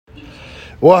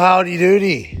Well, howdy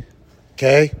doody.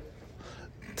 Okay.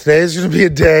 Today is going to be a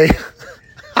day.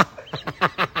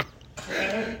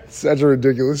 Such a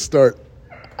ridiculous start.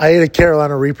 I ate a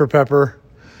Carolina Reaper pepper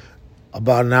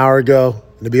about an hour ago.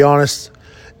 And to be honest,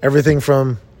 everything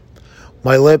from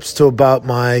my lips to about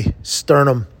my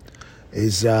sternum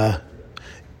is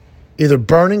either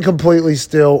burning completely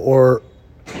still or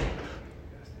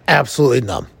absolutely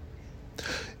numb.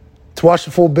 To watch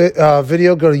the full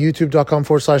video, go to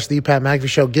youtube.com/The Pat McAfee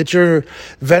Show. Get your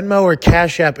Venmo or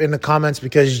Cash App in the comments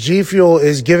because G Fuel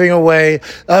is giving away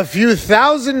a few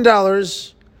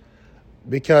 $1,000s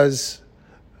because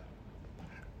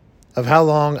of how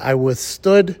long I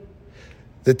withstood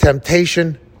the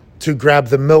temptation to grab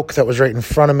the milk that was right in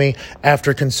front of me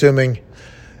after consuming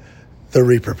the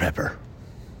Reaper pepper.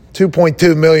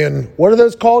 2.2 million. What are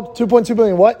those called? 2.2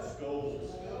 million what?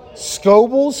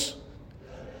 Scobles?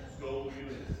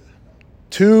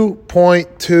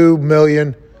 2.2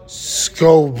 million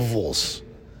Scovilles.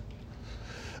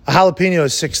 A jalapeno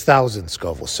is 6,000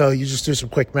 Scovilles. So you just do some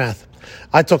quick math.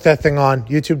 I took that thing on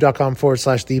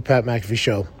youtube.com/The Pat McAfee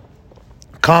Show.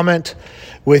 Comment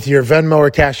with your Venmo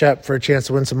or Cash App for a chance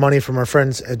to win some money from our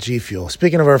friends at G Fuel.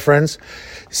 Speaking of our friends,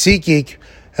 SeatGeek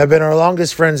have been our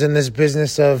longest friends in this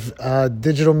business of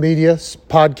digital media,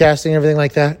 podcasting, everything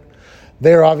like that.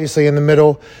 They're obviously in the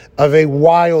middle of a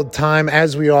wild time,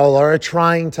 as we all are, a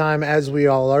trying time, as we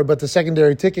all are. But the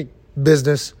secondary ticket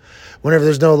business, whenever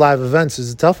there's no live events,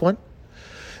 is a tough one.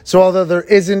 So although there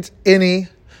isn't any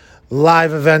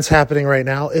live events happening right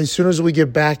now, as soon as we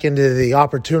get back into the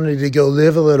opportunity to go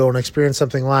live a little and experience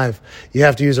something live, you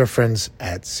have to use our friends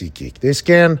at SeatGeek. They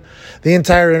scan the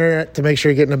entire internet to make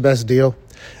sure you're getting the best deal,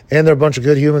 and they're a bunch of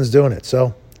good humans doing it.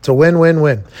 So it's a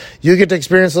win-win-win. You get to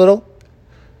experience a little,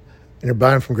 and you're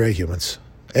buying from great humans.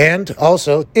 And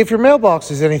also, if your mailbox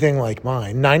is anything like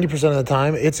mine, 90% of the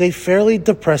time, it's a fairly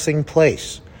depressing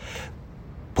place.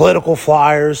 Political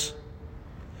flyers,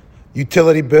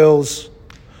 utility bills,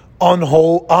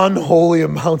 unholy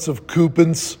amounts of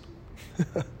coupons.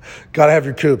 Gotta have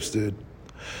your coops, dude.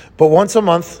 But once a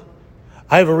month,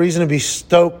 I have a reason to be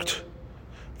stoked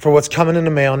for what's coming in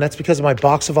the mail, and that's because of my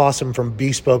Box of Awesome from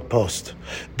Bespoke Post.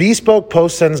 Bespoke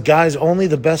Post sends guys only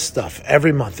the best stuff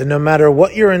every month, and no matter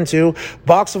what you're into,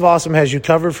 Box of Awesome has you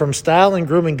covered from style and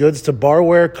grooming goods to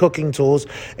barware, cooking tools,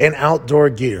 and outdoor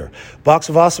gear. Box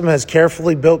of Awesome has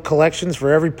carefully built collections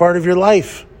for every part of your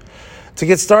life. To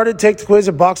get started, take the quiz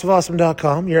at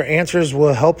boxofawesome.com. Your answers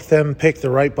will help them pick the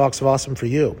right Box of Awesome for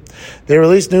you. They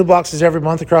release new boxes every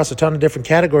month across a ton of different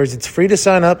categories. It's free to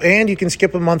sign up, and you can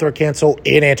skip a month or cancel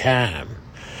anytime.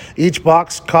 Each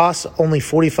box costs only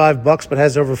 $45, but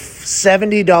has over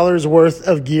 $70 worth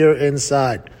of gear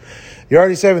inside. You're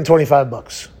already saving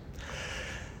 $25.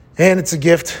 And it's a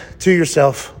gift to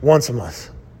yourself once a month.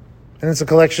 And it's a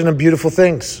collection of beautiful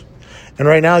things. And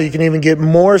right now, you can even get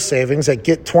more savings at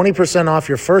get 20% off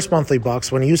your first monthly box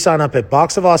when you sign up at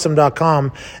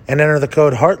boxofawesome.com and enter the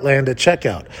code Heartland at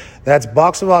checkout. That's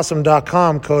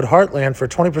boxofawesome.com, code Heartland for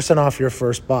 20% off your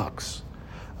first box.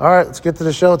 All right, let's get to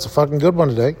the show. It's a fucking good one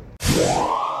today.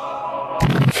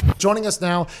 Joining us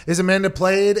now is a man that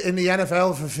played in the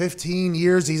NFL for 15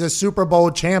 years. He's a Super Bowl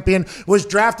champion, was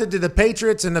drafted to the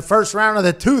Patriots in the first round of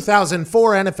the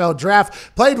 2004 NFL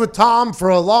Draft, played with Tom for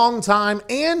a long time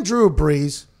and Drew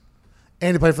Brees,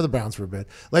 and he played for the Browns for a bit.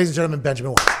 Ladies and gentlemen,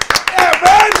 Benjamin White. Yeah,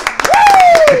 Ben!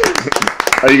 Woo!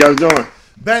 How you guys doing?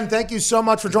 Ben, thank you so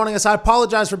much for joining us. I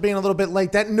apologize for being a little bit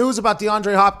late. That news about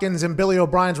DeAndre Hopkins and Billy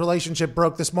O'Brien's relationship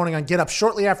broke this morning on Get Up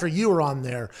shortly after you were on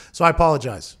there, so I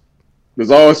apologize. There's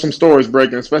always some stories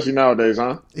breaking, especially nowadays,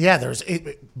 huh? Yeah,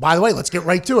 by the way, let's get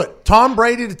right to it. Tom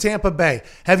Brady to Tampa Bay.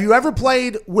 Have you ever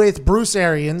played with Bruce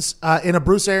Arians in a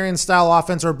Bruce Arians-style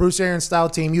offense or a Bruce Arians-style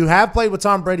team? You have played with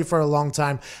Tom Brady for a long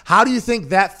time. How do you think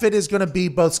that fit is going to be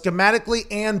both schematically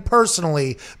and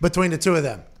personally between the two of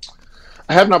them?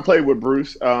 I have not played with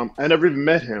Bruce. I never even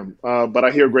met him, but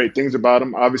I hear great things about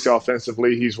him. Obviously,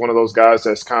 offensively, he's one of those guys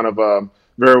that's kind of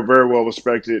very, very well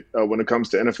respected when it comes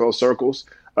to NFL circles.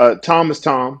 Tom is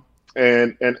Tom,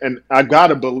 and I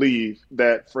gotta believe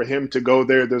that for him to go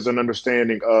there, there's an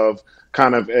understanding of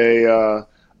kind of a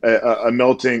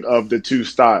melting of the two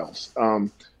styles.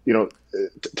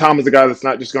 Tom is a guy that's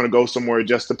not just going to go somewhere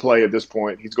just to play at this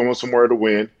point. He's going somewhere to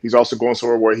win. He's also going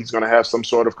somewhere where he's going to have some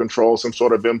sort of control, some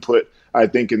sort of input, I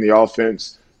think, in the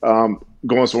offense.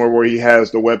 Going somewhere where he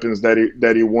has the weapons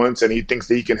that he wants and he thinks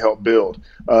that he can help build.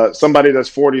 Somebody that's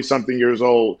 40-something years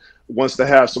old wants to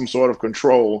have some sort of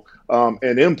control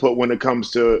and input when it comes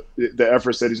to the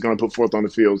efforts that he's going to put forth on the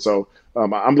field. So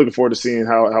I'm looking forward to seeing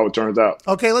how it turns out.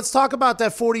 Okay, let's talk about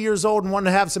that 40 years old and wanting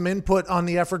to have some input on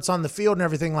the efforts on the field and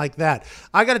everything like that.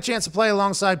 I got a chance to play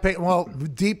alongside Peyton, well,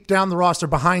 deep down the roster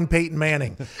behind Peyton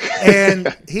Manning.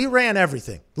 And he ran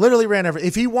everything, literally ran everything.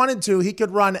 If he wanted to, he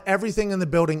could run everything in the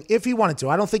building if he wanted to.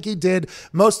 I don't think he did.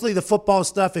 Mostly the football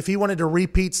stuff. If he wanted to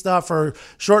repeat stuff or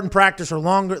shorten practice or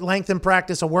longer lengthen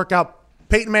practice, a workout,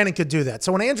 Peyton Manning could do that.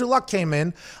 So when Andrew Luck came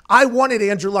in, I wanted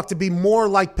Andrew Luck to be more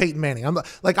like Peyton Manning.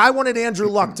 I wanted Andrew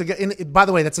Luck to get in. By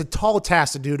the way, that's a tall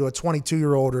task to do to a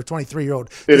 22-year-old or a 23-year-old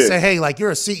to say, hey, like,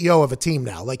 you're a CEO of a team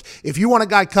now. Like, if you want a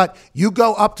guy cut, you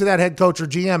go up to that head coach or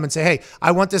GM and say, hey,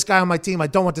 I want this guy on my team. I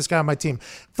don't want this guy on my team.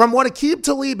 From what Aqib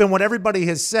Talib and what everybody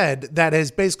has said that has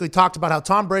basically talked about how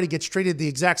Tom Brady gets treated the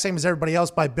exact same as everybody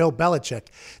else by Bill Belichick,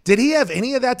 did he have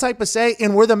any of that type of say?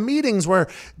 And were the meetings where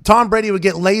Tom Brady would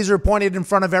get laser pointed in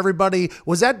front of everybody,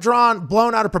 was that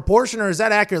blown out of proportion, or is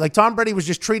that accurate? Like, Tom Brady was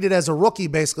just treated as a rookie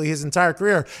basically his entire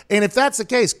career. And if that's the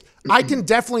case, I can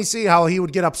definitely see how he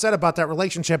would get upset about that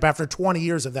relationship after 20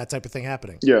 years of that type of thing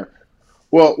happening. Yeah.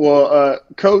 Well,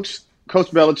 Coach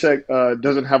Belichick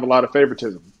doesn't have a lot of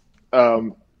favoritism.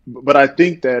 But I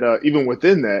think that even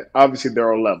within that, obviously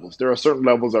there are levels. There are certain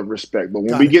levels of respect. But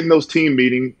when we get in those team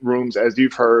meeting rooms, as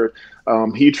you've heard,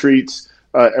 he treats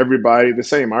everybody the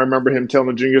same. I remember him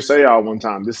telling Junior Seau one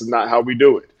time, this is not how we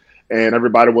do it. And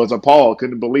everybody was appalled,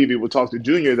 couldn't believe he would talk to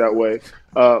Junior that way.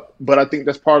 But I think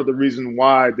that's part of the reason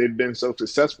why they've been so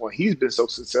successful. And he's been so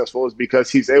successful is because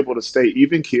he's able to stay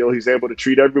even keel. He's able to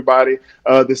treat everybody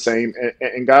the same.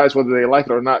 And guys, whether they like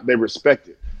it or not, they respect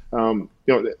it.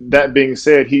 That being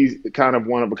said, he's kind of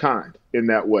one of a kind in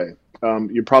that way.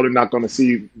 You're probably not going to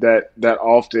see that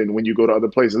often when you go to other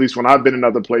places. At least when I've been in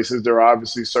other places, there are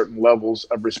obviously certain levels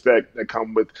of respect that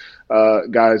come with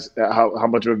guys, how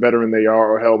much of a veteran they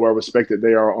are or how well respected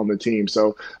they are on the team.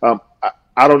 So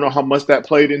I don't know how much that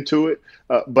played into it,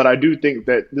 but I do think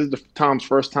that this is Tom's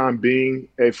first time being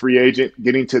a free agent,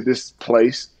 getting to this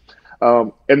place.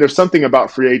 And there's something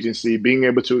about free agency, being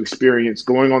able to experience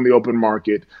going on the open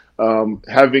market,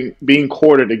 being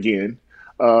courted again,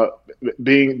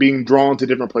 being drawn to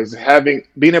different places,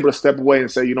 being able to step away and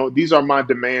say, these are my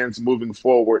demands moving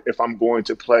forward if I'm going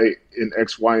to play in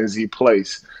X, Y, and Z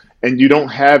place. And you don't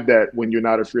have that when you're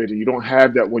not a free agent. You don't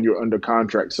have that when you're under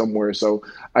contract somewhere. So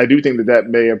I do think that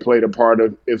may have played a part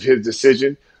of his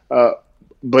decision.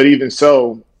 But even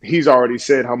so, he's already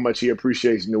said how much he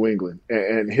appreciates New England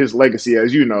and his legacy,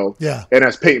 as you know, and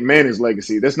as Peyton Manning's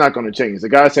legacy. That's not going to change. The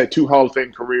guy's had 2 Hall of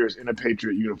Fame careers in a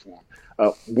Patriot uniform.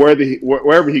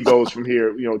 Wherever he goes from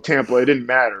here, Tampa, it didn't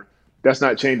matter. That's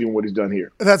not changing what he's done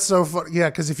here. That's so funny.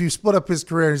 Yeah, because if you split up his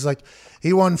career, he's like,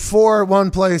 he won 4 at one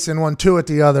place and won 2 at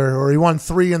the other, or he won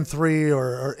 3 and 3,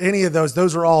 or any of those.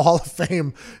 Those are all Hall of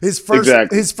Fame. His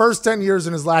first 10 years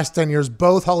and his last 10 years,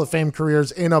 both Hall of Fame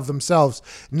careers in of themselves.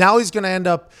 Now he's going to end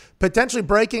up potentially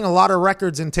breaking a lot of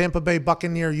records in Tampa Bay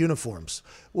Buccaneer uniforms.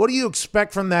 What do you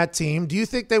expect from that team? Do you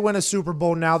think they win a Super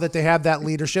Bowl now that they have that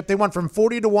leadership? They went from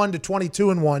 40-1 to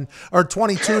 22-1 or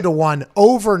 22-1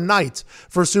 overnight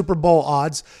for Super Bowl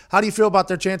odds. How do you feel about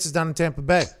their chances down in Tampa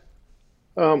Bay?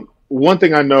 One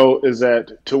thing I know is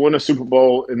that to win a Super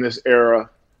Bowl in this era,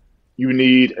 you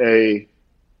need a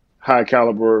high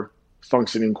caliber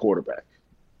functioning quarterback.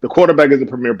 The quarterback is the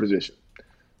premier position.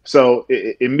 So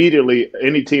immediately,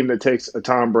 any team that takes a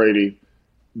Tom Brady,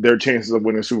 their chances of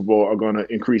winning a Super Bowl are going to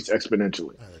increase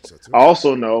exponentially. I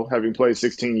also know, having played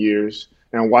 16 years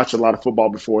and watched a lot of football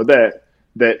before that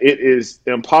it is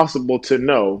impossible to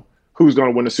know who's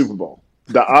going to win a Super Bowl.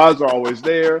 The odds are always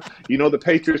there. The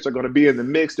Patriots are going to be in the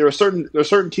mix. There are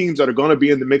certain teams that are going to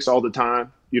be in the mix all the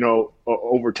time,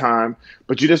 over time,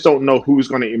 but you just don't know who's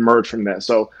going to emerge from that.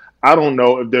 So I don't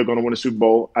know if they're going to win a Super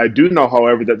Bowl. I do know,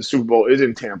 however, that the Super Bowl is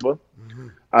in Tampa. Mm-hmm.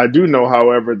 I do know,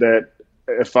 however, that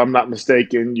if I'm not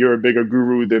mistaken, you're a bigger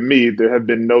guru than me. There have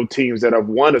been no teams that have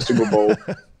won a Super Bowl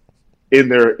in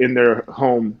their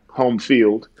home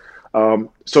field.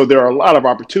 So there are a lot of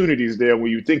opportunities there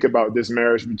when you think about this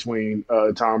marriage between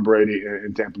Tom Brady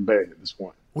and Tampa Bay at this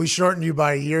point. We shortened you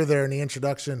by a year there in the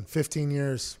introduction, 15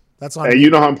 years. That's on. And you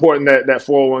know how important that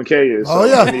 401k is. So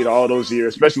yeah. I need all those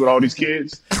years, especially with all these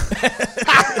kids.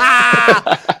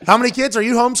 How many kids are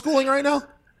you homeschooling right now?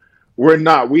 We're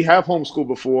not. We have homeschooled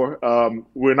before.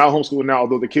 We're not homeschooling now,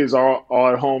 although the kids are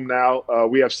at home now.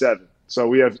 We have 7. So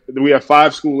we have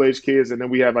 5 school-age kids, and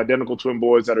then we have identical twin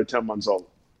boys that are 10 months old.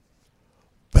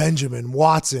 Benjamin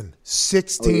Watson,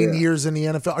 16 years in the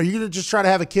NFL. Are you going to just try to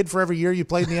have a kid for every year you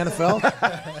played in the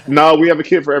NFL? No, we have a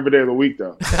kid for every day of the week,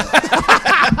 though.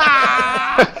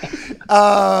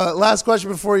 Last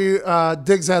question before you.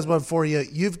 Diggs has one for you.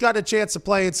 You've got a chance to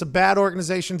play in some bad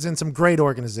organizations and some great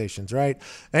organizations, right?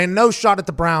 And no shot at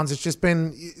the Browns. It's just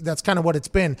been, that's kind of what it's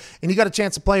been. And you got a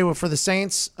chance to play for the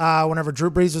Saints whenever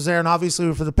Drew Brees was there, and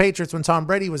obviously for the Patriots when Tom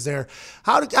Brady was there.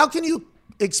 How can you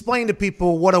explain to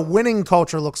people what a winning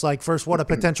culture looks like versus what a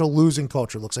potential losing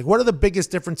culture looks like? What are the biggest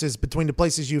differences between the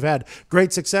places you've had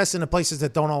great success and the places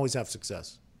that don't always have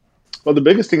success? Well, the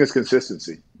biggest thing is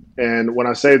consistency. And when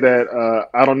I say that,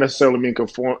 I don't necessarily mean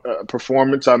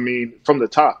performance. I mean from the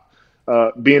top.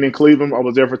 Being in Cleveland, I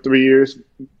was there for 3 years.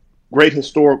 Great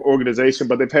historic organization,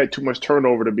 but they've had too much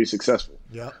turnover to be successful.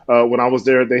 Yeah. When I was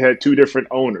there, they had two different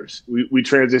owners. We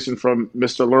transitioned from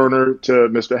Mr. Lerner to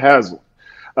Mr. Haslam.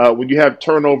 When you have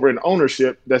turnover in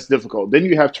ownership, that's difficult. Then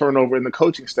you have turnover in the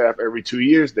coaching staff every 2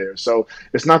 years there. So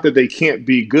it's not that they can't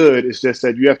be good. It's just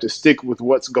that you have to stick with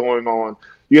what's going on.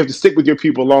 You have to stick with your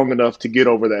people long enough to get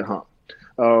over that hump.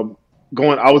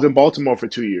 I was in Baltimore for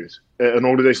 2 years, an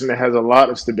organization that has a lot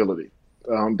of stability.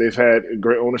 They've had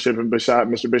great ownership in Mr.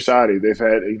 Bisciotti. They've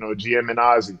had, GM and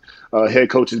Ozzie. Head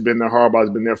coach has been there. Harbaugh's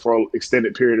been there for an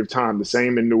extended period of time. The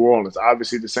same in New Orleans.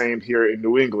 Obviously the same here in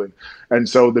New England. And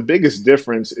so the biggest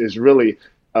difference is really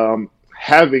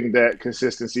having that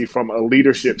consistency from a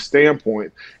leadership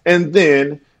standpoint. And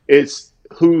then it's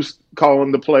who's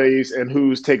calling the plays and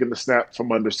who's taking the snap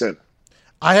from under center.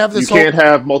 I have this. You can't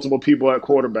have multiple people at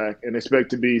quarterback and expect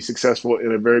to be successful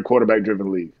in a very quarterback-driven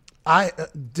league.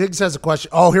 Diggs has a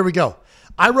question. Oh, here we go.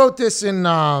 I wrote this in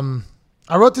my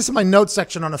notes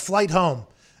section on a flight home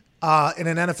from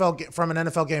an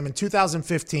NFL game in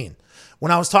 2015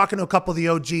 when I was talking to a couple of the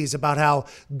OGs about how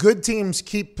good teams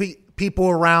keep people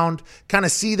around, kind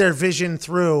of see their vision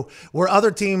through, where other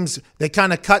teams, they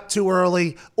kind of cut too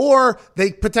early or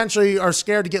they potentially are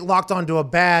scared to get locked onto a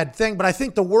bad thing. But I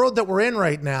think the world that we're in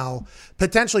right now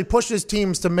potentially pushes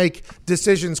teams to make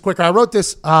decisions quicker. I wrote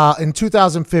this in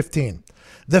 2015.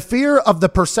 The fear of the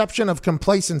perception of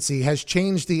complacency has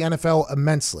changed the NFL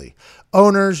immensely.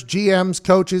 Owners, GMs,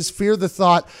 coaches fear the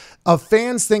thought of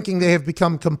fans thinking they have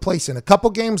become complacent. A couple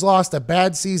games lost, a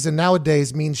bad season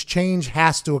nowadays means change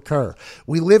has to occur.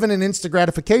 We live in an instant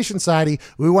gratification society.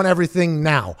 We want everything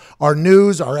now. Our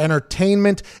news, our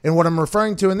entertainment, and what I'm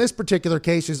referring to in this particular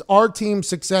case is our team's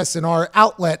success and our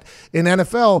outlet in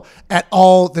NFL at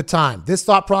all the time. This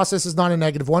thought process is not a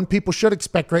negative one. People should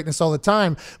expect greatness all the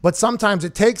time, but sometimes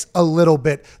it takes a little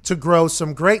bit to grow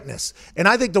some greatness. And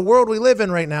I think the world we live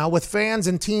in right now with fans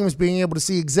and teams being able to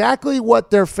see exactly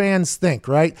what their fans think,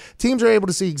 right? Teams are able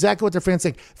to see exactly what their fans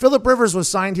think. Phillip Rivers was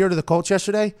signed here to the Colts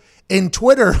yesterday. In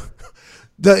Twitter,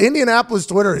 the Indianapolis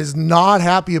Twitter is not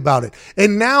happy about it.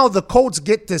 And now the Colts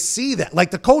get to see that. Like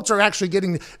the Colts are actually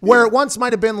getting where it once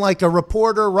might have been like a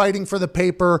reporter writing for the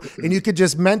paper and you could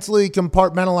just mentally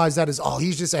compartmentalize that as, oh,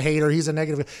 he's just a hater. He's a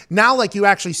negative. Now, like you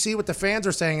actually see what the fans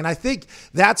are saying. And I think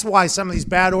that's why some of these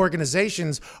bad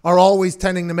organizations are always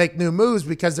tending to make new moves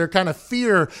because they're kind of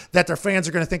fear that their fans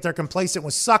are going to think they're complacent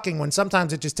with sucking when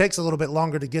sometimes it just takes a little bit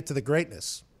longer to get to the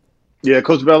greatness. Yeah,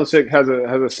 Coach Belichick has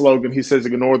a slogan. He says,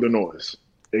 ignore the noise.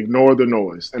 Ignore the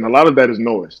noise. And a lot of that is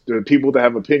noise. There are people that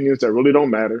have opinions that really don't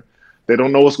matter. They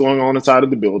don't know what's going on inside of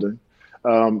the building.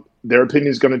 Their opinion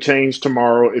is going to change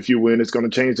tomorrow if you win. It's going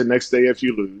to change the next day if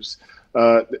you lose.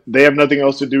 They have nothing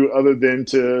else to do other than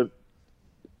to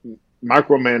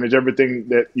micromanage everything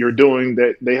that you're doing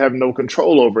that they have no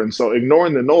control over. And so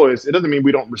ignoring the noise, it doesn't mean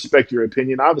we don't respect your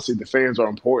opinion. Obviously, the fans are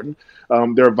important.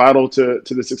 They're vital to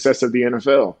the success of the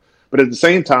NFL. But at the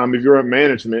same time, if you're in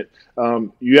management,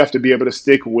 you have to be able to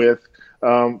stick with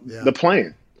the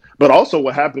plan. But also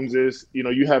what happens is,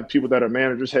 you have people that are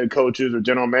managers, head coaches, or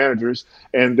general managers,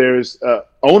 and there's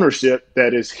ownership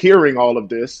that is hearing all of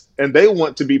this, and they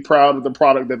want to be proud of the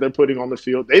product that they're putting on the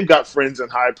field. They've got friends in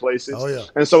high places. Oh, yeah.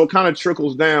 And so it kind of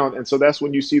trickles down, and so that's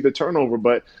when you see the turnover.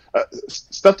 But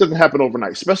stuff doesn't happen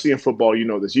overnight, especially in football. You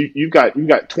know this. You've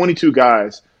got 22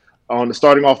 guys on the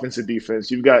starting offensive defense.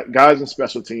 You've got guys in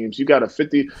special teams. You got a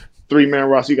 53-man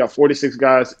roster. You got 46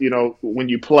 guys, when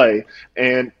you play.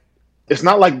 And it's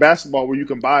not like basketball where you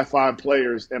can buy 5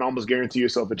 players and almost guarantee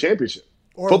yourself a championship.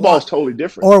 Football is totally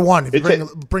different. Or one, if you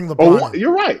bring LeBron.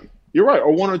 You're right.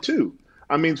 Or 1 or 2.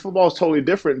 I mean, football is totally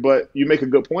different, but you make a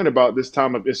good point about this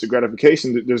time of instant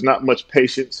gratification. There's not much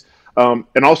patience. And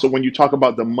also, when you talk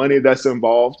about the money that's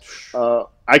involved,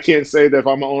 I can't say that if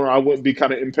I'm an owner, I wouldn't be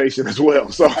kind of impatient as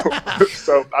well. So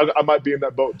I might be in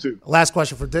that boat too. Last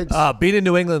question for Diggs. Being in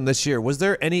New England this year, was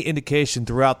there any indication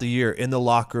throughout the year in the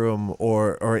locker room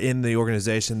or in the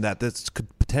organization that this could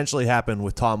potentially happen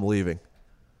with Tom leaving?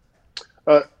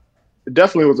 It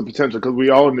definitely was a potential because we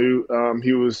all knew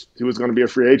he was going to be a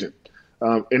free agent.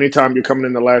 Anytime you're coming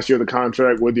in the last year of the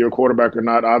contract, whether you're a quarterback or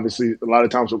not, obviously a lot of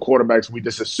times with quarterbacks, we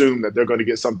just assume that they're going to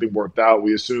get something worked out.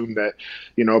 We assume that,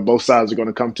 both sides are going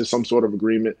to come to some sort of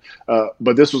agreement.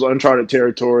 But this was uncharted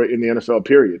territory in the NFL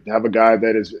period. To have a guy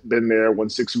that has been there, won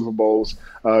 6 Super Bowls,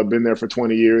 been there for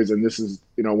 20 years, and this is,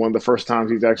 one of the first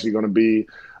times he's actually going to be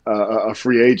a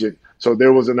free agent. So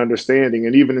there was an understanding.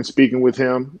 And even in speaking with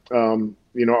him,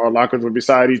 our lockers were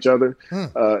beside each other.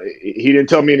 He didn't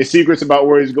tell me any secrets about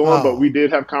where he's going, but we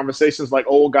did have conversations like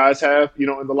old guys have, in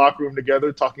the locker room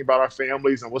together, talking about our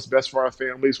families and what's best for our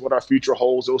families, what our future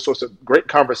holds, those sorts of great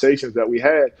conversations that we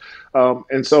had.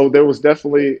 And so there was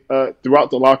definitely throughout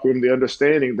the locker room the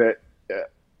understanding that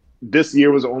this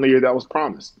year was the only year that was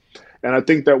promised. And I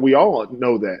think that we all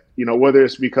know that, whether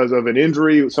it's because of an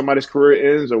injury, somebody's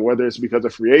career ends, or whether it's because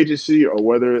of free agency, or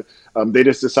whether they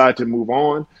just decide to move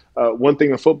on. One thing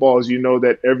in football is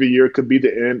that every year could be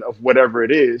the end of whatever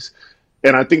it is.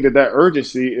 And I think that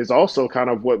urgency is also kind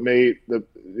of what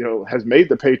has made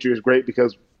the Patriots great,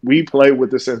 because we play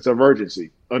with a sense of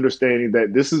urgency, understanding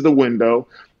that this is the window.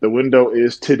 The window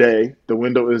is today. The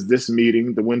window is this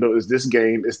meeting. The window is this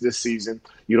game. It's this season.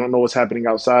 You don't know what's happening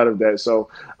outside of that. So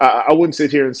I wouldn't sit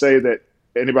here and say that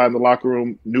anybody in the locker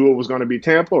room knew it was going to be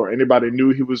Tampa, or anybody knew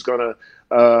he was going to,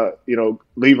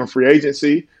 leave in free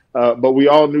agency. But we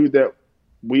all knew that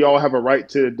we all have a right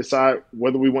to decide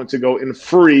whether we want to go in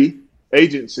free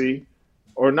agency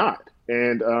or not.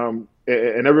 And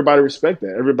everybody respect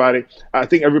that. I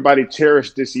think everybody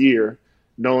cherished this year,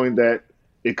 knowing that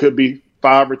it could be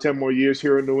 5 or 10 more years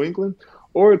here in New England,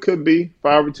 or it could be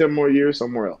 5 or 10 more years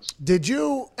somewhere else. Did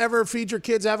you ever feed your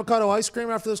kids avocado ice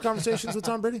cream after those conversations with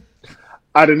Tom Brady?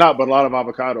 I did not, but a lot of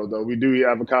avocado, though. We do eat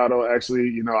avocado.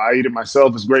 Actually, I eat it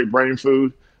myself. It's great brain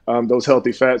food. Those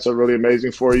healthy fats are really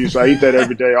amazing for you. So I eat that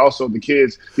every day. Also, the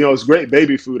kids, it's great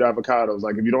baby food, avocados.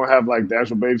 Like if you don't have like the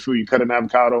actual baby food, you cut an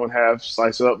avocado in half,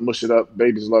 slice it up, mush it up.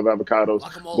 Babies love avocados.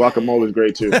 Guacamole is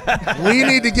great too. We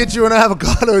need to get you an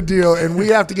avocado deal, and we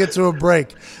have to get to a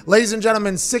break. Ladies and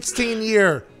gentlemen,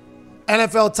 16-year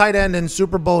NFL tight end and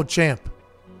Super Bowl champ,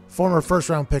 former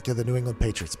first-round pick of the New England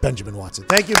Patriots, Benjamin Watson.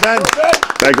 Thank you, Ben.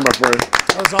 Thank you, my friend.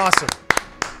 That was awesome.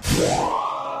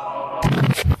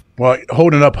 Well,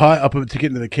 holding up high up to get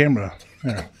into the camera.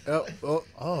 Yeah. Oh,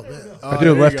 man. I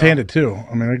do it left-handed too.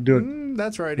 I mean, I can do it.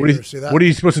 That's right. What are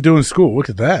you supposed to do in school? Look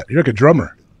at that. You're like a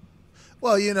drummer.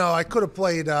 Well, I could have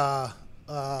played,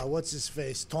 what's his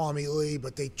face, Tommy Lee,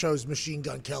 but they chose Machine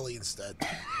Gun Kelly instead.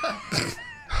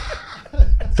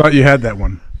 Thought you had that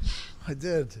one. I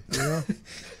did.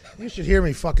 You should hear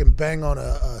me fucking bang on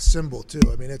a cymbal too.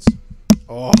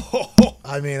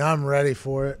 I mean, I'm ready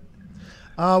for it.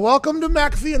 Welcome to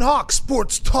McAfee and Hawk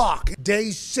Sports Talk. Day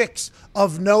 6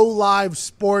 of No Live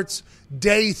Sports.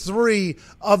 Day 3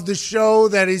 of the show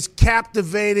that is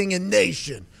captivating a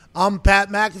nation. I'm Pat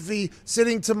McAfee.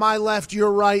 Sitting to my left,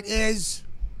 your right is...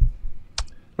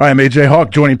 I'm AJ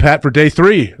Hawk, joining Pat for day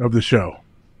 3 of the show.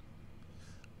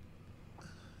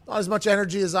 Not as much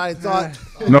energy as I thought.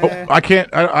 No, I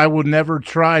can't. I will never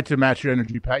try to match your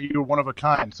energy, Pat. You're one of a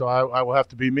kind, so I will have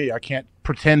to be me. I can't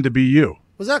pretend to be you.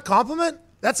 Was that a compliment?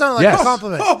 That sounded like a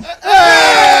compliment.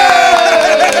 Hey!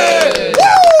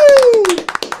 Woo!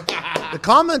 The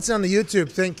comments on the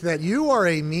YouTube think that you are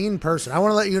a mean person. I want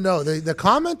to let you know. The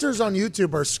commenters on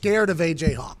YouTube are scared of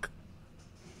AJ Hawk.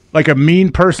 Like a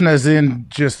mean person as in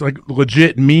just like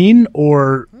legit mean,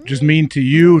 or just mean to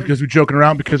you because we're joking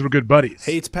around because we're good buddies?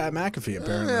 Hates Pat McAfee,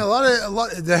 apparently. Yeah, a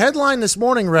lot. The headline this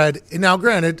morning read, now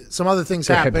granted, some other things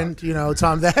happened,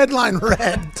 Tom. The headline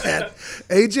read that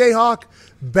AJ Hawk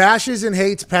bashes and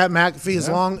hates Pat McAfee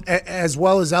as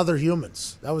well as other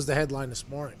humans. That was the headline this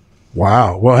morning.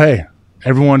 Wow. Well, hey,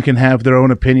 everyone can have their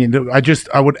own opinion.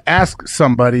 I would ask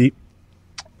somebody,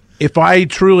 if I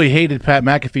truly hated Pat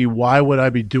McAfee, why would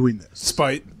I be doing this?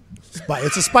 Spite.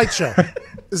 It's a spite show.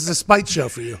 This is a spite show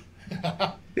for you.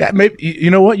 Yeah, maybe.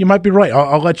 You know what? You might be right.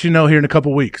 I'll let you know here in a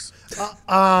couple weeks.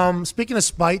 Speaking of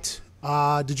spite,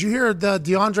 did you hear the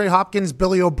DeAndre Hopkins,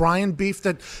 Billy O'Brien beef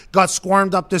that got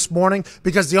squirmed up this morning?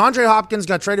 Because DeAndre Hopkins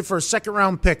got traded for a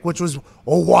second-round pick, which was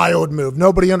a wild move.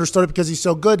 Nobody understood it because he's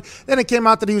so good. Then it came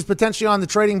out that he was potentially on the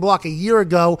trading block a year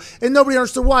ago, and nobody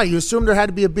understood why. You assumed there had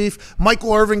to be a beef.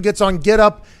 Michael Irvin gets on Get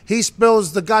Up. He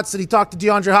spills the guts that he talked to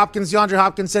DeAndre Hopkins. DeAndre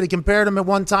Hopkins said he compared him at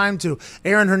one time to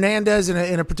Aaron Hernandez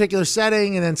in a particular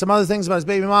setting, and then some other things about his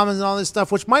baby mamas and all this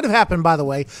stuff, which might have happened, by the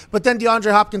way. But then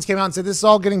DeAndre Hopkins came out and said, this is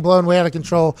all getting blown way out of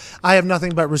control. I have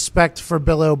nothing but respect for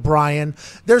Bill O'Brien.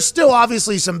 There's still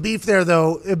obviously some beef there,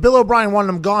 though. If Bill O'Brien wanted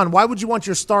him gone, why would you want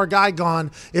your star guy gone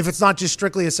if it's not just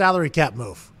strictly a salary cap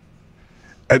move?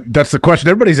 That's the question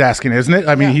everybody's asking, isn't it?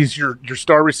 I mean, he's your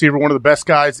star receiver, one of the best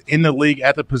guys in the league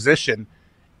at the position,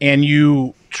 and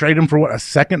you trade him for what, a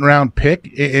second-round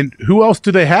pick? And who else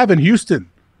do they have in Houston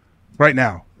right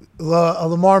now?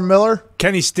 Lamar Miller,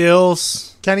 Kenny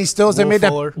Stills. They Will made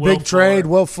Fuller. that big trade.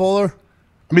 Will Fuller.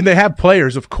 I mean, they have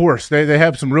players, of course. They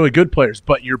have some really good players,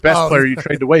 but your best player you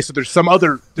traded away. So there's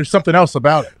something else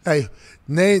about it. Hey,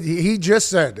 Nate, he just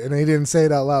said, and he didn't say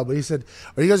it out loud, but he said,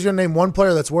 "Are you guys going to name one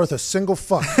player that's worth a single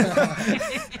fuck?"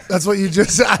 That's what you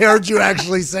just said. I heard you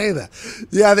actually say that.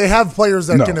 Yeah, they have players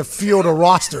that can field a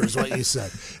roster, is what you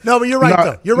said. No, but you're right,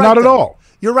 though. You're right. Not at all.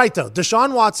 You're right, though.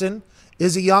 Deshaun Watson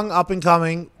is a young,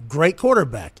 up-and-coming, great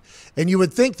quarterback. And you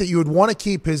would think that you would want to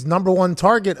keep his number one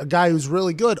target, a guy who's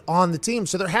really good, on the team.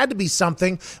 So there had to be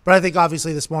something. But I think,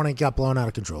 obviously, this morning it got blown out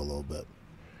of control a little bit.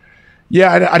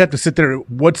 Yeah, I'd have to sit there.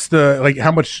 What's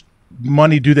how much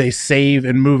money do they save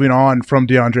in moving on from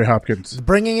DeAndre Hopkins?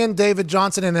 Bringing in David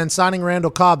Johnson and then signing Randall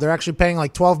Cobb, they're actually paying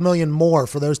like $12 million more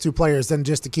for those two players than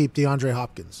just to keep DeAndre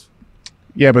Hopkins.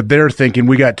 Yeah, but they're thinking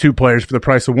we got two players for the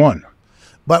price of one.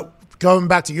 But going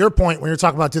back to your point when you're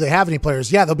talking about do they have any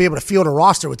players, yeah, they'll be able to field a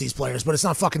roster with these players, but it's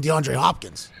not fucking DeAndre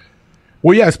Hopkins.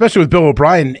 Well, yeah, especially with Bill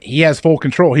O'Brien, he has full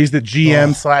control. He's the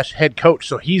GM / head coach,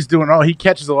 so he's doing all. He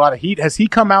catches a lot of heat. Has he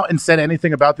come out and said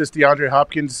anything about this DeAndre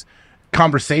Hopkins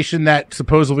conversation that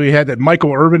supposedly he had, that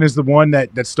Michael Irvin is the one that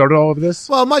started all of this?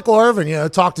 Well, Michael Irvin,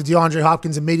 talked to DeAndre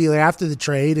Hopkins immediately after the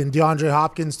trade, and DeAndre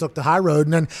Hopkins took the high road,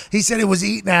 and then he said it was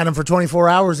eating at him for 24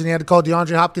 hours, and he had to call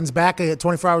DeAndre Hopkins back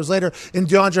 24 hours later, and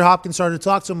DeAndre Hopkins started to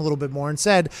talk to him a little bit more and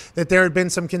said that there had been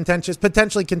some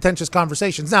potentially contentious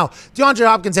conversations. Now, DeAndre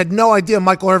Hopkins had no idea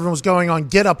Michael Irvin was going on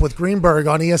Get Up with Greenberg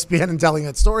on ESPN and telling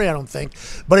that story, I don't think,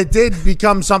 but it did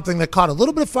become something that caught a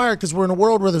little bit of fire because we're in a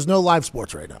world where there's no live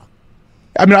sports right now.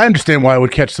 I mean, I understand why it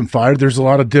would catch some fire. There's a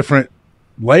lot of different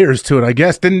layers to it, I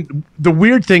guess. Then the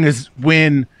weird thing is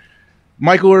when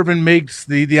Michael Irvin makes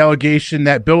the allegation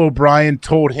that Bill O'Brien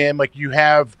told him, like, you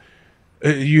have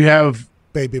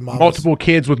baby mamas, multiple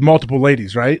kids with multiple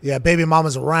ladies, right? Yeah, baby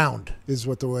mamas around is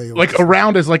what the way it was. Like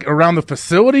around is like around the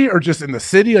facility or just in the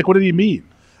city? Like, what did he mean?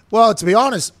 Well, to be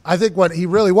honest, I think what he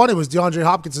really wanted was DeAndre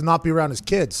Hopkins to not be around his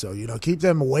kids. So, keep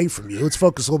them away from you. Let's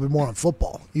focus a little bit more on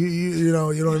football. You know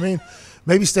what I mean?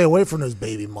 Maybe stay away from those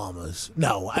baby mamas.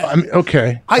 No. I mean,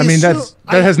 okay.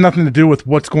 That has nothing to do with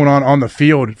what's going on the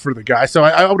field for the guy. So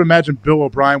I would imagine Bill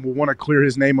O'Brien will want to clear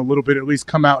his name a little bit, at least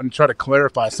come out and try to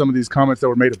clarify some of these comments that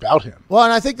were made about him. Well,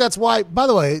 and I think that's why, by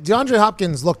the way, DeAndre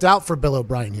Hopkins looked out for Bill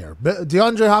O'Brien here.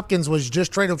 DeAndre Hopkins was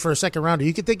just traded for a second rounder.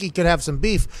 You could think he could have some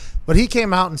beef, but he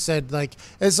came out and said, like,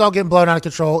 it's all getting blown out of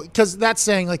control. Because that's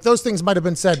saying, like, those things might have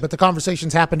been said, but the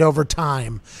conversations happened over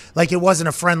time. Like, it wasn't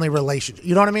a friendly relationship.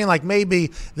 You know what I mean? Like, maybe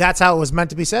that's how it was meant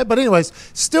to be said. But anyways,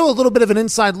 still a little bit of an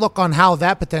inside look on how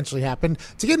that potentially happened.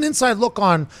 To get an inside look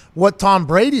on what Tom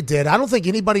Brady did, I don't think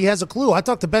anybody has a clue. I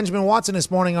talked to Benjamin Watson this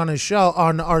morning on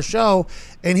our show,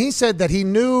 and he said that he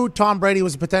knew Tom Brady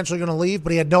was potentially going to leave,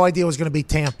 but he had no idea it was going to be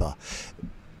Tampa.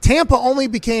 Tampa only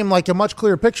became like a much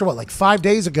clearer picture, like 5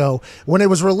 days ago when it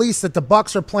was released that the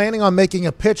Bucs are planning on making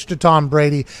a pitch to Tom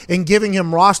Brady and giving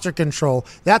him roster control.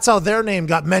 That's how their name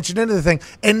got mentioned into the thing.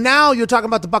 And now you're talking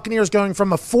about the Buccaneers going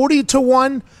from a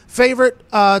 40-1 favorite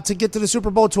to get to the Super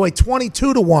Bowl to a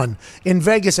 22-1 in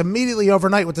Vegas immediately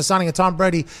overnight with the signing of Tom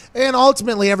Brady. And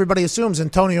ultimately everybody assumes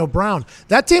Antonio Brown.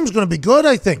 That team's going to be good,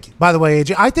 I think. By the way,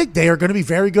 AJ, I think they are going to be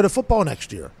very good at football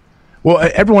next year. Well,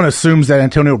 everyone assumes that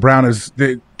Antonio Brown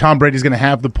Tom Brady's going to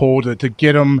have the pull to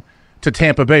get him to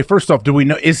Tampa Bay. First off, do we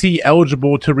know, is he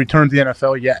eligible to return to the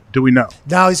NFL yet? Do we know?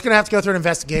 No, he's going to have to go through an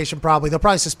investigation probably. They'll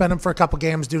probably suspend him for a couple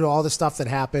games due to all the stuff that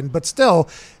happened. But still,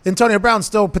 Antonio Brown's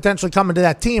still potentially coming to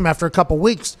that team after a couple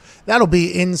weeks. That'll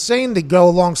be insane to go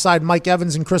alongside Mike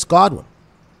Evans and Chris Godwin.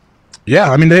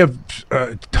 Yeah, I mean, they have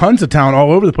tons of talent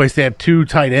all over the place. They have two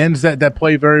tight ends that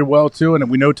play very well, too. And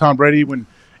we know Tom Brady, when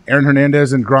Aaron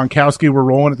Hernandez and Gronkowski were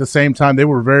rolling at the same time, they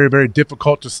were very, very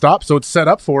difficult to stop, so it's set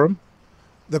up for him.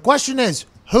 The question is,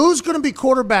 who's going to be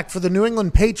quarterback for the New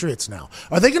England Patriots now?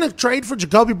 Are they going to trade for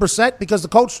Jacoby Brissett because the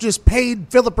coach just paid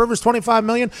Phillip Rivers $25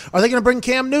 million? Are they going to bring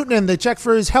Cam Newton in? They check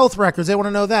for his health records. They want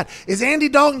to know that. Is Andy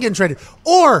Dalton getting traded?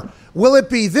 Or will it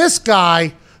be this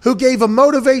guy who gave a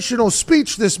motivational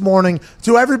speech this morning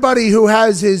to everybody who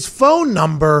has his phone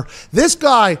number? This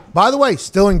guy, by the way,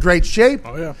 still in great shape.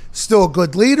 Oh, yeah. Still a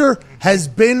good leader, has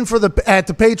been at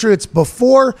the Patriots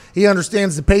before. He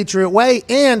understands the Patriot way.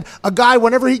 And a guy,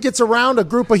 whenever he gets around a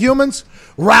group of humans,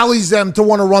 rallies them to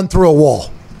want to run through a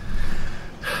wall.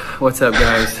 what's up,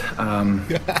 guys?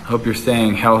 Hope you're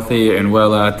staying healthy and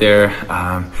well out there.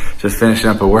 Just finishing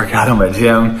up a workout on my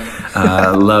gym.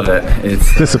 Love it.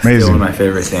 It's amazing. Still one of my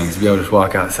favorite things, to be able to just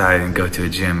walk outside and go to a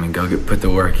gym and put the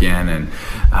work in. And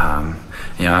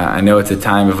I know it's a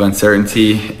time of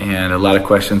uncertainty and a lot of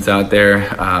questions out there,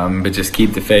 but just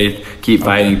keep the faith, keep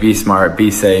fighting, be smart,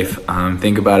 be safe,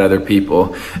 think about other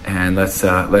people, and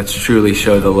let's truly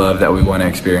show the love that we want to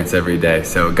experience every day.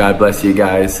 So God bless you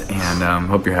guys, and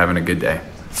hope you're having a good day.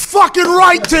 Fucking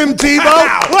right, Tim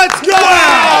Tebow. Let's go.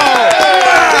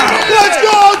 Let's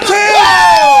go, Tim.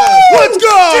 Let's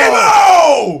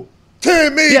go.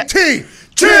 Timmy T.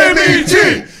 Timmy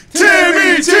T.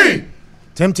 Timmy T.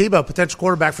 Tim Tebow, potential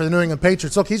quarterback for the New England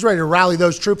Patriots. Look, he's ready to rally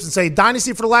those troops and say,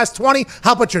 dynasty for the last 20,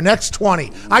 how about your next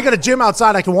 20? I got a gym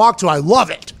outside I can walk to. I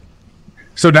love it.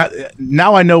 So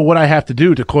now I know what I have to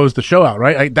do to close the show out,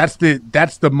 right? That's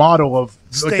the model of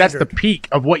like, that's the peak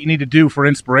of what you need to do for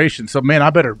inspiration. So man, I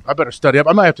better study up.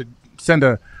 I might have to send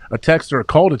a text or a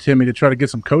call to Timmy to try to get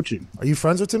some coaching. Are you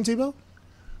friends with Tim Tebow?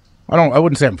 I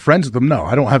wouldn't say I'm friends with him. No,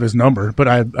 I don't have his number, but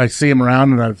I see him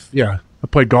around, and I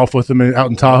played golf with him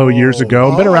out in Tahoe years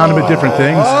ago. Been around him at different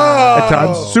things at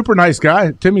times. Super nice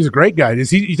guy. Timmy's a great guy. You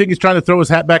think he's trying to throw his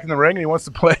hat back in the ring and he wants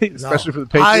to play, especially for the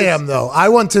Patriots? I am, though. I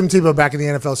want Tim Tebow back in the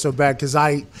NFL so bad because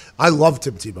I love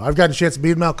Tim Tebow. I've gotten a chance to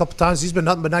meet him out a couple times. He's been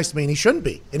nothing but nice to me, and he shouldn't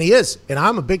be. And he is. And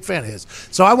I'm a big fan of his.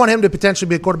 So I want him to potentially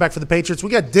be a quarterback for the Patriots. We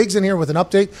got Diggs in here with an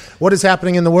update. What is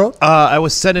happening in the world? I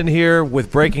was sent in here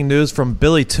with breaking news from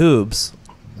Billy Tubes.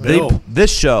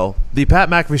 This show, the Pat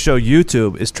McAfee Show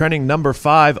YouTube, is trending number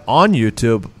 5 on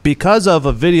YouTube because of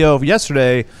a video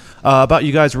yesterday about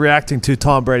you guys reacting to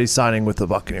Tom Brady signing with the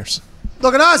Buccaneers.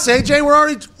 Look at us,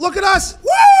 AJ. Look at us.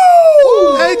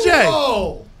 Woo! AJ.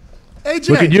 Whoa. AJ.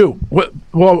 Look at you.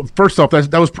 Well, first off, I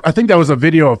think that was a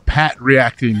video of Pat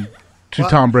reacting to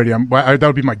Tom Brady. That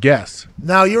would be my guess.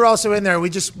 Now you're also in there. We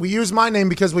use my name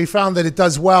because we found that it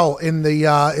does well in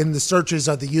the searches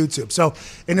of the YouTube. So,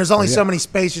 and there's only so many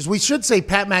spaces. We should say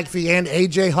Pat McAfee and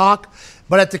AJ Hawk,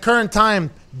 but at the current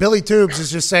time, Billy Tubes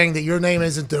is just saying that your name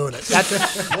isn't doing it.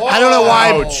 I don't know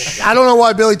why. I don't know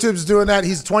why Billy Tubes is doing that.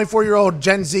 He's a 24-year-old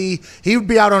Gen Z. He would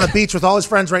be out on a beach with all his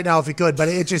friends right now if he could. But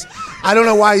it just, I don't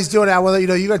know why he's doing that. Well,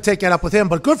 you got to take that up with him.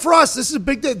 But good for us. This is a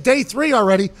big day 3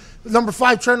 already. Number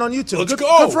 5 trend on YouTube. Let's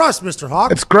go. Good for us, Mr.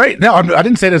 Hawk. It's great. No, I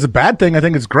didn't say it as a bad thing. I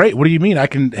think it's great. What do you mean? I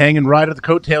can hang and ride at the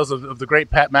coattails of the great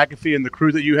Pat McAfee and the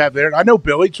crew that you have there. I know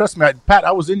Billy. Trust me, Pat.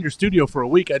 I was in your studio for a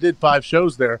week. I did 5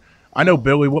 shows there. I know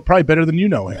Billy probably better than you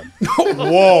know him.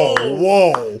 Whoa.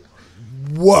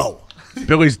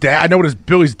 Billy's dad. I know what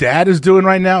Billy's dad is doing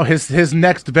right now. His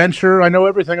next venture. I know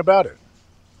everything about it.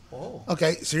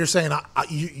 Okay, so you're saying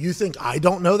you think I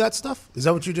don't know that stuff? Is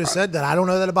that what you just said? That I don't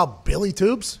know that about Billy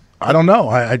Tubes? I don't know.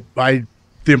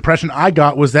 The impression I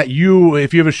got was that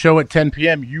if you have a show at 10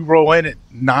 p.m., you roll in at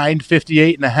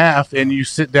 9:58 and a half, and you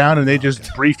sit down and they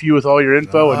just brief you with all your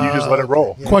info, and you just let it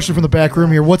roll. Yeah. Question from the back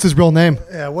room here. What's his real name?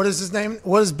 Yeah, what is his name?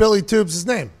 What is Billy Tubes'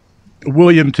 name?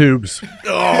 William Tubes.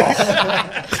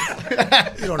 Oh.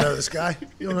 You don't know this guy.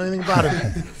 You don't know anything about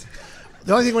him.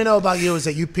 The only thing we know about you is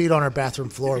that you peed on our bathroom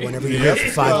floor whenever you're here for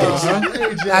 5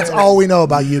 days. That's all we know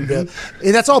about you, Bill.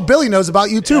 And that's all Billy knows about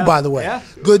you, too, by the way. Yeah.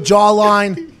 Good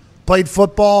jawline, played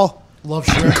football. Love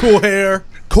shirt.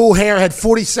 Cool hair, had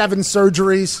 47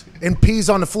 surgeries, and pees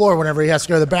on the floor whenever he has to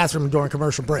go to the bathroom during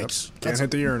commercial breaks. Can't hit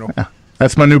the urinal. Yeah.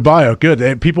 That's my new bio.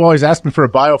 Good. People always ask me for a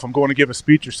bio if I'm going to give a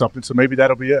speech or something, so maybe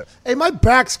that'll be it. Hey, my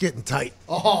back's getting tight.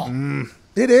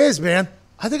 It is, man.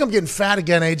 I think I'm getting fat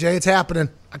again, AJ. It's happening.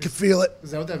 I can feel it. Is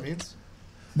that what that means?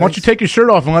 Why don't you take your shirt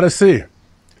off and let us see?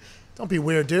 Don't be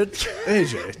weird, dude.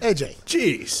 AJ. What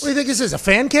Jeez. do you think this is, a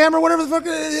fan cam or whatever the fuck it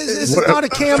is? This is not a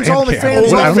cam's only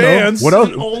fans. What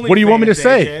else? What do you want me to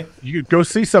say? You could go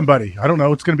see somebody. I don't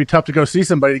know. It's going to be tough to go see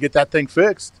somebody to get that thing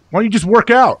fixed. Why don't you just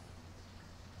work out?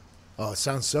 Oh, it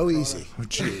sounds so easy.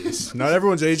 Jeez. Not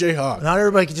everyone's AJ Hawk. Not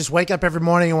everybody can just wake up every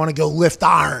morning and want to go lift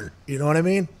iron. You know what I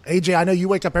mean? AJ, I know you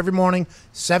wake up every morning,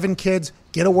 7 kids,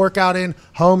 get a workout in,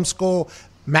 homeschool,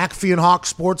 McAfee and Hawk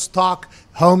sports talk,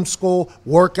 homeschool,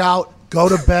 workout, go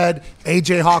to bed,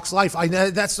 AJ Hawk's life.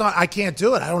 I can't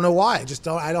do it. I don't know why.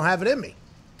 I don't have it in me.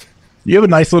 You have a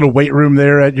nice little weight room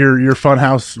there at your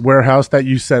funhouse warehouse that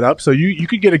you set up, so you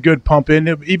could get a good pump in.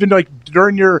 Even like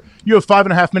during you have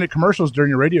 5.5 minute commercials during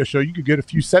your radio show, you could get a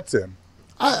few sets in.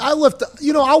 I lift,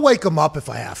 I'll wake them up if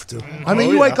I have to. I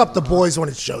mean, wake up the boys when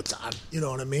it's showtime. You know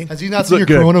what I mean? Has he not seen your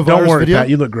coronavirus Don't worry, video? Pat,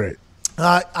 you look great.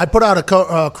 I put out a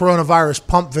coronavirus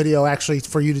pump video actually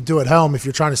for you to do at home if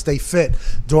you're trying to stay fit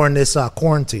during this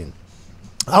quarantine.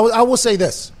 I will say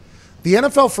this. The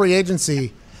NFL free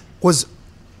agency was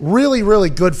really, really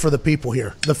good for the people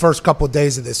here the first couple of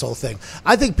days of this whole thing.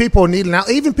 I think people need an out.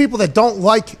 Even people that don't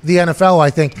like the NFL,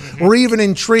 I think, were even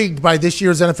intrigued by this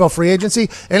year's NFL free agency,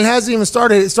 and it hasn't even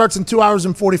started. It starts in 2 hours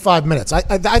and 45 minutes.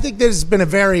 I think this has been a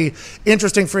very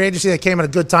interesting free agency that came at a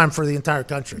good time for the entire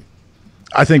country.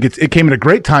 I think it came at a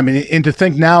great time, and to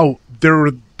think now there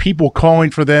were people calling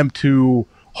for them to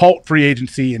halt free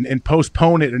agency and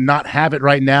postpone it and not have it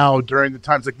right now during the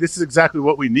times like this is exactly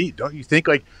what we need, don't you think?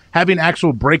 Like having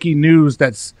actual breaking news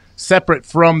that's separate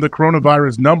from the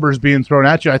coronavirus numbers being thrown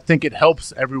at you, I think it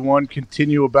helps everyone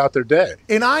continue about their day.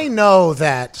 And I know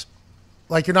that,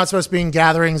 like, you're not supposed to be in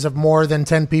gatherings of more than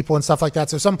 10 people and stuff like that.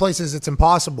 So some places it's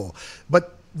impossible.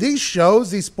 But these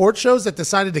shows, these sports shows that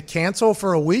decided to cancel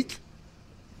for a week,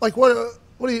 like what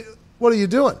are you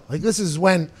doing? Like, this is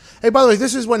when, hey, by the way,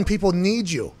 this is when people need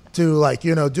you to, like,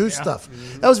 you know, do stuff.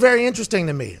 That was very interesting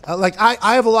to me.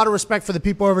 I have a lot of respect for the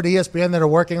people over at ESPN that are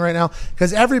working right now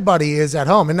because everybody is at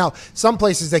home. And now some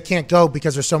places they can't go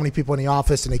because there's so many people in the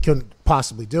office and they couldn't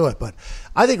possibly do it. But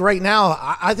I think right now,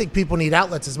 I think people need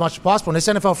outlets as much as possible. And this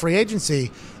NFL free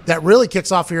agency that really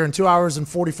kicks off here in 2 hours and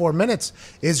 44 minutes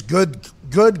is good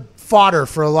fodder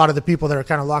for a lot of the people that are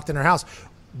kind of locked in their house.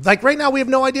 Like right now, we have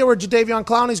no idea where Jadeveon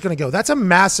Clowney's going to go. That's a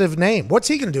massive name. What's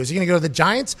he going to do? Is he going to go to the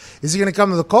Giants? Is he going to come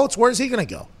to the Colts? Where is he going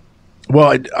to go?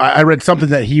 Well, I read something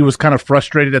that he was kind of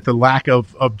frustrated at the lack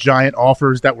of Giant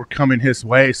offers that were coming his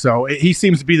way. So he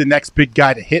seems to be the next big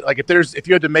guy to hit. Like if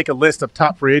you had to make a list of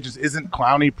top free agents, isn't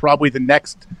Clowney probably the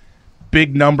next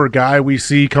big number guy we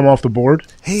see come off the board?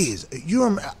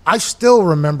 I still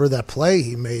remember that play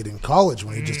he made in college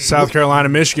when he just South Carolina,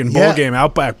 Michigan bowl game,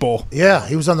 Outback Bowl. Yeah,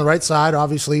 he was on the right side.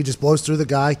 Obviously, he just blows through the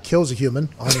guy, kills a human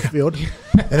on the field,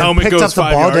 and then Helmet picked goes up the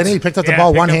 5 ball. yards. Didn't he? Picked up the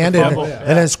ball one hand and fumble.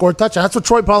 then scored a touchdown. That's what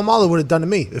Troy Polamalu would have done to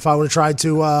me if I would have tried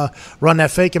to run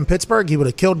that fake in Pittsburgh. He would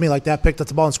have killed me like that. Picked up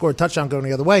the ball and scored a touchdown going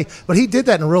the other way. But he did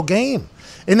that in a real game.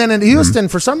 And then in Houston,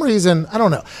 for some reason, I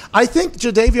don't know. I think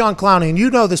Jadeveon Clowney, and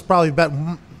you know this probably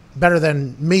better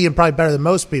than me and probably better than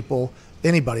most people,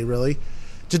 anybody really.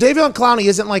 Jadeveon Clowney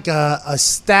isn't like a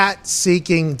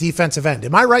stat-seeking defensive end.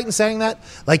 Am I right in saying that?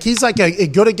 Like he's like a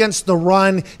good against the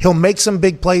run. He'll make some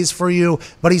big plays for you,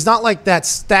 but he's not like that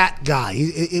stat guy,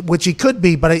 which he could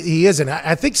be, but he isn't.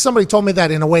 I think somebody told me that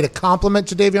in a way to compliment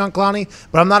Jadeveon Clowney,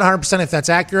 but I'm not 100% if that's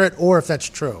accurate or if that's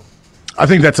true. I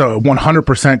think that's a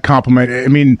 100% compliment. I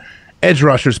mean, edge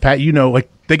rushers, Pat, you know, like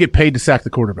they get paid to sack the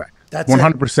quarterback. That's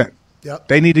 100%. Yep.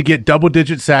 They need to get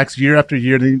double-digit sacks year after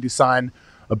year. They need to sign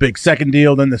a big second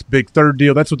deal, then this big third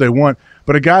deal. That's what they want.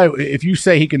 But a guy, if you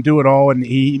say he can do it all and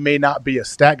he may not be a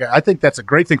stat guy, I think that's a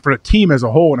great thing for a team as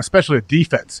a whole and especially a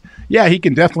defense. Yeah, he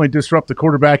can definitely disrupt the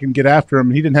quarterback and get after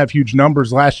him. He didn't have huge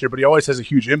numbers last year, but he always has a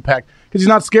huge impact because he's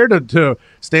not scared to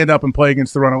stand up and play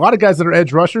against the run. A lot of guys that are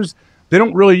edge rushers, they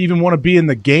don't really even want to be in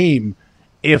the game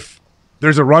if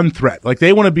there's a run threat. Like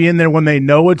they want to be in there when they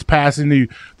know it's passing,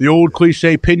 the old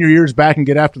cliche, pin your ears back and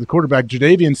get after the quarterback.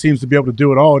 Jadeveon seems to be able to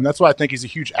do it all, and that's why I think he's a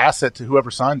huge asset to whoever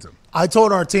signs him. I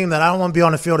told our team that I don't want to be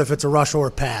on the field if it's a rush or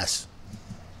a pass.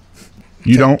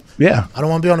 You don't? Yeah. I don't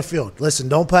want to be on the field. Listen,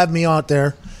 don't have me out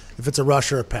there if it's a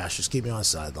rush or a pass. Just keep me on the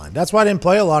sideline. That's why I didn't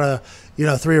play a lot of,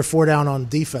 3 or 4 down on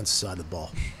defense side of the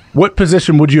ball. What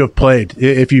position would you have played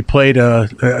if you played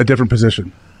a different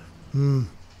position?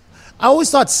 I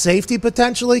always thought safety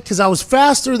potentially because I was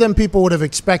faster than people would have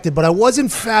expected, but I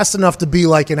wasn't fast enough to be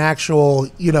like an actual,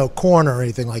 corner or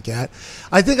anything like that.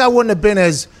 I think I wouldn't have been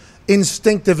as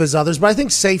instinctive as others, but I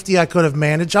think safety I could have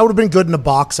managed. I would have been good in the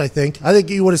box, I think. I think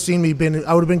you would have seen me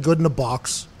I would have been good in the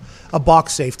box. A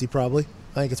box safety probably.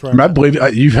 I think it's right. I believe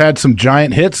you've had some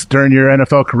giant hits during your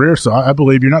NFL career, so I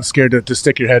believe you're not scared to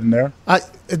stick your head in there.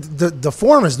 The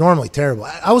form is normally terrible.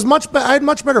 I had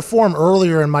much better form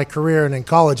earlier in my career and in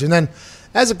college, and then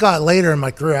as it got later in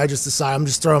my career, I just decided I'm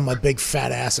just throwing my big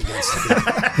fat ass against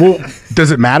it. Well,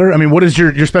 does it matter? I mean, what does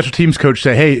your special teams coach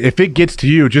say? Hey, if it gets to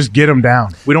you, just get them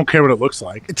down. We don't care what it looks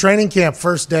like. At training camp,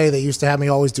 first day, they used to have me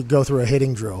always go through a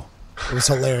hitting drill. It was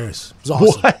hilarious. It was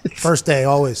awesome. What? First day,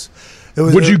 always.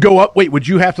 Would you go up? Wait, would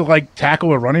you have to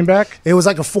tackle a running back? It was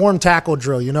like a form tackle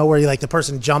drill, where you the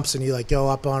person jumps and you go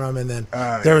up on them, and then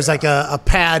there was a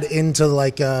pad into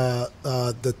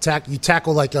you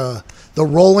tackle the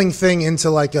rolling thing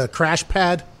into a crash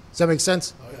pad. Does that make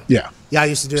sense? Yeah. Yeah, I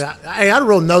used to do that. I had a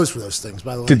real nose for those things,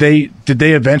 by the way. Did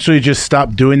they eventually just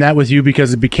stop doing that with you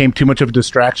because it became too much of a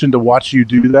distraction to watch you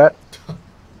do that?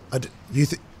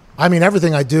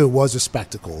 Everything I do was a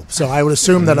spectacle. So I would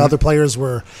assume that other players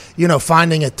were,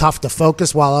 finding it tough to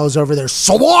focus while I was over there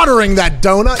slaughtering that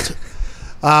donut.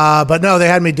 But no, they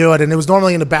had me do it, and it was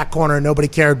normally in the back corner, and nobody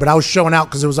cared. But I was showing out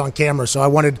because it was on camera, so I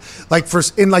wanted, like,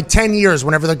 in 10 years,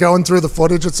 whenever they're going through the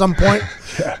footage at some point,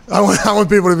 I want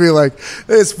people to be like,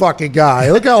 this fucking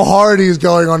guy, look how hard he's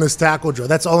going on this tackle drill.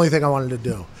 That's the only thing I wanted to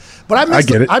do. But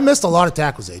I missed a lot of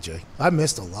tackles, AJ. I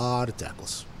missed a lot of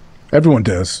tackles. Everyone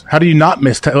does. How do you not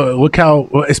miss? Look how,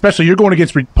 especially you're going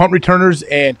against punt returners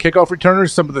and kickoff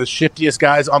returners, some of the shiftiest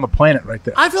guys on the planet right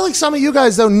there. I feel like some of you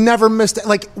guys, though, never missed.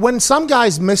 Like, when some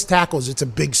guys miss tackles, it's a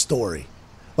big story.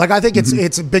 Like, I think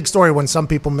it's a big story when some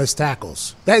people miss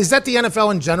tackles. Is that the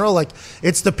NFL in general? Like,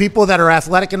 it's the people that are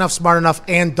athletic enough, smart enough,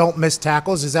 and don't miss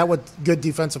tackles? Is that what good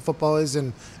defensive football is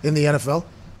in the NFL?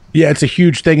 Yeah, it's a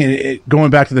huge thing. And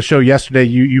going back to the show yesterday,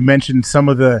 you mentioned some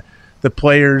of the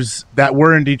players that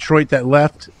were in Detroit that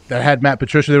left, that had Matt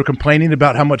Patricia. They were complaining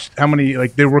about how many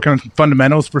like they were working on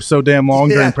fundamentals for so damn long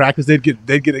during practice. They'd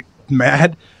get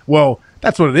mad. Well,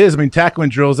 that's what it is. I mean, tackling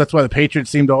drills. That's why the Patriots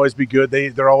seem to always be good.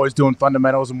 They're always doing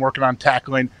fundamentals and working on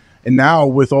tackling. And now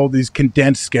with all these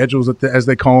condensed schedules, as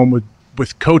they call them,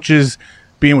 with coaches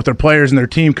being with their players and their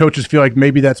team, coaches feel like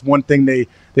maybe that's one thing they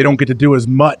don't get to do as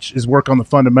much is work on the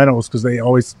fundamentals, because they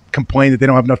always complain that they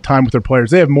don't have enough time with their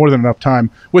players. They have more than enough time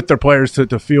with their players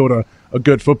to field a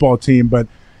good football team. But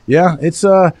yeah, it's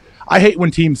I hate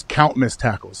when teams count missed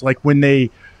tackles. Like when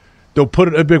they'll put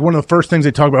it a big, one of the first things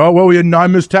they talk about, oh, well, we had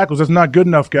 9 missed tackles. That's not good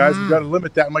enough, guys. We got to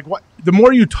limit that. I'm like, what? The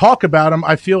more you talk about them,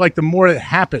 I feel like the more it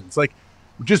happens. Like,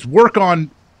 just work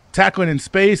on tackling in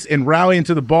space and rallying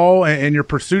to the ball and your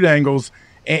pursuit angles,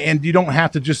 and you don't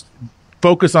have to just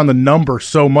focus on the number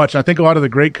so much. I think a lot of the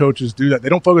great coaches do that. They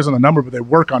don't focus on the number, but they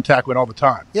work on tackling all the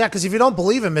time. Yeah, because if you don't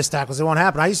believe in missed tackles, it won't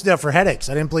happen. I used to do that for headaches.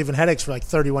 I didn't believe in headaches for like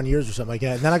 31 years or something like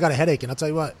that. And then I got a headache, and I'll tell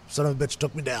you what, son of a bitch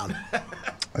took me down.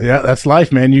 Yeah, that's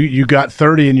life, man. You got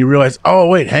 30 and you realize, oh,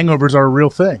 wait, hangovers are a real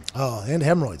thing. Oh, and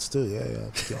hemorrhoids, too.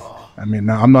 Yeah. I mean,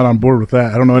 I'm not on board with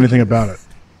that. I don't know anything about it.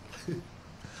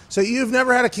 So you've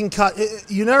never had a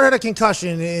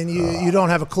concussion, and you don't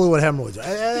have a clue what hemorrhoids are.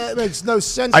 It makes no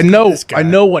sense. I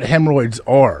know what hemorrhoids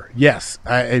are. Yes,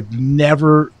 I've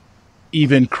never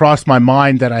even crossed my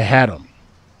mind that I had them.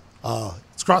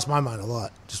 It's crossed my mind a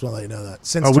lot. Just want to let you know that.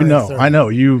 Since we know. 30. I know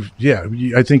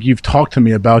I think you've talked to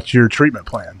me about your treatment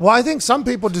plan. Well, I think some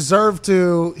people deserve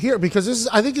to hear, because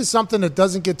I think it's something that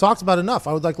doesn't get talked about enough.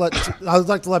 I would like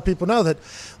to let people know that,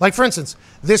 like, for instance,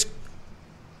 this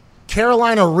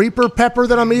Carolina Reaper pepper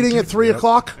that I'm eating at 3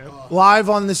 o'clock live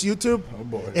on this YouTube. Oh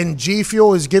boy. And G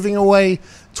Fuel is giving away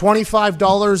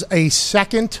 $25 a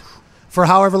second for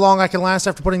however long I can last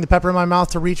after putting the pepper in my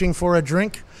mouth to reaching for a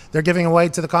drink. They're giving away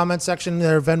to the comment section,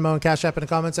 their Venmo and Cash App in the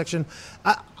comment section.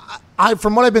 I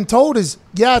from what I've been told is,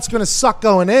 it's going to suck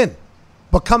going in,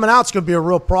 but coming out is going to be a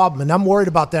real problem. And I'm worried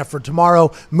about that for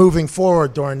tomorrow moving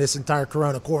forward during this entire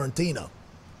Corona quarantino.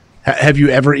 Have you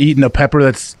ever eaten a pepper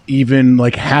that's even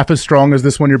like half as strong as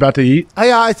this one you're about to eat?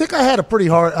 I think I had a pretty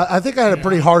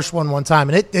harsh one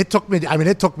time, and it took me. I mean,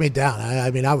 it took me down.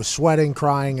 I was sweating,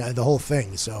 crying, the whole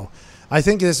thing. So I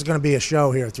think this is going to be a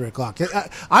show here at 3 o'clock.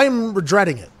 I'm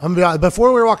regretting it. Before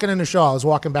we were walking in the show, I was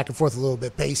walking back and forth a little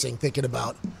bit, pacing, thinking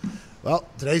about, well,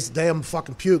 today's the day I'm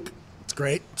fucking puke. It's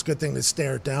great. It's a good thing to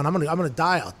stare it down. I'm gonna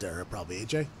die out there, probably,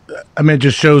 AJ. I mean, it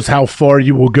just shows how far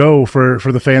you will go for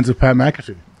the fans of Pat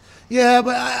McAfee. Yeah,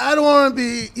 but I don't want to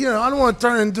be, I don't want to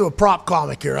turn into a prop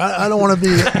comic here. I don't want to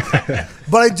be,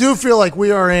 but I do feel like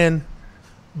we are in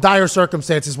dire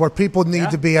circumstances where people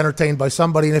need to be entertained by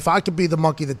somebody. And if I could be the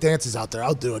monkey that dances out there,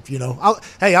 I'll do it,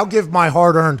 I'll give my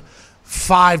hard-earned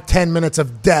 5-10 minutes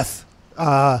of death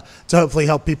to hopefully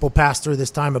help people pass through this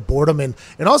time of boredom. And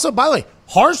also, by the way,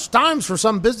 harsh times for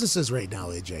some businesses right now,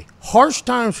 AJ. Harsh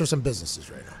times for some businesses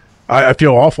right now. I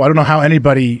feel awful. I don't know how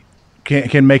anybody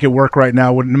can make it work right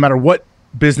now, no matter what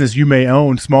business you may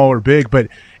own, small or big. But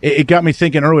it got me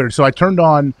thinking earlier. So I turned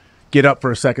on Get Up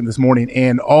for a second this morning,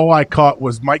 and all I caught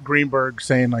was Mike Greenberg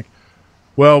saying, like,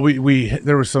 well,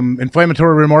 there was some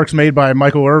inflammatory remarks made by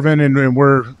Michael Irvin, and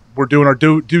we're doing our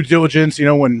due diligence,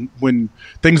 when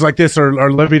things like this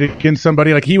are levied against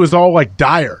somebody. Like, he was all like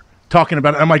dire talking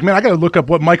about it. I'm like, man, I got to look up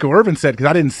what Michael Irvin said, because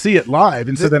I didn't see it live.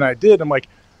 And so then I did. I'm like,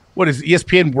 what, is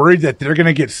ESPN worried that they're going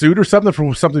to get sued or something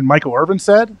for something Michael Irvin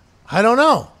said? I don't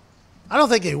know. I don't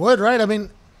think he would, right? I mean,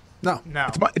 no.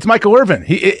 It's Michael Irvin.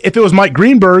 If it was Mike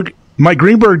Greenberg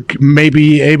may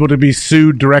be able to be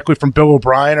sued directly from Bill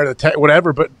O'Brien or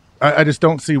whatever, but I just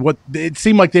don't see what – it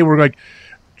seemed like they were like –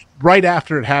 right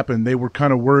after it happened, they were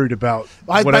kind of worried about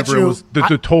whatever it was,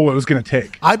 the toll it was going to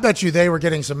take. I bet you they were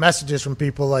getting some messages from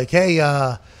people like, hey,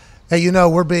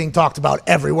 we're being talked about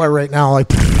everywhere right now. Like,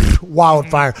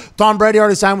 wildfire. Tom Brady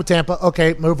already signed with Tampa.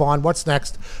 Okay, move on. What's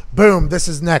next? Boom, this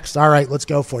is next. All right, let's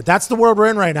go for it. That's the world we're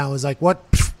in right now, is like what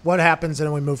happens and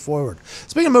then we move forward.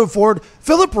 Speaking of move forward,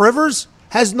 Phillip Rivers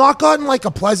has not gotten like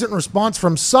a pleasant response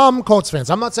from some Colts fans.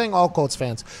 I'm not saying all Colts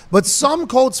fans, but some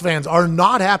Colts fans are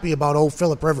not happy about old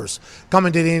Phillip Rivers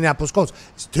coming to the Indianapolis Colts.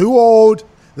 He's too old.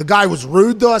 The guy was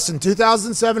rude to us in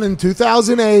 2007 and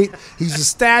 2008. He's a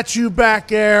statue back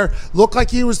there. Looked like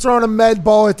he was throwing a med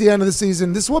ball at the end of the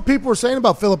season. This is what people are saying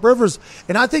about Phillip Rivers.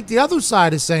 And I think the other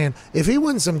side is saying, if he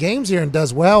wins some games here and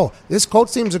does well, this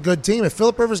Colts team's a good team. If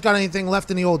Phillip Rivers got anything left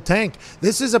in the old tank,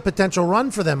 this is a potential run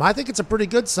for them. I think it's a pretty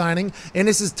good signing, and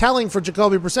this is telling for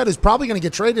Jacoby Brissett, who's probably going to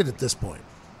get traded at this point.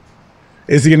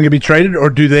 Is he going to be traded, or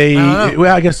do they?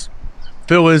 Well, I guess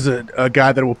Phil is a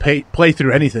guy that will play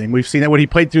through anything. We've seen that when he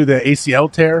played through the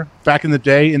ACL tear back in the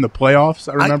day in the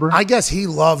playoffs, I remember. I guess he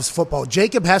loves football.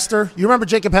 Jacob Hester. You remember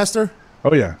Jacob Hester?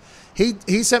 Oh, yeah.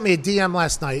 He sent me a DM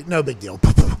last night. No big deal.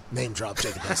 Name drop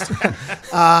Jacob Hester.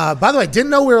 By the way, didn't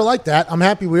know we were like that. I'm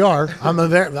happy we are. I'm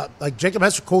like Jacob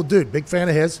Hester, cool dude. Big fan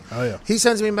of his. Oh, yeah. He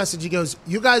sends me a message. He goes,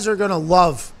 you guys are going to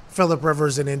love Phillip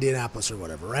Rivers in Indianapolis or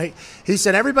whatever, right? He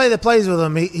said everybody that plays with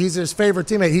him, he's his favorite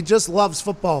teammate. He just loves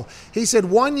football. He said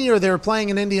one year they were playing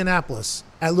in Indianapolis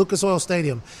at Lucas Oil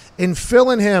Stadium, and Phil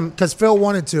and him, because Phil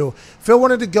wanted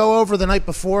to go over the night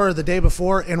before or the day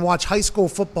before and watch high school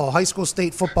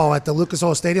state football at the Lucas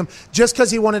Oil Stadium, just because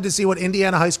he wanted to see what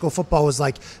Indiana high school football was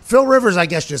like. Phil Rivers, I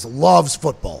guess, just loves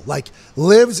football, like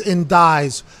lives and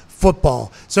dies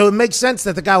football. So it makes sense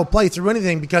that the guy will play through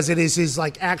anything because it is his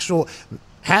like actual –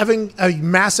 having a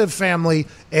massive family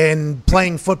and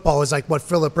playing football is like what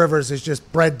Phillip Rivers is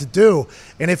just bred to do.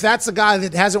 And if that's a guy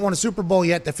that hasn't won a Super Bowl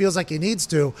yet that feels like he needs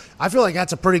to, I feel like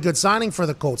that's a pretty good signing for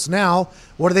the Colts. Now,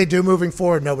 what do they do moving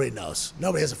forward? Nobody knows.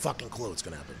 Nobody has a fucking clue what's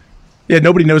going to happen. Yeah,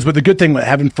 nobody knows. But the good thing with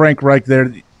having Frank Reich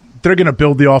there, they're going to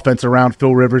build the offense around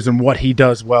Phil Rivers and what he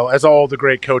does well, as all the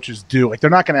great coaches do. Like, they're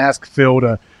not going to ask Phil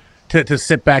to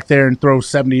sit back there and throw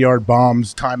 70-yard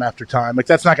bombs time after time. Like,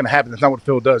 that's not going to happen. That's not what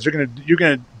Phil does. You're going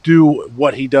to do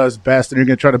what he does best, and you're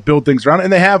going to try to build things around it.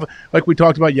 And they have, like we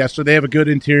talked about yesterday, they have a good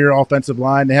interior offensive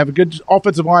line. They have a good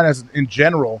offensive line as in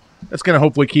general. That's going to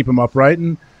hopefully keep them upright.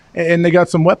 And they got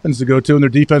some weapons to go to, and their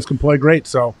defense can play great.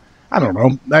 So, I don't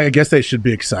know. I guess they should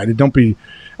be excited.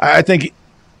 I think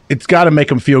it's got to make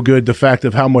them feel good, the fact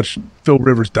of how much Phil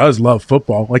Rivers does love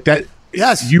football. Like that.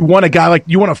 Yes, you want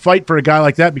to fight for a guy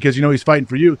like that because you know he's fighting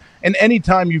for you. And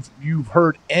anytime you've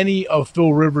heard any of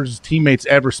Phil Rivers' teammates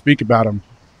ever speak about him,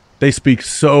 they speak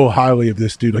so highly of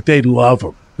this dude. Like, they love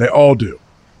him. They all do.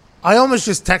 I almost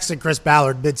just texted Chris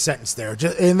Ballard mid-sentence there,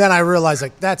 and then I realized,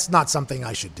 like, that's not something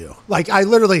I should do. Like, I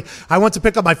went to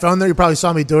pick up my phone there. You probably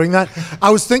saw me doing that. I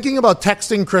was thinking about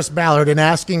texting Chris Ballard and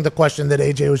asking the question that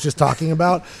AJ was just talking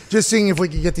about, just seeing if we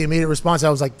could get the immediate response. I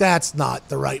was like, that's not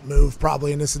the right move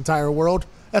probably in this entire world.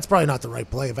 That's probably not the right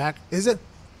play, Vac. Is it?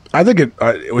 I think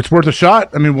it's worth a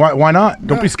shot. I mean, why not?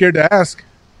 Don't be scared to ask.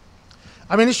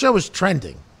 I mean, this show was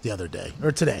trending the other day,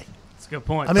 or today. That's a good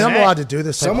point. I mean, I'm allowed to do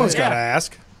this. Someone's got to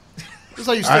ask. Just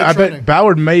like you I bet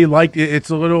Ballard may like it. It's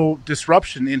a little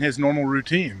disruption in his normal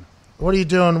routine. What are you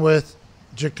doing with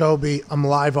Jacoby? I'm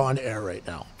live on air right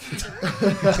now.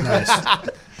 Nice.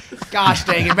 Gosh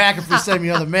dang it, back if you send me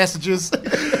other messages.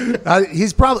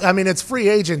 He's probably, I mean, it's free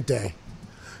agent day.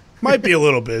 Might be a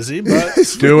little busy, but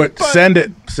do it. Send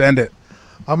it.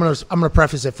 I'm gonna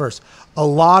preface it first. A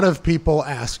lot of people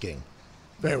asking.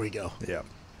 There we go. Yeah.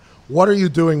 What are you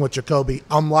doing with Jacoby?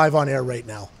 I'm live on air right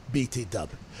now. BT Dub.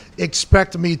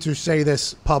 Expect me to say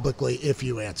this publicly if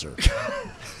you answer.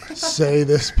 Say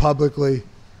this publicly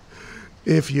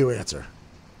if you answer.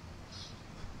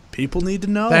 People need to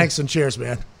know. Thanks and cheers,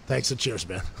 man.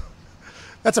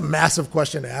 That's a massive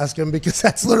question to ask him because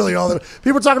that's literally all that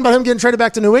people are talking about him getting traded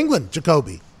back to New England,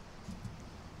 Jacoby.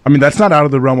 I mean, that's not out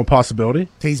of the realm of possibility.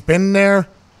 He's been there.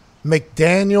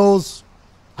 McDaniels.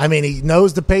 I mean, he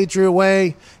knows the Patriot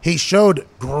way. He showed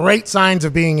great signs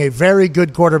of being a very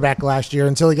good quarterback last year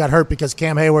until he got hurt because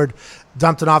Cam Heyward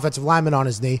dumped an offensive lineman on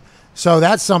his knee. So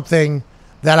that's something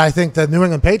that I think the New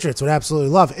England Patriots would absolutely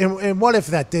love. And what if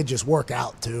that did just work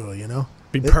out too, you know?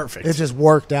 Be perfect. It just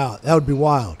worked out. That would be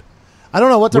wild. I don't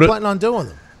know what they're planning on doing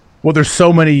with him. Well, there's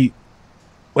so many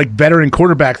like veteran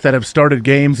quarterbacks that have started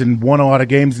games and won a lot of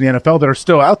games in the NFL that are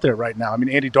still out there right now. I mean,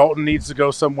 Andy Dalton needs to go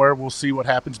somewhere. We'll see what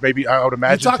happens. Maybe I would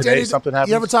imagine today something happens.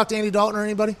 You ever talk to Andy Dalton or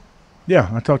anybody? Yeah,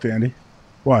 I talked to Andy.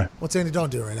 Why? What's Andy Dalton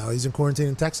doing right now? He's in quarantine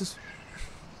in Texas?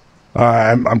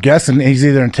 I'm guessing he's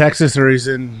either in Texas or he's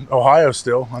in Ohio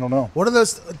still. I don't know. What are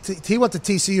those? He went to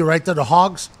TCU, right? They're the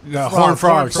Hogs? Horned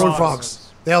Frogs. Horned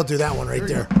Frogs. They'll do that one right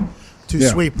there. Too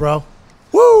sweet, bro.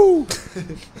 Woo!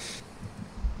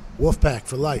 Wolfpack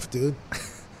for life, dude.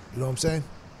 You know what I'm saying?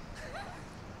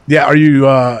 Yeah, are you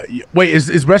wait, is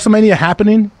WrestleMania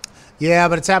happening? Yeah,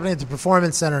 but it's happening at the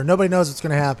Performance Center. Nobody knows what's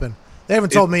going to happen. They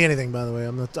haven't told me anything, by the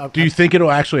way. Do you think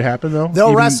it'll actually happen, though?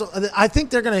 They'll wrestle. I think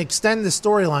they're going to extend the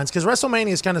storylines because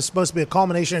WrestleMania is kind of supposed to be a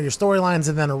culmination of your storylines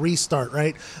and then a restart,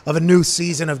 right, of a new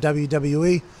season of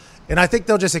WWE. And I think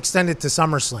they'll just extend it to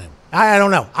SummerSlam. I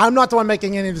don't know. I'm not the one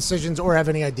making any decisions or have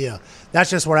any idea. That's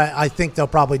just what I think they'll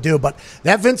probably do. But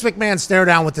that Vince McMahon stare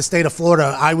down with the state of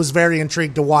Florida, I was very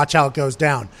intrigued to watch how it goes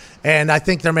down. And I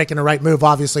think they're making the right move,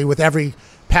 obviously, with every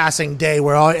passing day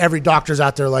where every doctor's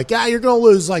out there like, yeah, you're going to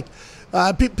lose. Like,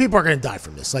 people are going to die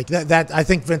from this. Like that. I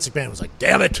think Vince McMahon was like,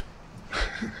 damn it.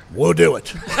 We'll do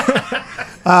it.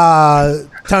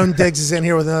 Tone Diggs is in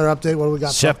here with another update. What do we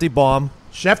got? Shefty bomb.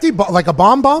 Shefty, like a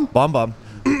bomb? Bomb.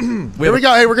 Here we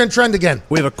go. Hey, we're going to trend again.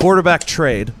 We have a quarterback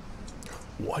trade.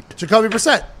 What? Jacoby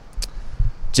Brissett.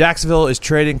 Jacksonville is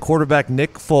trading quarterback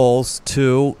Nick Foles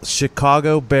to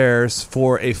Chicago Bears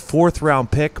for a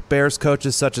 4th-round pick. Bears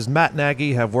coaches such as Matt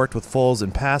Nagy have worked with Foles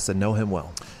in past and know him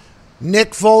well.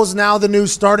 Nick Foles now the new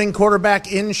starting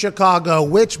quarterback in Chicago,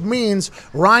 which means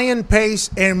Ryan Pace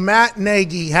and Matt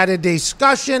Nagy had a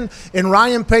discussion, and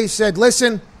Ryan Pace said,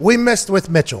 listen, we missed with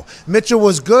Mitchell. Mitchell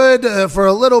was good for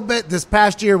a little bit. This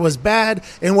past year was bad,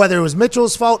 and whether it was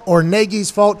Mitchell's fault or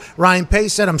Nagy's fault, Ryan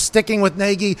Pace said, I'm sticking with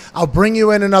Nagy. I'll bring you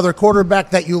in another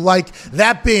quarterback that you like,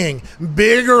 that being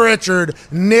Big Richard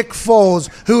Nick Foles,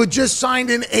 who had just signed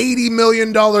an $80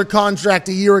 million contract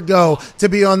a year ago to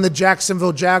be on the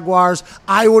Jacksonville Jaguars.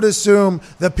 I would assume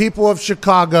the people of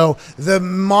Chicago, the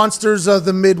monsters of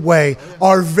the Midway,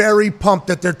 are very pumped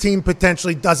that their team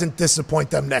potentially doesn't disappoint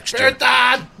them next year.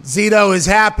 Zito is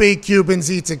happy. Cuban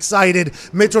Zeet's excited.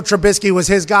 Mitchell Trubisky was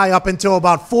his guy up until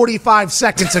about 45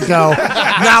 seconds ago.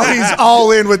 Now he's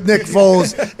all in with Nick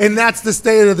Foles, and that's the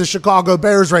state of the Chicago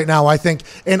Bears right now, I think,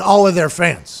 and all of their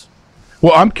fans.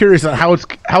 Well, I'm curious on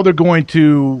how they're going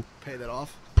to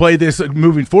play this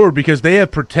moving forward because they have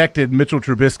protected Mitchell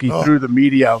Trubisky through the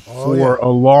media for a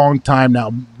long time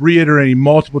now, reiterating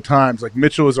multiple times, like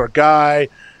Mitchell is our guy.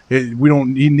 We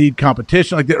don't need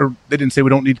competition. Like they didn't say we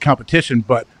don't need competition,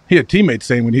 but he had teammates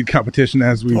saying we need competition,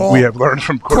 as we have learned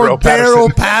from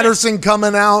Cordero Patterson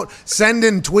coming out,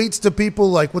 sending tweets to people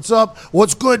like, what's up?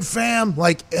 What's good, fam?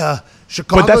 Like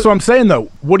Chicago. But that's what I'm saying, though.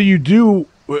 What do you do?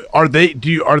 Are they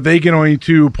going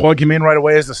to plug him in right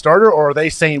away as a starter, or are they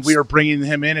saying we are bringing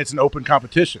him in? It's an open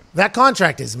competition. That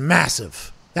contract is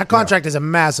massive. That contract is a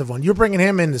massive one. You're bringing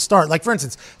him in to start. Like, for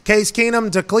instance, Case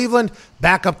Keenum to Cleveland,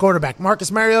 backup quarterback. Marcus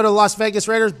Mariota to Las Vegas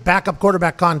Raiders, backup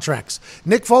quarterback contracts.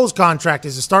 Nick Foles' contract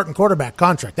is a starting quarterback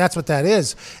contract. That's what that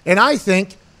is. And I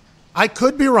think, I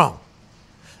could be wrong,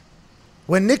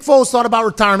 when Nick Foles thought about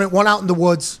retirement, went out in the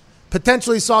woods,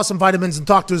 potentially saw some vitamins and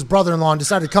talked to his brother-in-law and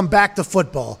decided to come back to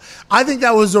football. I think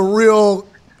that was a real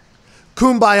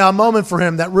kumbaya moment for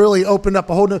him that really opened up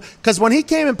a whole new – because when he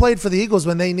came and played for the Eagles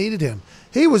when they needed him,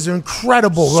 he was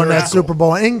incredible on that Super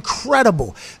Bowl.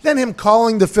 Incredible. Then him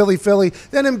calling the Philly,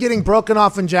 then him getting broken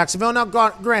off in Jacksonville. Now,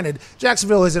 granted,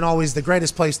 Jacksonville isn't always the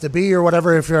greatest place to be or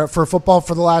whatever if you're for football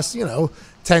for the last,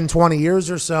 10, 20 years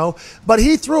or so. But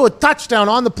he threw a touchdown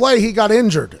on the play. He got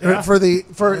injured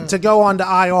to go on to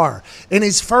IR in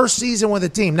his first season with the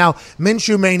team. Now,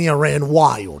 Minshew Mania ran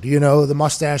wild, the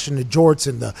mustache and the jorts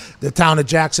and the town of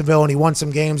Jacksonville, and he won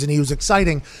some games and he was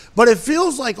exciting. But it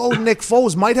feels like old Nick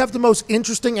Foles might have the most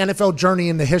interesting NFL journey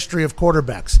in the history of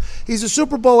quarterbacks. He's a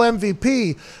Super Bowl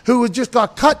MVP who just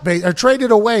got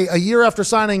traded away a year after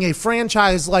signing a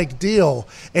franchise-like deal,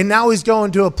 and now he's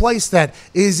going to a place that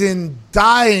is in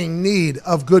dying need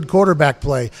of good quarterback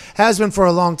play, has been for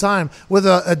a long time, with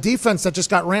a defense that just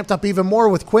got ramped up even more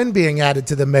with Quinn being added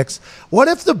to the mix. What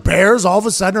if the Bears all of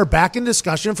a sudden are back in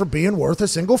discussion for being worth a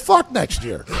single fuck next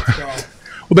year?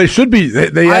 Well, they should be.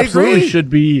 They absolutely should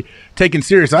be taken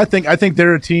serious. I think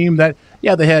they're a team that,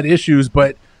 they had issues,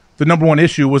 but the number one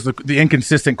issue was the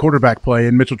inconsistent quarterback play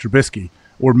in Mitchell Trubisky,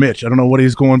 or Mitch. I don't know what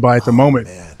he's going by at the moment.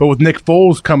 Man. But with Nick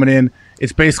Foles coming in,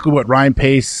 it's basically what Ryan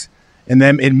Pace and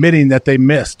them admitting that they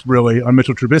missed, really, on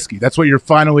Mitchell Trubisky. That's what you're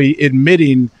finally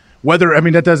admitting.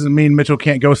 That doesn't mean Mitchell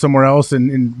can't go somewhere else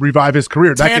and revive his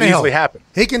career. That can easily happen.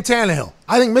 He can Tannehill.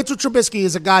 I think Mitchell Trubisky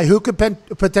is a guy who could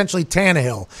potentially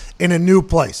Tannehill in a new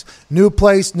place. New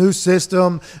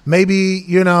system, maybe,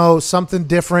 something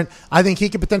different. I think he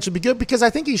could potentially be good because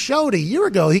I think he showed a year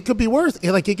ago he could be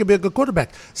he could be a good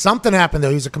quarterback. Something happened,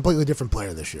 though. He's a completely different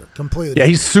player this year. Completely different.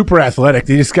 He's super athletic.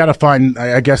 You just got to find,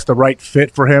 I guess, the right fit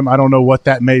for him. I don't know what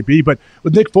that may be. But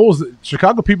with Nick Foles,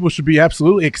 Chicago people should be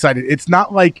absolutely excited. It's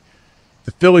not like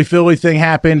the Philly thing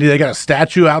happened. They got a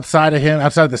statue outside of him,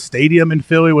 outside of the stadium in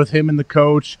Philly with him and the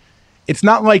coach. It's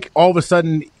not like all of a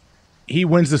sudden he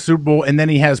wins the Super Bowl and then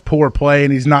he has poor play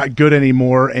and he's not good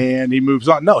anymore and he moves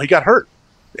on. No, he got hurt.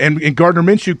 And Gardner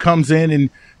Minshew comes in and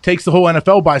takes the whole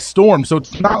NFL by storm. So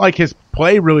it's not like his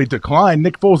play really declined.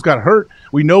 Nick Foles got hurt.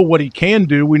 We know what he can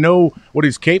do. We know what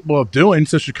he's capable of doing.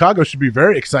 So Chicago should be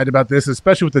very excited about this,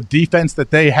 especially with the defense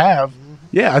that they have.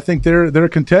 Yeah, I think they're a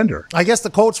contender. I guess the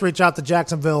Colts reach out to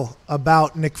Jacksonville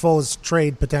about Nick Foles'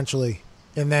 trade potentially,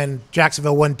 and then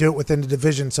Jacksonville wouldn't do it within the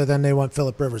division, so then they want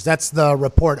Phillip Rivers. That's the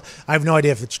report. I have no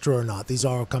idea if it's true or not. These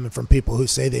are all coming from people who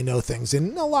say they know things,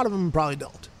 and a lot of them probably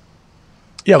don't.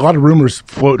 Yeah, a lot of rumors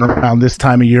floating around this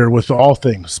time of year with all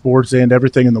things, sports and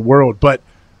everything in the world. But,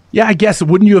 yeah, I guess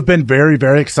wouldn't you have been very,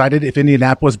 very excited if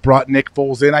Indianapolis brought Nick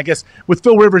Foles in? I guess with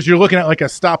Phil Rivers, you're looking at like a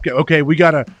stopgap. Okay, we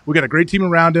got a great team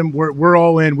around him. We're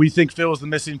all in. We think Phil's the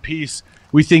missing piece.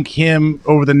 We think him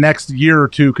over the next year or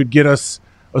two could get us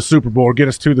a Super Bowl or get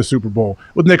us to the Super Bowl.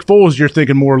 With Nick Foles, you're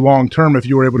thinking more long-term if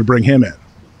you were able to bring him in.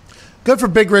 Good for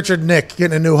Big Richard Nick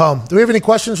getting a new home. Do we have any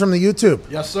questions from the YouTube?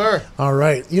 Yes, sir. All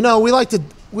right. You know, we like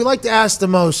to ask the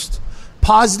most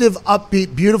positive,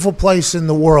 upbeat, beautiful place in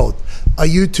the world, a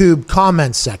YouTube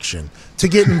comment section, to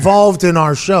get involved in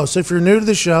our show. So if you're new to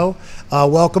the show,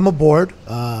 welcome aboard.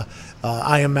 I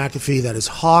am McAfee. That is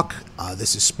Hawk.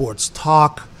 This is Sports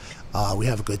Talk. We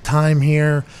have a good time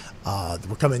here.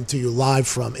 We're coming to you live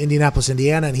from Indianapolis,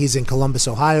 Indiana, and he's in Columbus,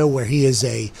 Ohio, where he is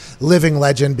a living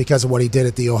legend because of what he did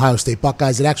at the Ohio State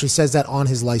Buckeyes. It actually says that on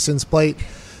his license plate.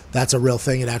 That's a real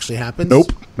thing. It actually happens.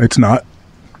 Nope, it's not.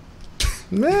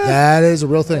 That is a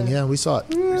real thing. Yeah, we saw it.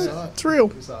 It's real.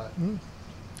 We saw it.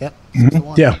 Yep.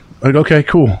 Mm-hmm. Yeah. Okay,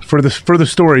 cool. For the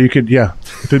story, you could,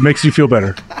 if it makes you feel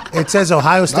better. It says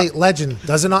Ohio State legend.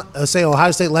 Does it not say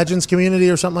Ohio State Legends Community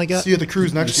or something like that? See you at the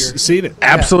cruise next year. Seen it.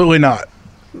 Absolutely not.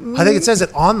 I think it says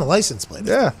it on the license plate.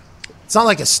 Yeah. It's not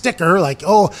like a sticker, like,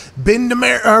 been to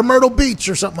Myrtle Beach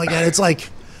or something like that. It's like,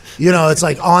 it's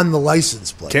like on the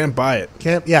license plate. Can't buy it.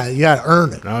 Yeah, you got to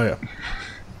earn it. Oh, yeah.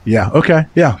 Yeah, okay.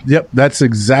 Yeah, yep. That's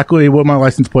exactly what my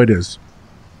license plate is.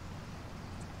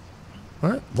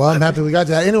 All right. Well, I'm happy we got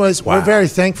to that. Anyways, We're very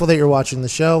thankful that you're watching the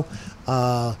show.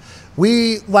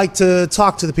 We like to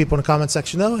talk to the people in the comment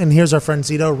section, though, and here's our friend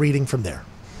Zito reading from there.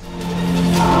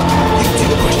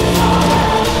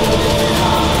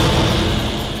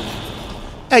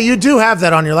 Hey, you do have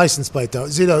that on your license plate, though.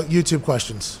 Zito, YouTube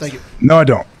questions. Thank you. No, I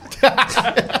don't.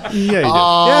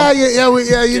 Yeah, you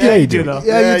do. You do. Yeah, you do.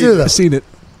 Yeah, you do, though. I've seen it.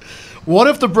 What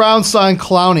if the Browns sign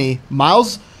Clowney,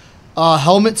 Miles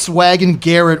Helmet Swaggin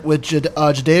Garrett with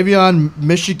Jadavion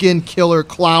Michigan Killer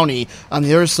Clowney on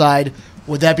the other side?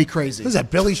 Would that be crazy? Was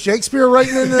that Billy Shakespeare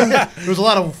writing in there? There was a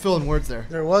lot of filling words there.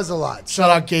 There was a lot. Shout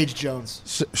out Gage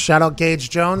Jones. Shout out Gage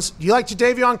Jones. Do you like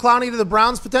Jadavion Clowney to the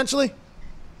Browns potentially?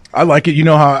 I like it. You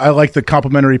know how I like the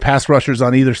complimentary pass rushers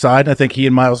on either side. I think he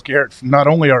and Myles Garrett not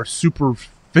only are super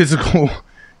physical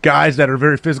guys that are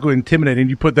very physically intimidating,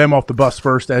 you put them off the bus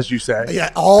first, as you say. Yeah,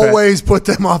 always put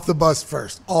them off the bus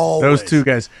first. Always. Those two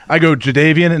guys. I go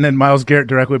Jadavion and then Myles Garrett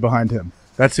directly behind him.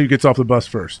 That's who gets off the bus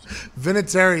first.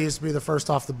 Vinatieri used to be the first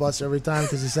off the bus every time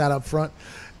because he sat up front.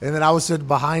 And then I would sit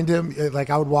behind him, like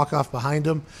I would walk off behind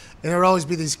him. And there would always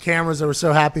be these cameras that were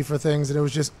so happy for things, and it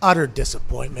was just utter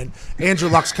disappointment. Andrew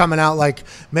Luck's coming out like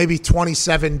maybe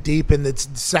 27 deep in the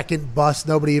second bus.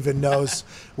 Nobody even knows.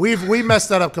 We messed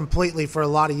that up completely for a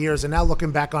lot of years, and now looking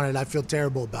back on it, I feel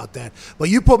terrible about that. But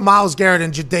you put Myles Garrett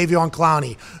and Jadavion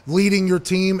Clowney leading your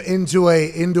team into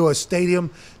a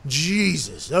stadium,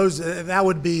 Jesus, that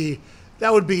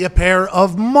would be a pair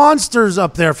of monsters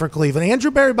up there for Cleveland.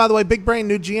 Andrew Berry, by the way, big brain,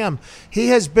 new GM. He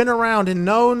has been around and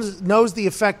knows the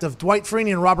effect of Dwight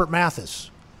Freeney and Robert Mathis.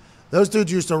 Those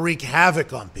dudes used to wreak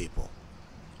havoc on people.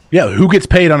 Yeah, who gets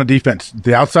paid on a defense?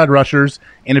 The outside rushers,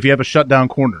 and if you have a shutdown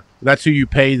corner. That's who you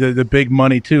pay the big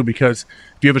money to, because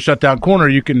if you have a shutdown corner,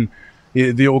 you can,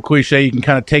 the old cliche, you can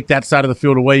kind of take that side of the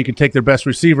field away. You can take their best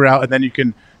receiver out, and then you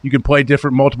can play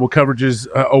different multiple coverages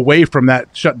away from that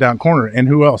shutdown corner. And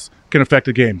who else can affect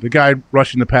the game? The guy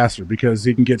rushing the passer, because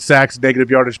he can get sacks, negative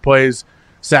yardage plays,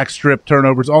 sack strip,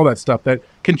 turnovers, all that stuff that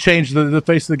can change the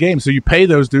face of the game. So you pay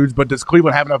those dudes, but does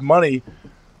Cleveland have enough money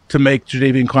to make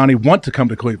Jadavion Clowney want to come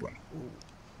to Cleveland?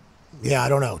 Yeah, I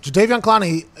don't know. Jadavion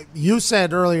Clowney, you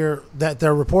said earlier that there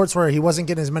are reports where he wasn't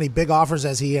getting as many big offers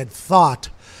as he had thought.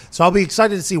 So I'll be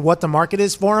excited to see what the market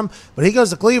is for him. But he goes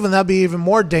to Cleveland, that'd be even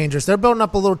more dangerous. They're building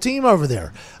up a little team over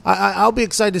there. I'll be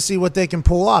excited to see what they can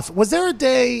pull off. Was there a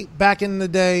day back in the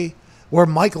day where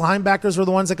Mike linebackers were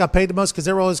the ones that got paid the most because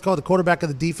they were always called the quarterback of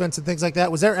the defense and things like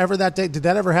that? Was there ever that day? Did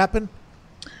that ever happen?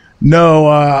 No,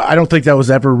 I don't think that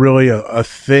was ever really a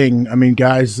thing. I mean,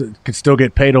 guys could still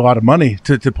get paid a lot of money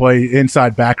to play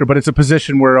inside backer, but it's a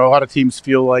position where a lot of teams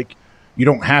feel like you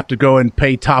don't have to go and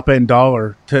pay top-end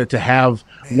dollar to have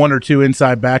one or two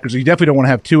inside backers. You definitely don't want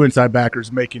to have two inside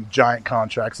backers making giant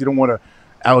contracts. You don't want to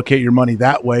allocate your money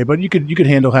that way, but you could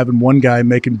handle having one guy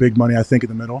making big money, I think, in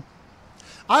the middle.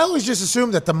 I always just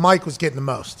assumed that the Mike was getting the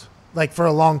most, like for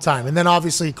a long time. And then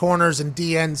obviously corners and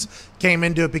DNs came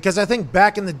into it because I think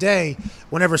back in the day,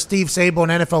 whenever Steve Sable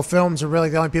and NFL Films were really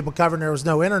the only people covering, there was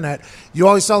no internet, you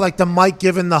always saw like the Mike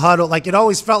giving the huddle. Like it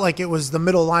always felt like it was the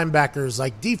middle linebackers,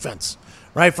 like defense,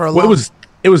 right? For a long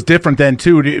it was different then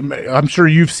too. I'm sure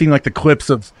you've seen like the clips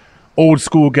of old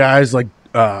school guys like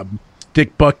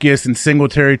Dick Butkus and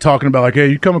Singletary talking about like, hey,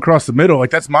 you come across the middle, like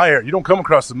that's my area. You don't come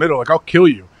across the middle, like I'll kill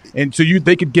you. And so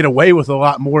they could get away with a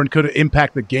lot more and could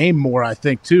impact the game more, I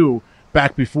think, too,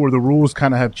 back before the rules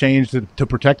kind of have changed to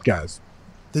protect guys.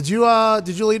 Did you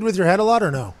lead with your head a lot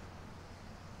or no?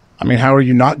 I mean, how are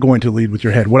you not going to lead with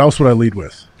your head? What else would I lead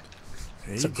with?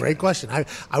 It's a great question. I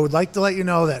would like to let you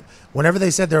know that whenever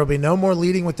they said there will be no more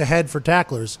leading with the head for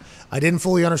tacklers, I didn't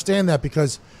fully understand that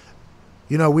because –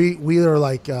 you know, we are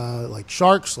like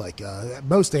sharks, like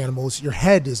most animals. Your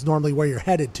head is normally where you're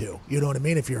headed to. You know what I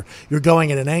mean? If you're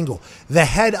going at an angle, the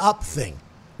head up thing,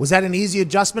 was that an easy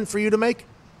adjustment for you to make?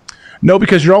 No,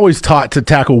 because you're always taught to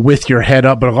tackle with your head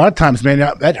up, but a lot of times, man,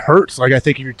 that hurts. Like I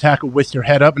think if you tackle with your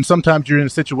head up, and sometimes you're in a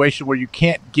situation where you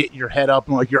can't get your head up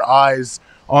and like your eyes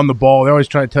on the ball. They always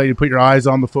try to tell you to put your eyes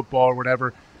on the football or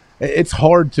whatever. It's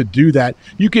hard to do that.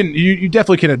 You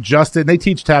definitely can adjust it. And they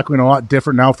teach tackling a lot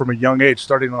different now from a young age,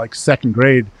 starting in like second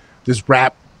grade. This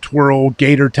wrap, twirl,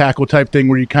 gator tackle type thing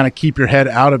where you kind of keep your head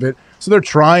out of it. So they're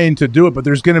trying to do it, but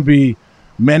there's going to be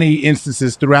many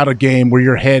instances throughout a game where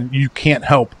your head, you can't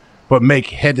help but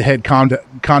make head-to-head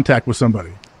contact with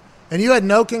somebody. And you had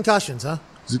no concussions, huh?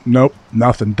 Nope,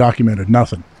 nothing documented,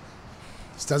 nothing.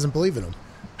 Just doesn't believe in them.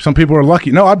 Some people are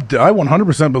lucky. No, I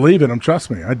 100% believe in them. Trust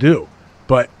me, I do.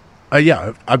 But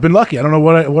yeah, I've been lucky. I don't know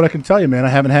what I can tell you, man. I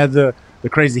haven't had the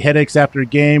crazy headaches after a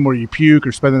game where you puke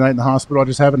or spend the night in the hospital. I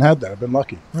just haven't had that. I've been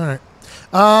lucky. All right.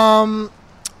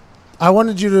 I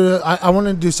wanted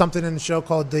to do something in the show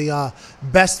called the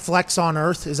Best Flex on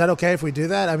Earth. Is that okay if we do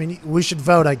that? I mean, we should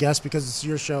vote, I guess, because it's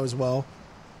your show as well.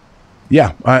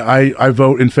 Yeah, I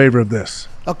vote in favor of this.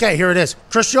 Okay, here it is.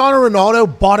 Cristiano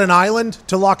Ronaldo bought an island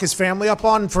to lock his family up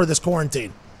on for this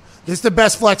quarantine. This is the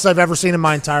best flex I've ever seen in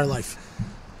my entire life.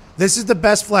 This is the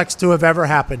best flex to have ever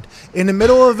happened. In the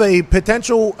middle of a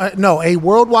a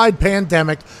worldwide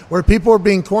pandemic where people are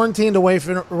being quarantined away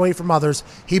from others,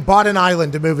 he bought an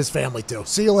island to move his family to.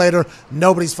 See you later.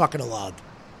 Nobody's fucking allowed.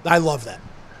 I love that.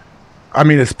 I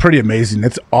mean, it's pretty amazing.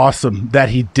 It's awesome that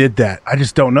he did that. I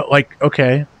just don't know. Like,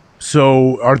 okay,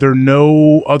 so are there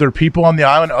no other people on the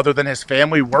island other than his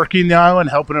family working the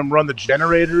island, helping him run the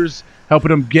generators, helping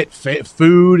him get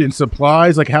food and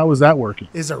supplies? Like, how is that working?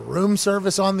 Is there room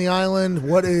service on the island?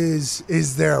 What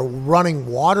is there running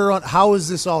water on? How is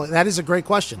this all? That is a great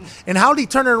question. And how did he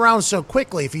turn it around so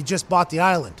quickly if he just bought the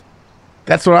island?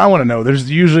 That's what I want to know.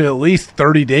 There's usually at least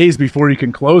 30 days before you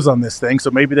can close on this thing, so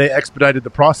maybe they expedited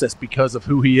the process because of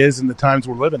who he is and the times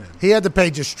we're living in. He had to pay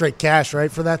just straight cash,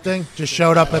 right, for that thing? Just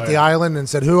showed up at the island and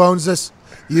said, who owns this?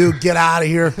 You get out of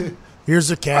here. Here's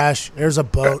the cash. Here's a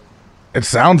boat. It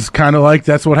sounds kind of like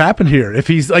that's what happened here. If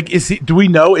he's like, do we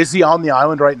know, is he on the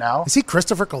island right now? Is he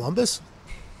Christopher Columbus?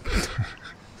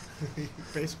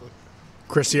 Facebook.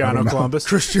 Cristiano Columbus.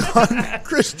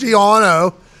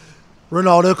 Cristiano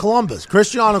Ronaldo Columbus.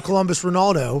 Cristiano Columbus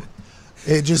Ronaldo.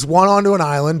 It just went onto an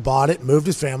island, bought it, moved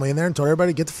his family in there, and told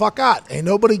everybody to get the fuck out. Ain't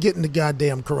nobody getting the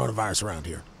goddamn coronavirus around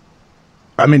here.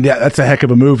 I mean, yeah, that's a heck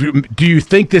of a move. Do you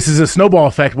think this is a snowball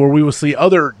effect where we will see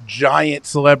other giant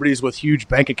celebrities with huge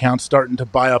bank accounts starting to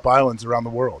buy up islands around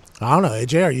the world? I don't know.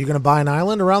 AJ, are you going to buy an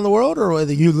island around the world, or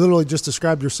whether you literally just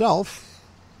described yourself?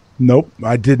 Nope,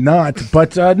 I did not.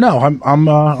 But no,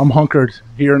 I'm hunkered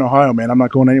here in Ohio, man. I'm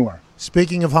not going anywhere.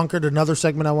 Speaking of hunkered, another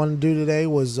segment I wanted to do today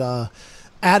was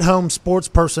at-home sports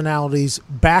personalities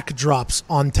backdrops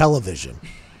on television.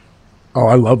 Oh,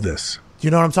 I love this. Do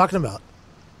you know what I'm talking about?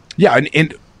 Yeah,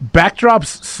 and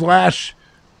backdrops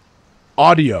 /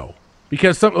 audio,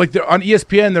 because some like they're on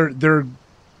ESPN, they're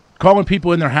calling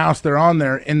people in their house, they're on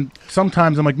there, and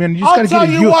sometimes I'm like, man, you just got to get I'll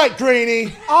tell you what,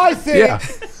 Greeny, I think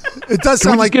it does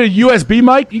sound like get a USB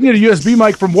mic. You can get a USB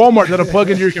mic from Walmart that'll plug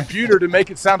into your computer to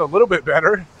make it sound a little bit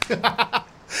better.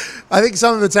 I think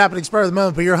some of it's happening spur of the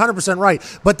moment, but you're 100% right.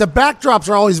 But the backdrops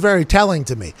are always very telling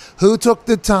to me. Who took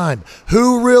the time?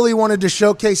 Who really wanted to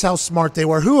showcase how smart they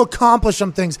were? Who accomplished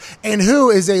some things? And who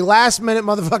is a last-minute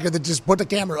motherfucker that just put the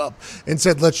camera up and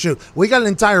said, let's shoot? We got an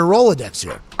entire Rolodex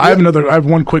here. I have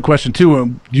one quick question,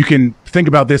 too. You can think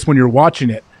about this when you're watching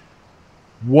it.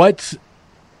 What,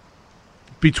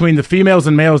 between the females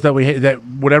and males that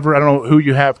whatever, I don't know who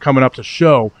you have coming up to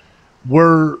show,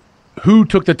 who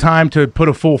took the time to put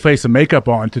a full face of makeup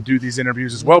on to do these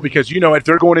interviews as well? Because, if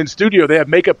they're going in studio, they have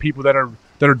makeup people that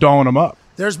are dolling them up.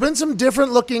 There's been some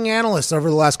different looking analysts over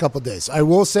the last couple of days. I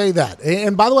will say that.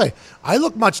 And by the way, I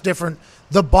look much different.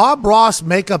 The Bob Ross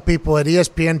makeup people at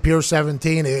ESPN Pure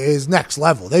 17 is next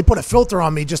level. They put a filter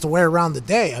on me just to wear around the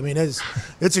day. I mean,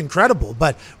 it's incredible.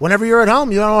 But whenever you're at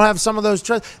home, you don't have some of those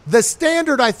The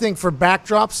standard, I think, for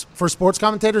backdrops for sports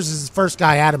commentators is the first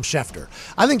guy, Adam Schefter.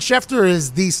 I think Schefter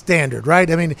is the standard, right?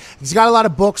 I mean, he's got a lot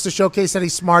of books to showcase that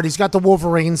he's smart. He's got the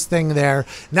Wolverines thing there.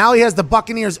 Now he has the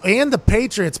Buccaneers and the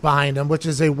Patriots behind him, which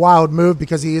is a wild move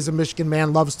because he is a Michigan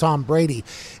man, loves Tom Brady.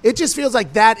 It just feels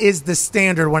like that is the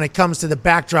standard when it comes to the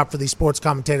backdrop for these sports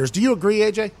commentators. Do you agree,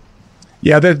 AJ?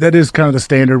 Yeah, that is kind of the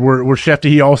standard. Where Schefter,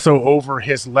 he also over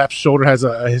his left shoulder has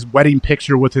his wedding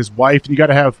picture with his wife, and you got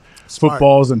to have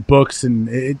footballs and books, and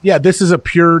this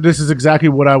is exactly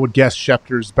what I would guess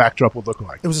Schefter's backdrop would look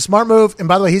like. It was a smart move, and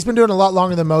by the way, he's been doing it a lot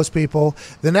longer than most people.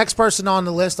 The next person on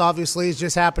the list, obviously, is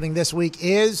just happening this week,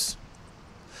 is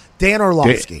Dan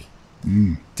Orlovsky.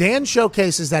 Dan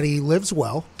showcases that he lives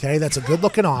well. Okay, that's a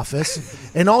good-looking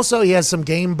office. And also he has some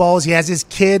game balls. He has his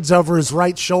kids over his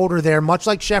right shoulder there, much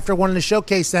like Schefter wanted to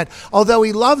showcase that although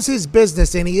he loves his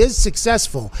business and he is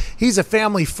successful, he's a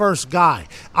family-first guy.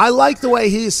 I like the way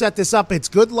he set this up. It's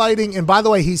good lighting, and by the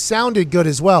way, he sounded good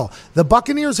as well. The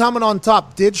Buccaneers helmet on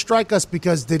top did strike us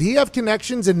because did he have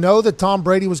connections and know that Tom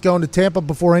Brady was going to Tampa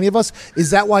before any of us? Is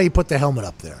that why he put the helmet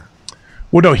up there?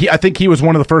 Well, no, I think he was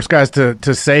one of the first guys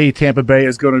to say Tampa Bay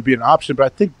is going to be an option, but I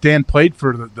think Dan played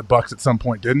for the Bucs at some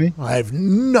point, didn't he? I have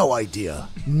no idea.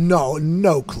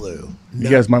 No clue. You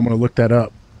guys might want to look that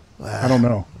up. I don't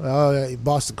know.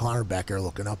 Boston Connor back there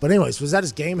looking up. But anyways, was that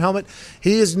his game helmet?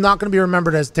 He is not going to be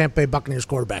remembered as Tampa Bay Buccaneers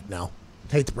quarterback now.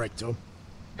 Hate to break to him.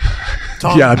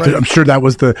 I'm sure that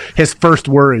was his first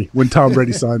worry when Tom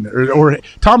Brady signed it. Or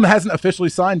Tom hasn't officially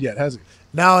signed yet, has he?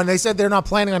 No, and they said they're not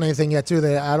planning on anything yet, too.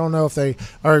 I don't know if they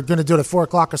are going to do it at 4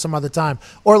 o'clock or some other time.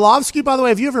 Orlovsky, by the way,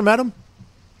 have you ever met him?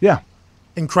 Yeah.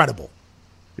 Incredible.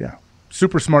 Yeah.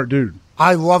 Super smart dude.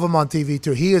 I love him on TV,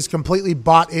 too. He is completely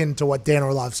bought into what Dan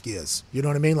Orlovsky is. You know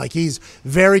what I mean? Like, he's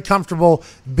very comfortable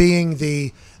being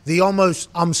the almost,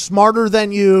 I'm smarter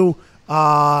than you,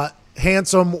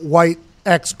 handsome, white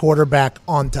ex-quarterback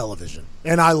on television.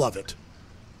 And I love it.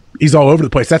 He's all over the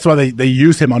place. That's why they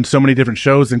use him on so many different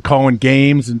shows and calling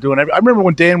games and doing everything. I remember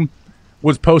when Dan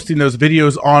was posting those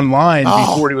videos online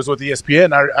before he was with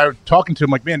ESPN. I was talking to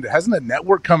him like, man, hasn't a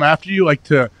network come after you?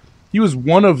 He was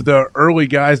one of the early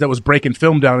guys that was breaking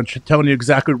film down and telling you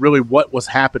exactly really what was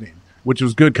happening, which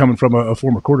was good coming from a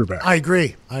former quarterback. I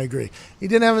agree. He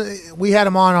didn't have. We had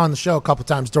him on the show a couple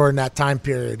times during that time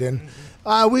period, and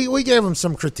we gave him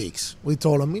some critiques. We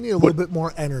told him we need a little bit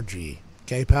more energy.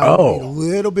 Okay, pal, we need a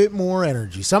little bit more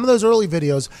energy. Some of those early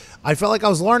videos, I felt like I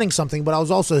was learning something, but I was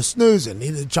also snoozing.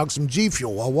 Needed to chug some G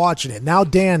Fuel while watching it. Now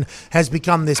Dan has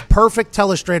become this perfect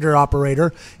telestrator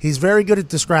operator. He's very good at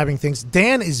describing things.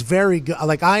 Dan is very good.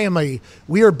 Like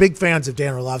we are big fans of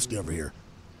Dan Orlovsky over here.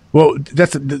 Well,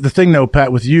 that's the thing, though,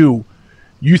 Pat, with you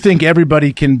think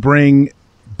everybody can bring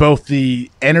both the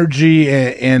energy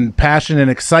and passion and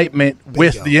excitement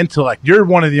with the intellect. You're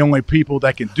one of the only people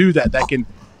that can do that can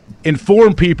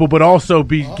inform people, but also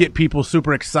get people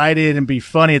super excited and be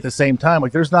funny at the same time.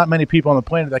 Like, there's not many people on the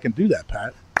planet that can do that,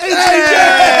 Pat. AJ,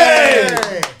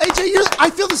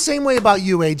 I feel the same way about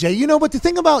you, AJ. You know, but the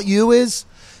thing about you is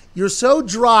you're so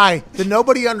dry that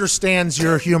nobody understands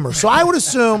your humor. So I would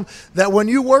assume that when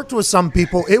you worked with some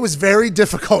people, it was very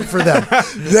difficult for them.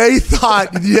 They thought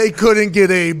they couldn't get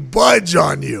a budge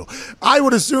on you. I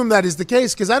would assume that is the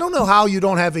case because I don't know how you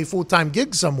don't have a full-time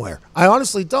gig somewhere. I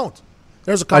honestly don't.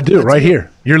 There's a couple. I do right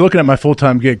here. You're looking at my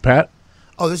full-time gig, Pat.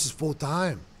 Oh, this is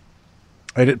full-time.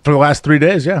 I did for the last 3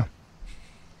 days, yeah.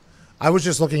 I was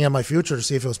just looking at my future to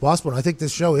see if it was possible. And I think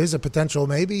this show is a potential,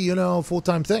 maybe,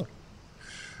 full-time thing.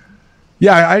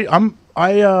 Yeah,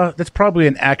 that's probably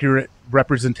an accurate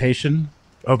representation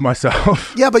of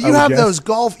myself. Yeah, but you have those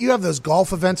golf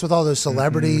events with all those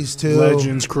celebrities too.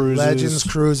 Legends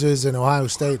cruises in Ohio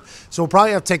State. So we'll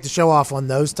probably have to take the show off on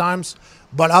those times.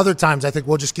 But other times, I think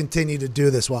we'll just continue to do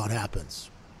this while it happens.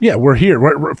 Yeah, we're here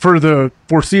for the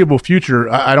foreseeable future.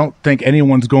 I don't think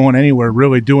anyone's going anywhere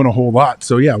really doing a whole lot.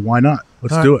 So, yeah, why not?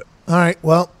 Let's do it. All right.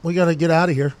 Well, we got to get out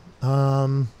of here. You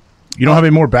don't have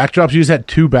any more backdrops? You just had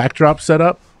 2 backdrops set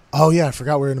up? Oh, yeah. I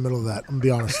forgot we were in the middle of that. I'm going to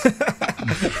be honest.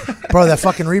 Bro, that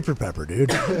fucking Reaper pepper, dude.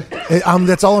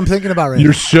 That's all I'm thinking about right now.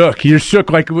 You're shook. You're shook.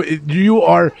 Like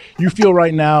you feel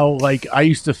right now like I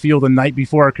used to feel the night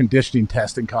before our conditioning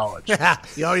test in college.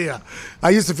 Oh, yeah.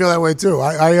 I used to feel that way, too.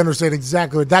 I understand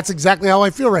exactly. That's exactly how I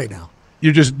feel right now.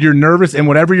 You're nervous, and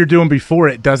whatever you're doing before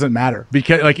it doesn't matter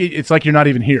because like it's like you're not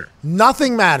even here.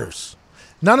 Nothing matters.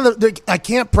 None of I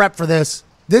can't prep for this.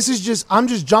 This is just I'm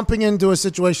just jumping into a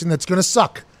situation that's going to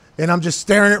suck, and I'm just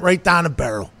staring it right down the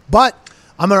barrel. But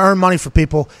I'm going to earn money for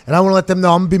people, and I want to let them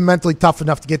know I'm going to be mentally tough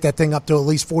enough to get that thing up to at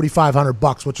least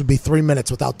 $4,500, which would be 3 minutes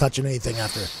without touching anything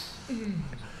after.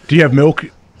 Do you have milk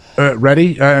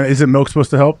ready? Isn't milk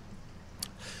supposed to help?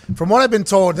 From what I've been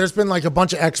told, there's been like a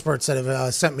bunch of experts that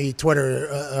have sent me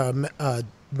Twitter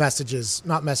messages,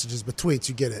 not messages, but tweets,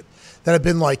 you get it, that have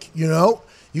been like,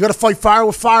 you got to fight fire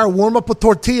with fire, warm up a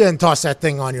tortilla and toss that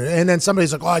thing on you. And then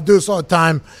somebody's like, I do this all the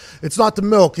time. It's not the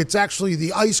milk. It's actually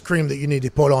the ice cream that you need to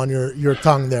put on your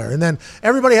tongue there. And then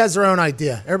everybody has their own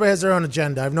idea. Everybody has their own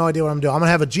agenda. I have no idea what I'm doing. I'm going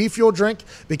to have a G Fuel drink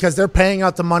because they're paying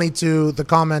out the money to the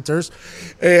commenters.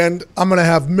 And I'm going to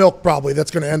have milk probably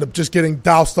that's going to end up just getting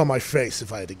doused on my face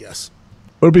if I had to guess.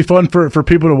 It'll be fun for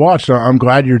people to watch. I'm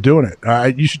glad you're doing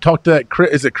it. You should talk to that.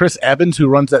 Is it Chris Evans who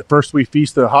runs that First We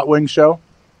Feast, the Hot Wings show?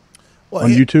 On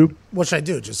YouTube? What should I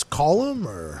do? Just call him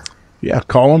or? Yeah,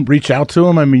 call him. Reach out to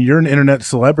him. I mean, you're an internet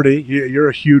celebrity. You're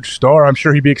a huge star. I'm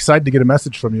sure he'd be excited to get a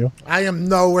message from you. I am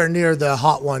nowhere near the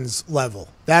Hot Ones level.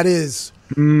 That is.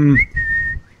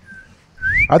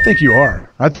 I think you are.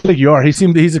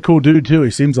 He's a cool dude, too.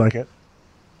 He seems like it.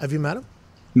 Have you met him?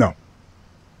 No.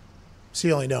 So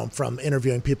you only know him from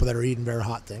interviewing people that are eating very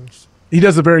hot things. He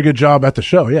does a very good job at the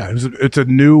show. Yeah, it's a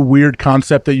new, weird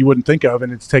concept that you wouldn't think of,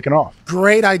 and it's taken off.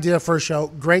 Great idea for a show.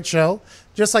 Great show.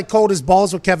 Just like Cold as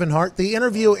Balls with Kevin Hart. The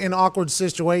interview in awkward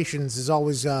situations is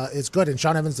always is good, and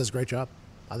Sean Evans does a great job.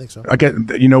 I think so.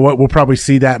 You know what? We'll probably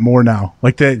see that more now.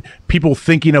 Like the people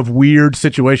thinking of weird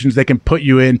situations they can put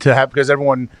you in to have, because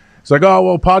everyone is like, oh,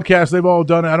 well, podcasts, they've all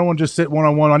done it. I don't want to just sit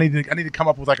one-on-one. I need to come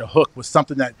up with like a hook with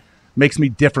something that makes me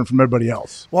different from everybody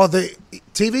else. Well, the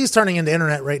TV is turning into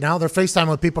internet right now. They're FaceTime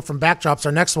with people from Backdrops.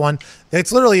 Our next one,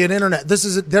 it's literally an internet.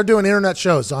 They're doing internet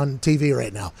shows on TV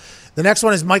right now. The next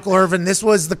one is Michael Irvin. This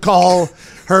was the call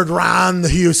heard round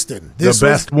Houston. The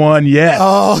best one yet.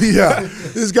 Oh yeah,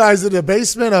 this guy's in the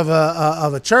basement of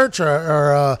a church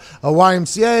or a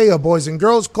YMCA, a Boys and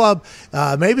Girls Club,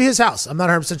 maybe his house. I'm not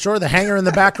 100% sure. The hanger in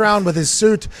the background with his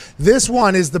suit. This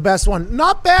one is the best one.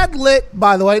 Not bad lit,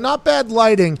 by the way. Not bad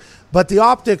lighting. But the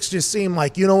optics just seem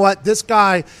like, you know what? This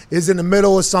guy is in the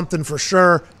middle of something for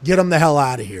sure. Get him the hell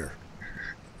out of here.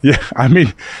 Yeah, I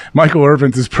mean, Michael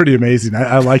Irvin's is pretty amazing.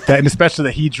 I like that, and especially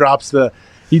that he drops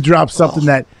something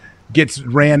that gets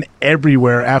ran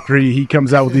everywhere after he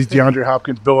comes out with these DeAndre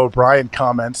Hopkins, Bill O'Brien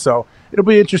comments. So it'll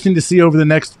be interesting to see over the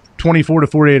next 24 to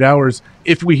 48 hours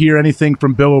if we hear anything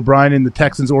from Bill O'Brien in the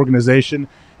Texans organization.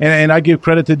 And I give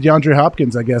credit to DeAndre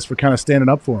Hopkins, I guess, for kind of standing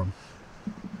up for him.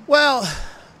 Well,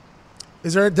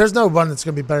 there's no one that's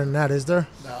going to be better than that, is there?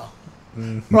 No.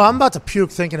 Mm-hmm. Bro, I'm about to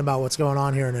puke thinking about what's going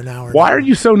on here in an hour. Why are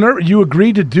you so nervous? You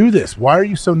agreed to do this. Why are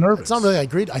you so nervous? It's not really I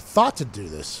agreed. I thought to do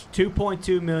this.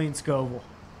 2.2 million Scoville.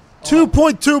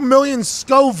 2.2 million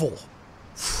Scoville.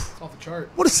 It's off the chart.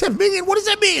 What does that mean? What does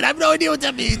that mean? I have no idea what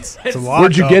that means. It's a lot.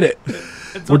 Where'd you get it?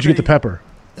 Where'd you get the pepper?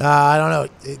 I don't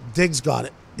know. Diggs got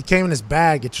it. It came in his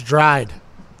bag. It's dried.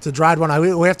 It's a dried one.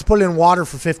 We have to put it in water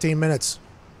for 15 minutes.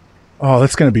 Oh,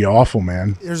 that's going to be awful,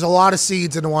 man. There's a lot of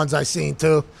seeds in the ones I've seen,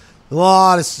 too. A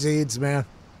lot of seeds, man.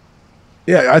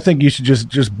 Yeah, I think you should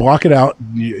just block it out.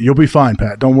 You'll be fine,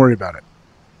 Pat. Don't worry about it.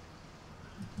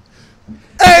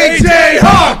 AJ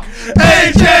Hawk!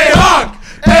 AJ Hawk!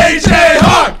 AJ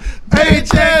Hawk!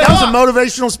 AJ That was a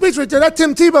motivational speech right there. That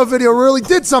Tim Tebow video really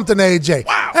did something to AJ.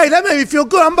 Wow. Hey, that made me feel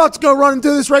good. I'm about to go run and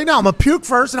do this right now. I'm going to puke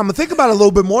first, and I'm going to think about it a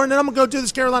little bit more, and then I'm going to go do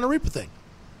this Carolina Reaper thing.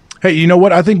 Hey, you know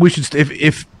what? I think we should,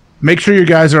 if make sure you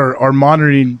guys are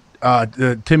monitoring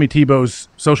Timmy Tebow's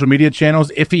social media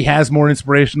channels. If he has more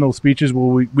inspirational speeches,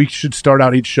 we should start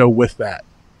out each show with that.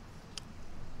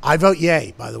 I vote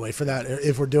yay, by the way, for that.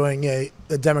 If we're doing a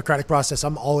democratic process,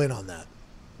 I'm all in on that.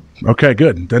 Okay,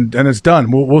 good. Then it's done.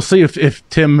 We'll see if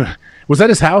Tim was at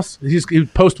his house. He's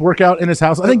post workout in his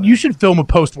house. I think you should film a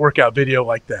post workout video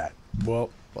like that.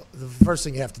 Well, the first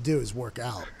thing you have to do is work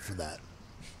out for that.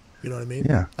 You know what I mean?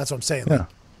 Yeah. That's what I'm saying. Yeah.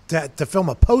 Like, to film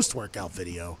a post workout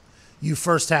video, you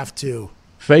first have to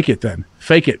Fake it then.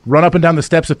 Fake it. Run up and down the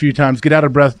steps a few times. Get out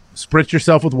of breath. Spritz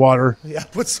yourself with water. Yeah,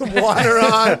 put some water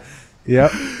on.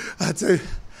 Yep. I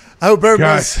hope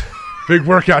everybody's... Guys, big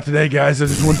workout today, guys. I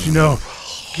just want you to know.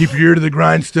 Keep your ear to the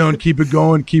grindstone. Keep it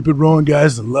going. Keep it rolling,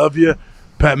 guys. I love you.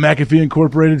 Pat McAfee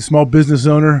Incorporated, small business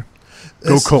owner.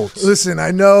 Go Colts. Listen,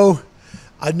 I know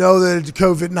that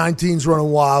COVID-19's running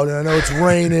wild, and I know it's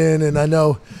raining, and I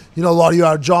know, a lot of you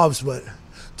are out of jobs, but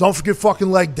don't forget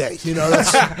fucking leg day.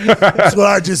 That's what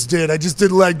I just did. I just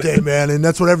did leg day, man, and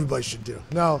that's what everybody should do.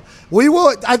 No, we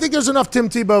will. I think there's enough Tim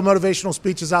Tebow motivational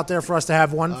speeches out there for us to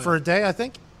have one for a day, I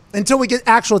think, until we get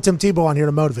actual Tim Tebow on here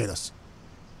to motivate us.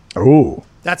 Oh.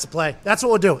 That's the play. That's what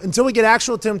we'll do. Until we get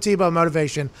actual Tim Tebow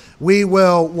motivation, we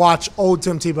will watch old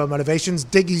Tim Tebow motivations.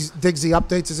 Diggsy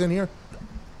updates is in here.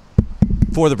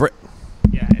 For the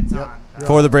it's on.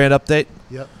 For the brand update.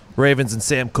 Yep. Ravens and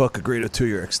Sam Cook agreed a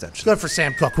 2-year extension. Good for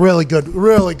Sam Cook. Really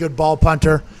good ball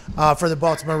punter for the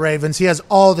Baltimore Ravens. He has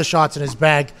all the shots in his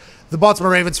bag. The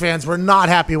Baltimore Ravens fans were not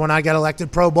happy when I got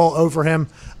elected Pro Bowl over him.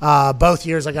 Both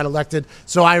years I got elected.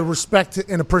 So I respect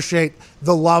and appreciate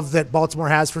the love that Baltimore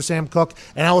has for Sam Cook.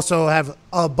 And I also have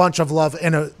a bunch of love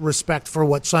and a respect for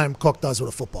what Sam Cook does with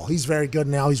a football. He's very good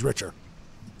now. He's richer.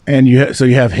 And you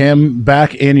have him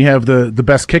back, and you have the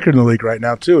best kicker in the league right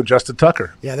now, too, Justin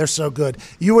Tucker. Yeah, they're so good.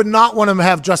 You would not want to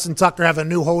have Justin Tucker have a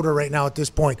new holder right now at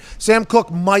this point. Sam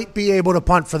Cook might be able to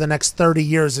punt for the next 30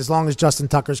 years as long as Justin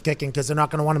Tucker's kicking because they're not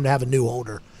going to want him to have a new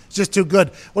holder. It's just too good.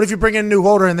 What if you bring in a new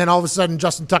holder and then all of a sudden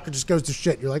Justin Tucker just goes to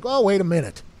shit? You're like, oh, wait a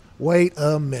minute. It's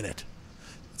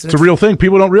a real thing.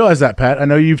 People don't realize that, Pat. I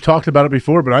know you've talked about it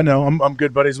before, but I know I'm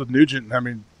good buddies with Nugent. I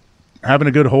mean, having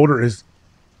a good holder is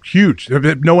huge.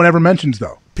 No one ever mentions,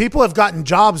 though. People have gotten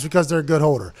jobs because they're a good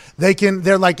holder.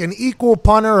 They're like an equal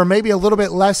punter or maybe a little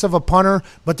bit less of a punter,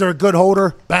 but they're a good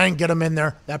holder. Bang, get them in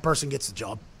there. That person gets the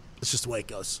job. It's just the way it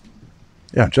goes.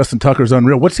 Yeah, Justin Tucker's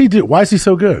unreal. What's he do? Why is he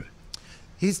so good?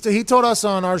 He told us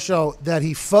on our show that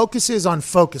he focuses on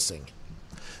focusing.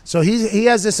 So he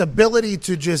has this ability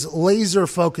to just laser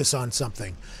focus on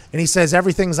something. And he says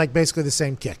everything's like basically the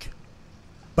same kick.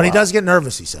 But he does get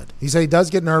nervous, he said. He said he does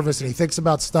get nervous and he thinks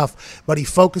about stuff, but he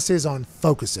focuses on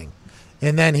focusing.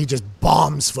 And then he just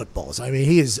bombs footballs. I mean,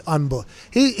 he is unbelievable.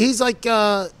 He's like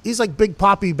Big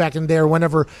Papi back in there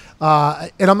whenever,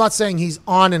 and I'm not saying he's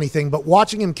on anything, but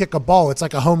watching him kick a ball, it's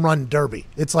like a home run derby.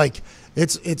 It's like,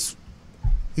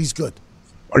 he's good.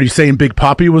 Are you saying Big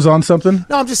Papi was on something?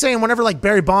 No, I'm just saying whenever like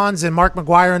Barry Bonds and Mark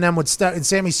McGwire and them would step, and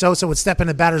Sammy Sosa would step in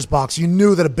the batter's box, you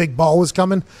knew that a big ball was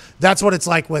coming. That's what it's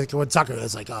like with Tucker.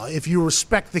 It's like, if you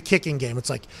respect the kicking game, it's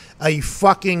like a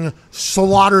fucking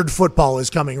slaughtered football is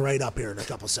coming right up here in a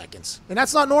couple seconds. And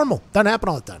that's not normal. Doesn't happen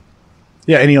all the time.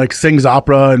 Yeah, and he like sings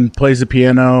opera and plays the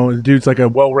piano. The dude's like a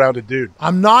well-rounded dude.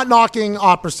 I'm not knocking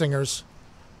opera singers.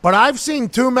 But I've seen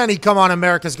too many come on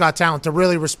America's Got Talent to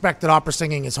really respect that opera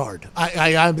singing is hard.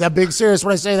 I'm that big serious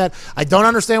when I say that. I don't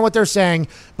understand what they're saying,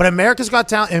 but America's Got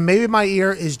Talent, and maybe my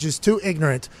ear is just too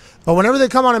ignorant, but whenever they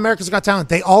come on America's Got Talent,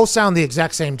 they all sound the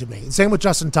exact same to me. Same with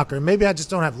Justin Tucker. Maybe I just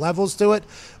don't have levels to it,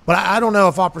 but I don't know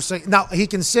if opera sing. Now, he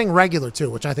can sing regular too,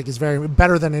 which I think is very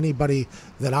better than anybody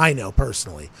that I know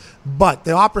personally. But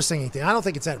the opera singing thing, I don't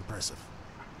think it's that impressive.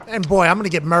 And boy, I'm going to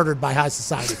get murdered by high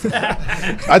society for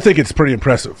that. I think it's pretty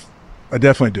impressive. I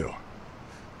definitely do.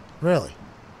 Really?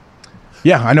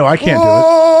 Yeah, I know I can't do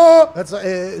it. That's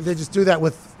they just do that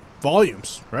with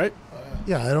volumes, right?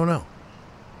 Yeah, I don't know.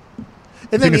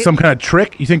 You think it's some kind of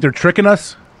trick? You think they're tricking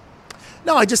us?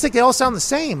 No, I just think they all sound the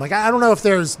same. Like I don't know if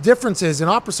there's differences in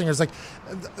opera singers. Like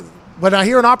when I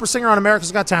hear an opera singer on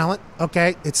America's Got Talent,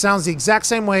 okay, it sounds the exact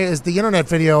same way as the internet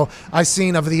video I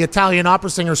seen of the Italian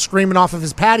opera singer screaming off of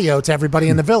his patio to everybody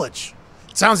in the village.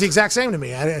 It sounds the exact same to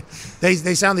me.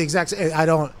 They sound the exact same.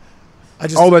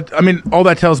 All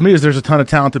that tells me is there's a ton of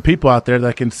talented people out there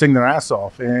that can sing their ass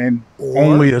off, and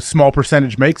only a small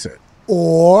percentage makes it.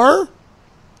 Or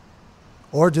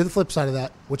do the flip side of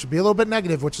that, which would be a little bit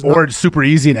negative, which is it's super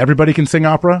easy and everybody can sing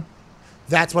opera.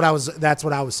 That's what I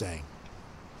was saying.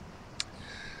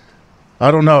 I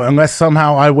don't know. Unless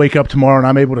somehow I wake up tomorrow and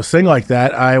I'm able to sing like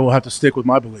that, I will have to stick with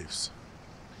my beliefs.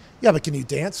 Yeah, but can you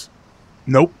dance?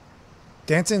 Nope.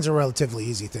 Dancing's a relatively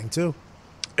easy thing too.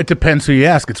 It depends who you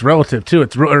ask. It's relative too.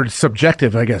 It's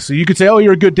subjective, I guess. So you could say, "Oh,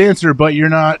 you're a good dancer, but you're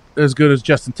not as good as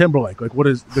Justin Timberlake." Like,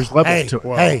 there's levels to it.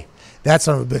 Wow. Hey, that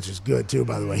son of a bitch is good too.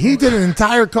 By the way, he did an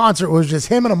entire concert. It was just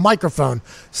him and a microphone,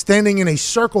 standing in a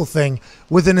circle thing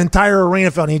with an entire arena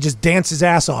filled. And he just danced his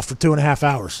ass off for 2.5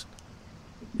 hours.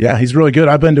 Yeah, he's really good.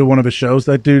 I've been to one of his shows.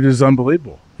 That dude is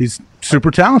unbelievable. He's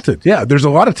super talented. Yeah, there's a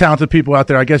lot of talented people out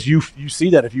there. I guess you see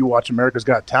that if you watch America's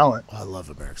Got Talent. I love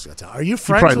America's Got Talent. Are you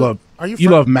friends? You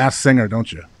love Masked Singer,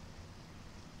 don't you?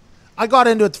 I got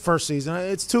into it the first season.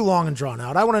 It's too long and drawn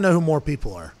out. I want to know who more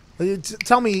people are.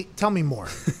 Tell me more,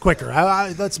 quicker.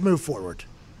 Let's move forward.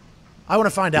 I want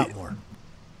to find out more.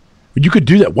 But you could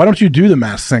do that. Why don't you do the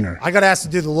Masked Singer? I got asked to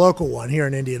do the local one here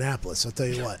in Indianapolis. I'll tell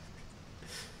you what.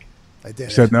 I did. You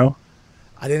said no?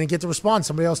 I didn't get to respond.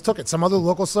 Somebody else took it. Some other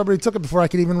local celebrity took it before I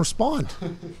could even respond.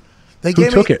 Who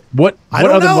took it? What I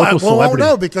don't other know. local I celebrity? won't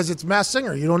know because it's Masked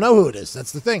Singer. You don't know who it is.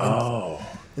 That's the thing. Oh.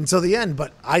 Until the end,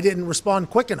 but I didn't respond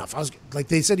quick enough. I was like,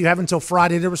 they said you have until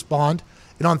Friday to respond.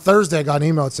 And on Thursday, I got an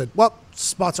email that said, well,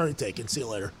 spot's already taken. See you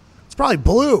later. It's probably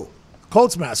Blue,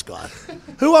 Colts mascot.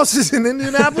 Who else is in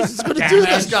Indianapolis that's going to do that?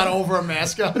 Mascot over a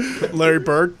mascot. Larry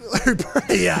Bird. Larry Bird.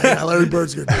 Yeah, Larry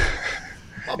Bird's going to do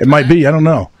it. It might be. I don't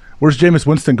know. Where's Jameis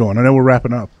Winston going? I know we're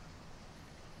wrapping up.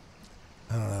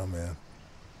 I don't know, man.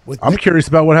 I'm curious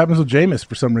about what happens with Jameis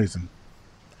for some reason.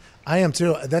 I am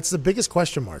too. That's the biggest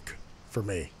question mark for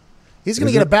me. He's going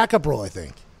to get a backup role, I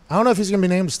think. I don't know if he's going to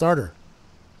be named starter.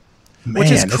 Man,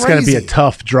 it's got to be a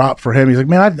tough drop for him. He's like,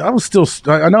 man, I was still.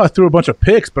 I know I threw a bunch of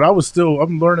picks, but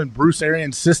I'm learning Bruce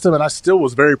Arians' system, and I still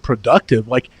was very productive.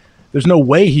 Like, there's no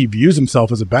way he views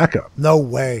himself as a backup. No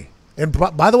way. And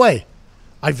by the way,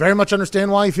 I very much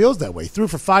understand why he feels that way. He threw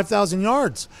for 5,000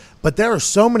 yards, but there are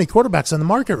so many quarterbacks on the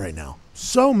market right now.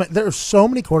 There are so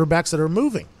many quarterbacks that are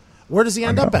moving. Where does he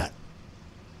end up at?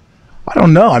 I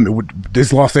don't know. I mean,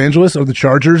 is Los Angeles or the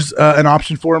Chargers an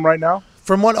option for him right now?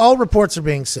 From what all reports are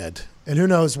being said, and who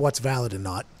knows what's valid and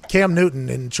not, Cam Newton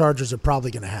and Chargers are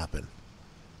probably going to happen.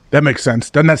 That makes sense.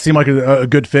 Doesn't that seem like a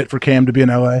good fit for Cam to be in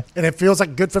LA? And it feels like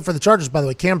a good fit for the Chargers, by the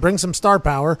way. Cam brings some star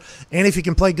power, and if he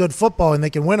can play good football and they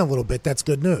can win a little bit, that's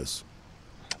good news.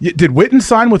 Did Witten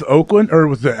sign with Oakland or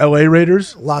with the LA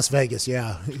Raiders? Las Vegas,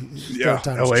 yeah.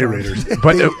 LA Raiders.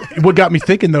 But what got me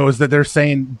thinking, though, is that they're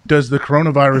saying, does the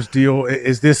coronavirus deal,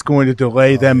 is this going to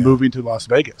delay them moving to Las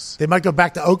Vegas? They might go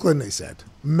back to Oakland, they said.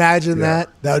 Imagine that.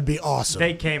 That would be awesome.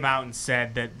 They came out and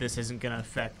said that this isn't going to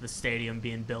affect the stadium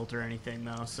being built or anything,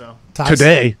 though. So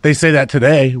today, they say that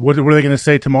today. What are they going to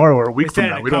say tomorrow or a week from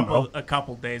now? We don't know. A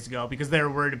couple days ago because they were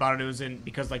worried about it. It was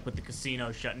because with the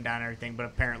casino shutting down and everything, but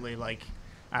apparently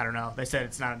I don't know. They said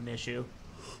it's not an issue.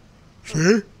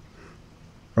 See?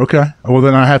 Okay. Well,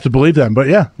 then I have to believe them. But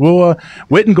yeah,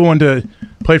 Witten going to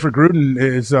play for Gruden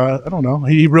is I don't know.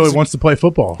 He really wants to play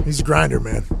football. He's a grinder,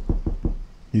 man.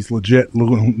 He's legit.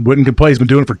 Witten can play. He's been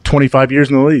doing it for 25 years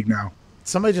in the league now.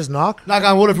 Somebody just knock? Knock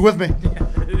on wood if you're with me.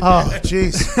 Oh,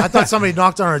 jeez. I thought somebody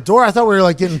knocked on our door. I thought we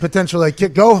were getting potential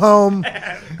go home.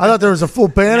 I thought there was a full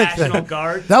panic National thing.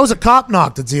 Guard. That was a cop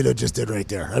knock that Zito just did right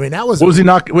there. I mean, that was. What was he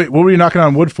knock? Wait, what were you knocking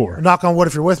on wood for? Knock on wood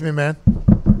if you're with me, man.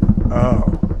 Oh.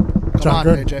 John on,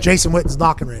 Gruden. AJ. Jason Witten's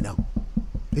knocking right now.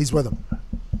 He's with him.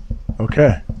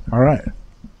 Okay. All right. All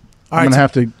I'm right. gonna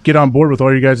have to get on board with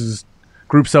all you guys'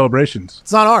 group celebrations.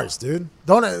 It's not ours, dude.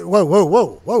 Don't.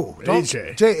 Whoa. Don't,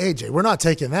 AJ. AJ, we're not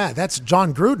taking that. That's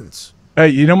John Gruden's. Hey,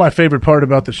 you know my favorite part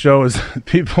about the show is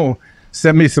people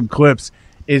send me some clips.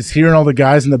 Is hearing all the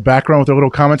guys in the background with their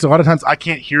little comments. A lot of times I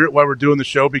can't hear it while we're doing the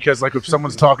show because if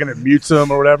someone's talking, it mutes them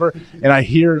or whatever. And I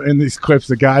hear in these clips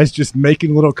the guys just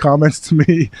making little comments to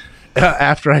me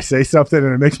after I say something,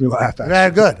 and it makes me laugh. Actually. Yeah,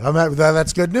 good.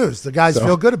 That's good news. The guys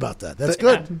feel good about that. That's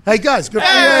good. Hey, guys, good for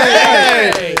you.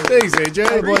 Hey! Thanks, AJ.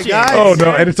 Hey, boy, guys. Oh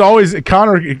no, and it's always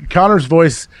Connor's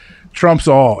voice trumps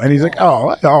all, and he's like,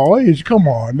 "Oh, come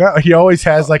on!" He always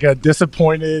has a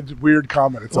disappointed, weird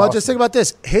comment. It's awesome. Just think about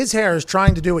this. His hair is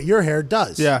trying to do what your hair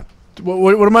does. Yeah.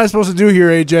 What am I supposed to do here,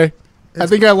 AJ? I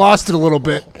think I lost it a little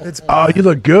bit. You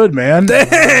look good, man.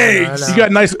 Thanks. You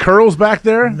got nice curls back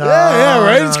there. No, Yeah,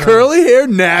 right. It's curly hair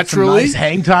naturally. Nice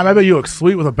hang time. I bet you look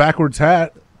sweet with a backwards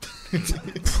hat.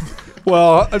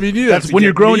 Well, I mean, that's when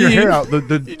you're growing your hair out.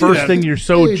 The first thing you're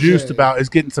so AJ. juiced about is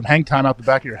getting some hang time out the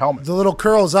back of your helmet. The little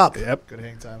curls up. Yep. Good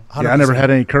hang time. 100%. Yeah, I never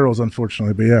had any curls,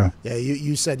 unfortunately, but yeah. Yeah,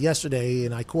 you said yesterday,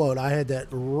 and I quote, I had that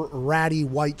ratty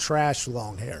white trash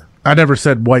long hair. I never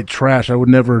said white trash. I would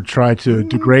never try to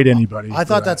degrade anybody. I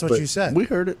thought that's what you said. We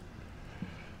heard it.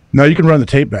 No, you can run the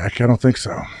tape back. I don't think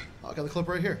so. I got the clip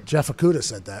right here. Jeff Okuda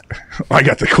said that. I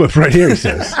got the clip right here, he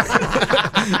says.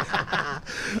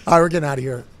 All right, we're getting out of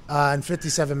here. In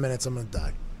 57 minutes, I'm going to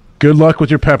die. Good luck with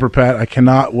your pepper, Pat. I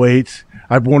cannot wait.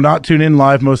 I will not tune in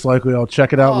live, most likely. I'll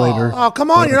check it out later. Oh,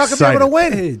 come on. But You're not going to be able to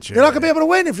win. AJ. You're not going to be able to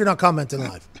win if you're not commenting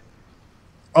live.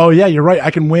 Oh, yeah, you're right.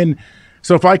 I can win.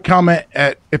 So if I comment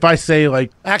if I say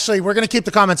Actually, we're going to keep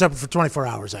the comments open for 24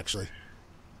 hours, actually.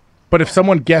 But if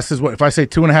someone guesses if I say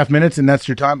 2.5 minutes and that's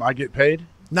your time, I get paid?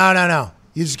 No.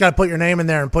 You just got to put your name in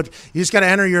there and you just got to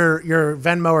enter your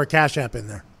Venmo or Cash App in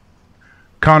there.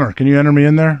 Connor, can you enter me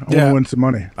in there? I want to win some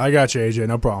money. I got you, AJ.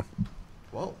 No problem.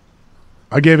 Whoa.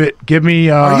 I give me, put me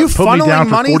down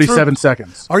for 47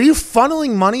 seconds. Are you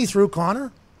funneling money through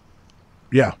Connor?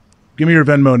 Yeah. Give me your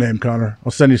Venmo name, Connor.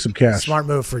 I'll send you some cash. Smart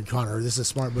move for Connor. This is a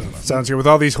smart move. Sounds good with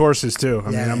all these horses too. I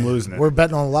mean, I'm losing it. We're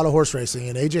betting on a lot of horse racing,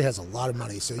 and AJ has a lot of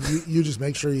money, so you just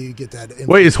make sure you get that.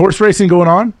 Wait, is horse racing going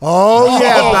on? Oh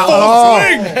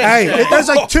yeah! Hey, there's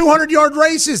like 200-yard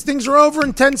races. Things are over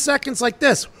in 10 seconds, like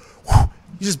this. You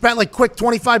just bet like quick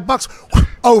 $25.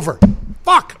 Over.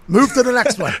 Fuck. Move to the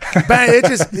next one.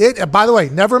 By the way,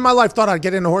 never in my life thought I'd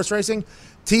get into horse racing.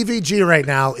 TVG right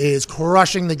now is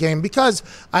crushing the game because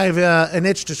I have an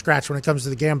itch to scratch when it comes to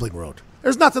the gambling world.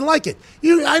 There's nothing like it.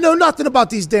 I know nothing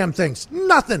about these damn things.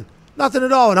 Nothing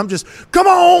at all. And I'm just, come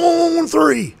on,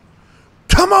 3.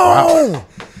 Come on. Wow.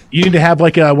 You need to have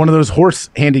like one of those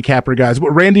horse handicapper guys. But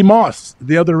Randy Moss,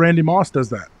 the other Randy Moss does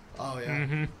that. Oh, yeah.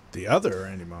 Mm-hmm. The other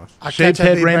Randy Moss. Shaved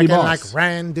head Randy Moss. Like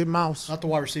Randy Moss. Not the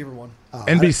wide receiver one.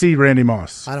 NBC Randy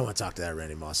Moss. I don't want to talk to that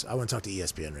Randy Moss. I want to talk to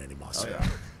ESPN Randy Moss. Oh, yeah.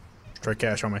 Straight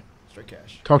cash on me. Straight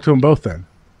cash. Talk to them both then.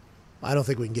 I don't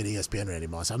think we can get ESPN Randy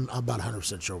Moss. I'm about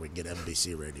 100% sure we can get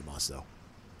NBC Randy Moss, though.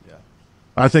 Yeah.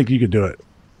 I think you could do it.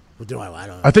 Well, do I? I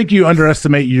don't know. I think you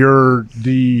underestimate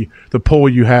the pull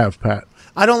you have, Pat.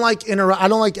 I don't like I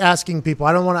don't like asking people.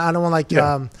 I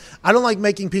don't like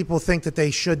making people think that they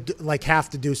should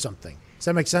have to do something. Does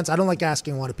that make sense? I don't like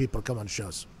asking a lot of people to come on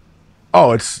shows.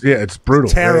 Oh, it's brutal.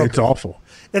 It's terrible. It's awful.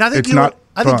 And I think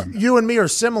I think you and me are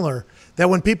similar. That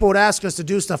when people would ask us to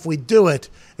do stuff, we do it,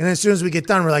 and as soon as we get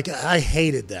done, we're like, I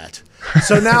hated that.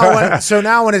 So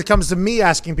now, when it comes to me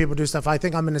asking people to do stuff, I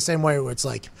think I'm in the same way where it's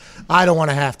like, I don't want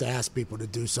to have to ask people to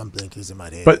do something because they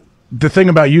might hate it. But the thing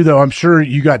about you, though, I'm sure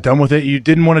you got done with it. You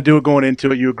didn't want to do it going into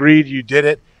it. You agreed. You did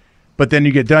it. But then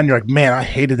you get done. You're like, man, I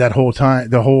hated that whole time,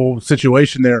 the whole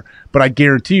situation there. But I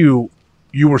guarantee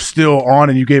you were still on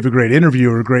and you gave a great interview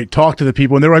or a great talk to the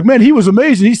people. And they were like, man, he was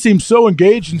amazing. He seemed so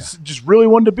engaged and just really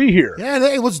wanted to be here. Yeah, and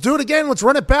hey, let's do it again. Let's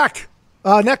run it back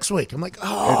next week. I'm like,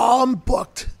 I'm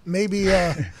booked. Maybe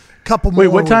a couple more. Wait,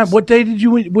 what time? weeks. What day did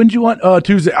you? When did you want?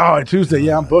 Tuesday. Oh, Tuesday.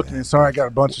 Yeah, I'm booked. Man. Sorry, I got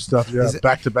a bunch of stuff. Yeah,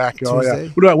 back to back. Oh, yeah.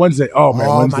 What about Wednesday? Oh, man.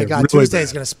 Wednesday, my God. really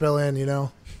Tuesday's going to spill in,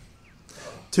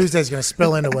 Tuesday's going to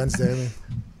spill into Wednesday.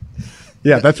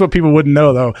 Yeah, that's what people wouldn't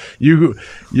know, though. You're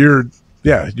good.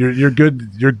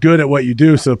 You're good at what you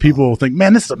do, so people will think,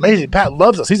 "Man, this is amazing. Pat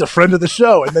loves us. He's a friend of the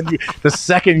show." And then the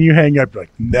second you hang up, you're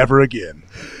like, "Never again."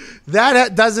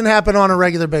 That doesn't happen on a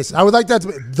regular basis. I would like that to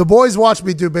be. The boys watch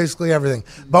me do basically everything,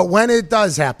 but when it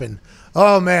does happen,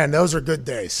 oh man, those are good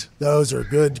days. Those are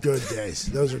good days.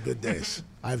 Those are good days.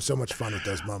 I have so much fun at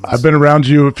those moments. I've been around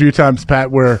you a few times, Pat,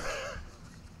 where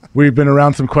we've been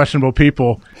around some questionable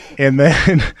people, and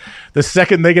then the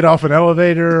second they get off an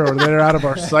elevator or they're out of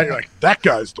our sight, you're like, that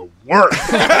guy's the worst.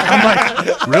 I'm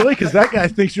like, really? Because that guy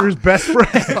thinks you're his best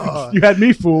friend. You had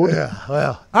me fooled. Yeah,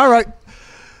 well, all right.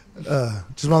 Just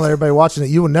want to let everybody watching that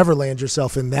you will never land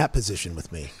yourself in that position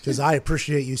with me because I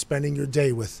appreciate you spending your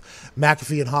day with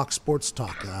McAfee and Hawk Sports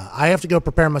Talk. I have to go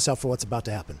prepare myself for what's about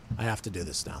to happen. I have to do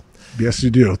this now. Yes,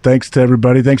 you do. Thanks to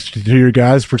everybody. Thanks to your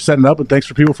guys for setting up, and thanks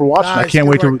for people for watching. Guys, I can't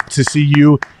wait to see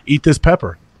you eat this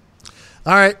pepper.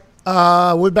 All right.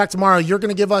 We'll be back tomorrow. You're going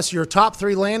to give us your top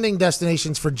 3 landing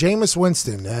destinations for Jameis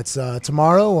Winston. That's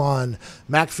tomorrow on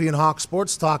McAfee and Hawk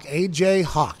Sports Talk. AJ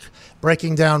Hawk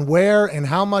breaking down where and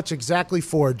how much exactly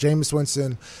for Jameis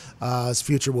Winston's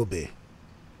future will be.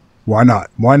 Why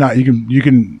not? Why not? You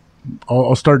can.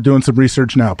 I'll start doing some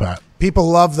research now, Pat. People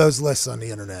love those lists on the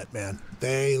internet, man.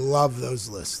 They love those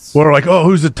lists. Or like, oh,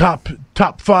 who's the top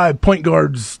 5 point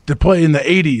guards to play in the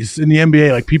 80s in the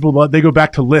NBA? Like people, they go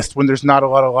back to lists when there's not a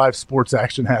lot of live sports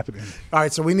action happening. All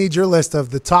right, so we need your list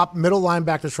of the top middle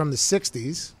linebackers from the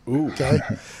 60s. Ooh. Okay.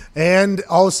 And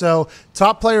also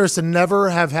top players to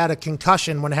never have had a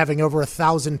concussion when having over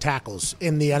 1,000 tackles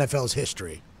in the NFL's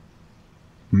history.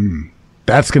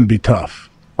 That's going to be tough.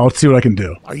 I'll see what I can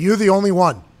do. Are you the only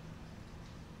one?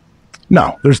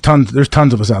 No, there's tons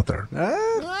of us out there.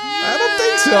 I don't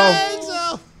think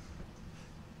so.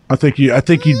 I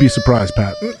think you'd be surprised,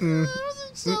 Pat.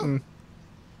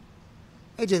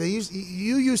 AJ,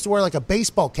 you used to wear like a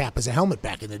baseball cap as a helmet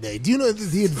back in the day. Do you know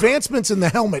the advancements in the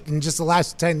helmet in just the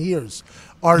last 10 years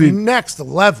are next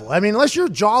level? I mean, unless your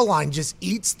jawline just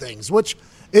eats things, which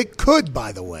it could,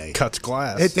 by the way. Cuts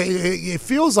glass. It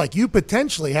feels like you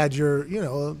potentially had your,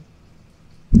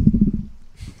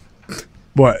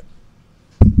 What?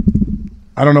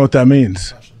 I don't know what that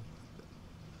means.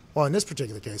 Well, in this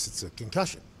particular case, it's a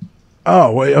concussion.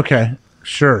 Oh, wait, okay.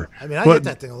 Sure. I mean, I But get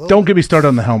that thing a little don't bit. get me started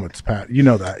on the helmets, Pat. You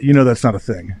know that. You know that's not a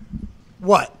thing.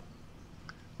 What?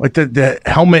 Like the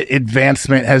helmet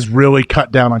advancement has really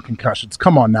cut down on concussions.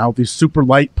 Come on now. These super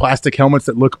light plastic helmets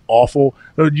that look awful.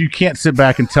 You can't sit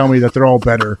back and tell me that they're all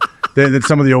better than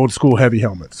some of the old school heavy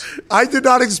helmets. I did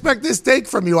not expect this take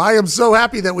from you. I am so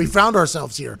happy that we found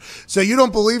ourselves here. So you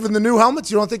don't believe in the new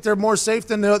helmets? You don't think they're more safe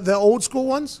than the old school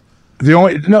ones? No,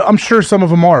 I'm sure some of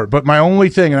them are, but my only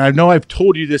thing, and I know I've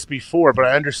told you this before, but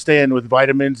I understand with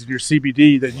vitamins and your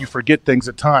CBD that you forget things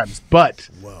at times. But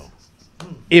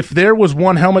if there was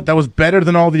one helmet that was better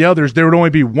than all the others, there would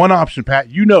only be one option, Pat.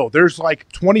 You know, there's like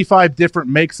 25 different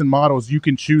makes and models you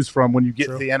can choose from when you get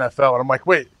to the NFL. And I'm like,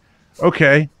 wait,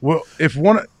 okay, well,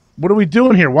 what are we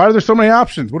doing here? Why are there so many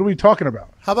options? What are we talking about?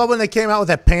 How about when they came out with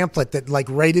that pamphlet that like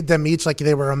rated them each like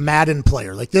they were a Madden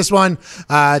player? Like this one,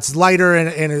 it's lighter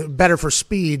and better for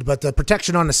speed, but the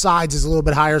protection on the sides is a little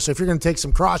bit higher. So if you're going to take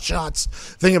some cross shots,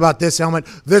 think about this helmet.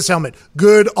 This helmet,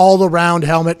 good all-around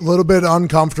helmet, a little bit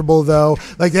uncomfortable though.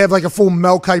 Like they have like a full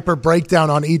Mel Kiper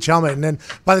breakdown on each helmet, and then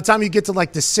by the time you get to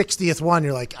like the 60th one,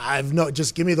 you're like,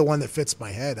 just give me the one that fits my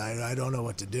head. I don't know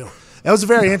what to do. That was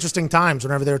very interesting times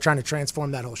whenever they were trying to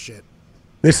transform that whole shit.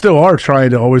 They still are trying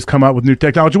to always come out with new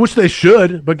technology, which they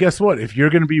should. But guess what? If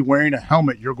you're going to be wearing a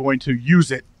helmet, you're going to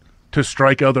use it to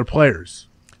strike other players.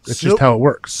 That's just how it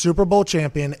works. Super Bowl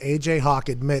champion A.J. Hawk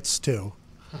admits to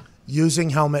using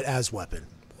helmet as weapon.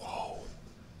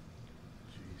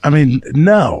 I mean,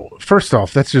 no. First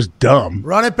off, that's just dumb.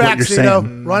 Run it back, Cito.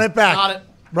 Run it back. Got it.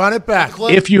 Run it back.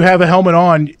 If you have a helmet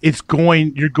on,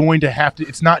 you're going to have to.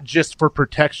 It's not just for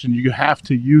protection. You have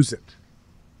to use it.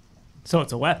 So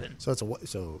it's a weapon. So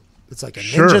it's like a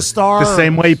ninja star. The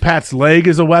same way Pat's leg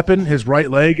is a weapon. His right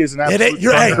leg is an absolute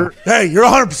thunder. Hey, you're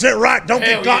 100% right. Don't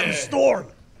get caught in the storm.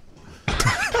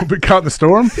 Be caught in the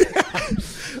storm?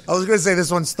 I was going to say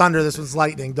this one's thunder, this one's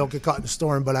lightning. Don't get caught in the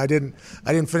storm, but I didn't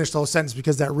finish the whole sentence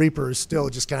because that Reaper is still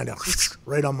just kind of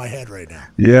right on my head right now.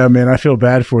 Yeah, man, I feel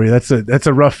bad for you. That's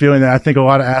a rough feeling that I think a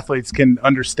lot of athletes can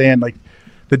understand. Like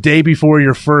the day before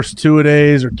your first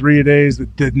 2-a-days or 3-a-days,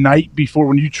 the night before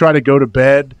when you try to go to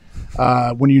bed,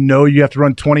 when you know you have to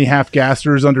run 20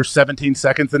 half-gassers under 17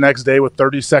 seconds the next day with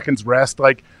 30 seconds rest,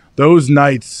 like those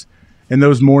nights and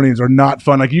those mornings are not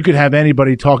fun. Like you could have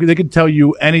anybody talking. They could tell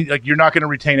you you're not going to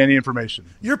retain any information.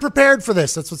 You're prepared for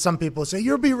this. That's what some people say.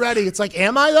 You'll be ready. It's like,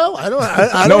 am I though? I don't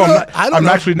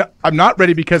know. I'm not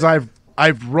ready because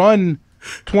I've run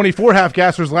 24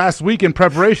 half-gassers last week in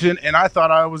preparation, and I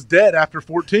thought I was dead after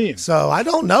 14. So I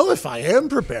don't know if I am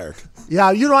prepared.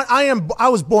 Yeah, you know what? I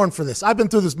was born for this. I've been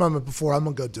through this moment before. I'm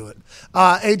going to go do it.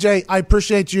 AJ, I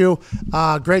appreciate you.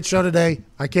 Great show today.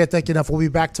 I can't thank you enough. We'll be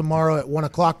back tomorrow at 1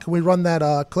 o'clock. Can we run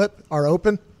that clip, our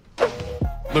open?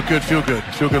 Look good, feel good.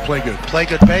 Feel good, play good. Play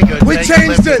good, pay good. We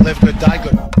changed it. Live good, die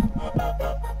good.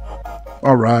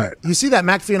 All right. You see that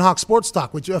McAfee and Hawk Sports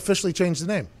Talk, which you officially changed the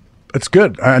name. It's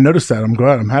good. I noticed that. I'm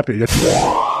glad. I'm happy.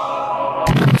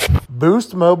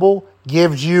 Boost Mobile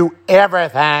gives you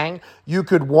everything you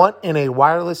could want in a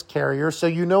wireless carrier, so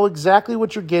you know exactly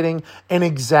what you're getting and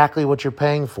exactly what you're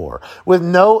paying for. With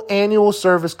no annual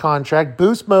service contract,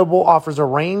 Boost Mobile offers a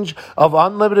range of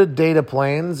unlimited data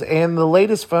plans and the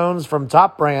latest phones from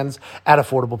top brands at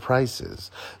affordable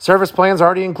prices. Service plans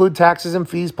already include taxes and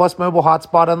fees, plus mobile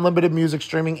hotspot, unlimited music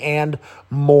streaming, and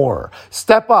more.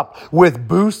 Step up with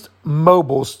Boost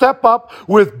Mobile. Step up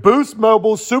with Boost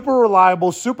Mobile, super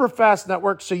reliable, super fast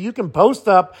network, so you can post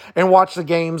up and watch the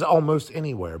games almost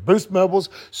anywhere. Boost Mobile's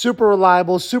super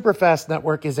reliable, super fast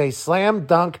network is a slam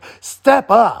dunk. Step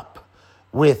up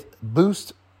with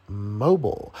Boost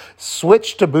Mobile.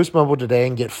 Switch to Boost Mobile today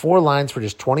and get 4 lines for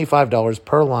just $25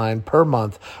 per line per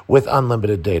month with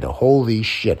unlimited data. Holy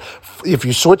shit. If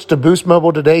you switch to Boost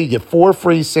Mobile today, you get 4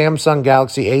 free Samsung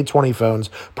Galaxy A20 phones,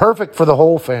 perfect for the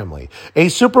whole family. A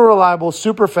super reliable,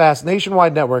 super fast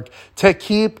nationwide network to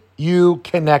keep you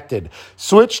connected.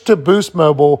 Switch to Boost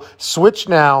Mobile. Switch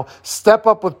now. Step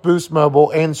up with Boost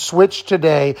Mobile and switch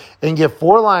today and get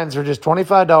 4 lines for just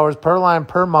 $25 per line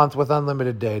per month with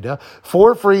unlimited data.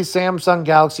 4 free Samsung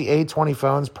Galaxy A20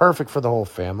 phones, perfect for the whole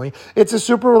family. It's a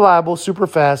super reliable, super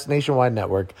fast nationwide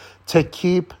network to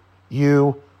keep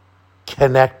you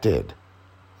connected.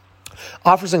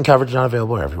 Offers and coverage not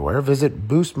available everywhere. Visit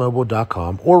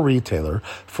boostmobile.com or retailer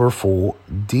for full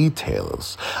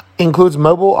details. includes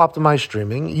mobile optimized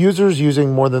streaming. Users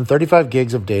using more than 35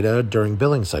 gigs of data during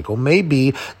billing cycle may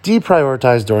be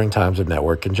deprioritized during times of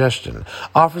network congestion.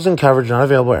 Offers and coverage not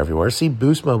available everywhere. See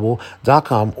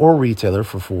boostmobile.com or retailer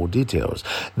for full details.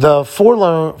 The four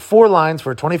lines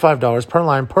for $25 per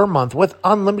line per month with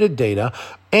unlimited data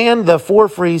and the 4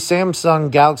 free Samsung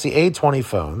Galaxy A20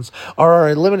 phones are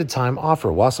a limited time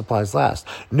offer while supplies last.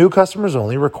 New customers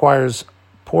only, requires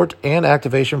port and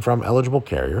activation from eligible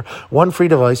carrier, 1 free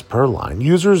device per line.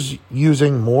 Users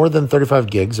using more than 35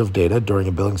 gigs of data during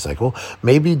a billing cycle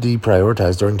may be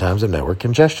deprioritized during times of network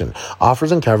congestion.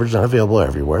 Offers and coverage not available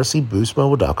everywhere. See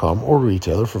boostmobile.com or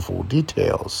retailer for full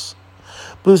details.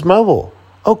 Boost Mobile.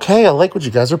 Okay, I like what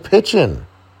you guys are pitching.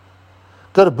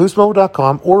 Go to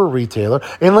boostmobile.com or a retailer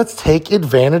and let's take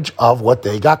advantage of what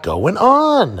they got going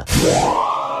on.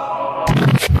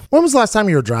 When was the last time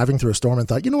you were driving through a storm and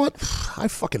thought, you know what? I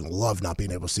fucking love not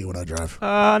being able to see when I drive.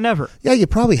 Never. Yeah, you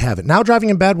probably haven't. Now driving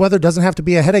in bad weather doesn't have to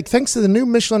be a headache thanks to the new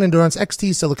Michelin Endurance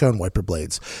XT silicone wiper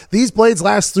blades. These blades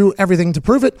last through everything to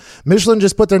prove it. Michelin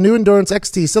just put their new Endurance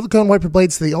XT silicone wiper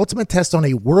blades to the ultimate test on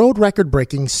a world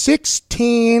record-breaking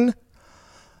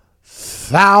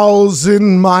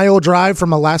 16,000-mile drive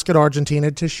from Alaska to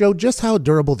Argentina to show just how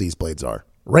durable these blades are.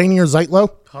 Rainier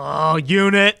Zeitlo. Oh,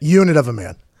 unit. Unit of a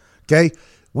man. Okay?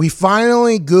 We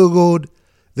finally Googled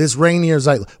this Rainier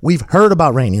Zeitlo. We've heard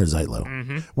about Rainier Zeitlo.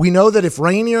 Mm-hmm. We know that if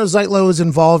Rainier Zeitlo is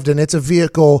involved and it's a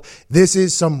vehicle, this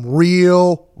is some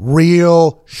real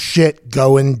shit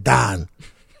going down.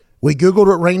 We Googled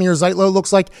what Rainier Zeitlo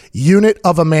looks like. Unit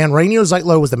of a man. Rainier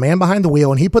Zeitlo was the man behind the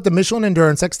wheel, and he put the Michelin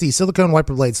Endurance XT silicone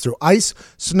wiper blades through ice,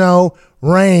 snow,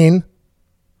 rain,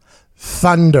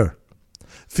 thunder.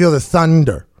 Feel the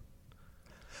thunder.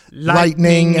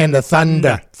 Lightning and the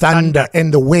thunder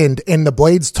and the wind, and the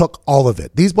blades took all of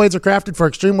it. These blades are crafted for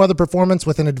extreme weather performance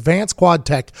with an advanced quad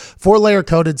tech 4-layer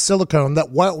coated silicone that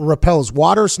repels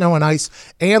water, snow, and ice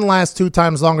and lasts 2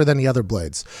 times longer than the other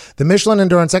blades. The Michelin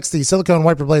Endurance XT silicone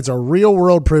wiper blades are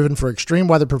real-world proven for extreme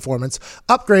weather performance.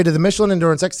 Upgrade to the Michelin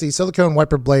Endurance XT silicone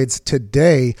wiper blades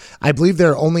today. I believe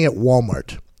they're only at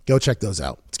Walmart. Go check those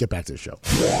out. Let's get back to the show.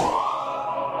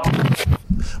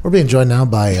 We're being joined now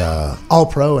by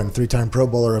All-Pro and 3-time Pro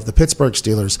Bowler of the Pittsburgh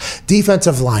Steelers,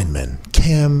 defensive lineman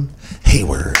Cam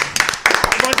Heyward.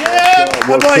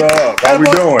 What's up? How we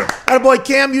doing? Attaboy,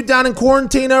 Cam, you down in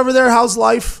quarantine over there? How's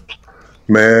life?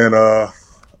 Man,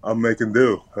 I'm making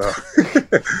do.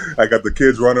 I got the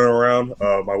kids running around.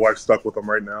 My wife's stuck with them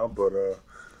right now, but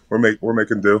we're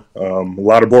making do. A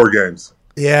lot of board games.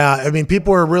 Yeah, I mean,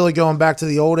 people are really going back to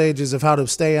the old ages of how to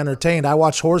stay entertained. I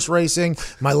watched horse racing.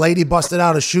 My lady busted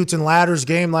out a Chutes and Ladders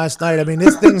game last night. I mean,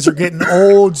 these things are getting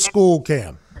old school,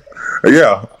 Cam.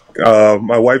 Yeah.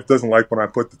 My wife doesn't like when I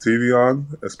put the TV on,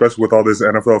 especially with all this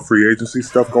NFL free agency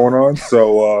stuff going on.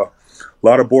 So a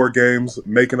lot of board games,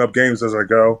 making up games as I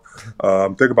go.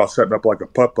 I'm thinking about setting up like a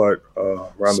putt-putt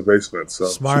around the basement. So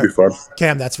smart. Should be fun.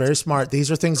 Cam, that's very smart. These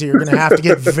are things that you're going to have to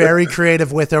get very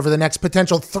creative with over the next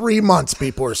potential 3 months,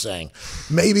 people are saying.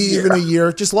 Maybe even a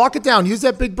year. Just lock it down. Use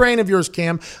that big brain of yours,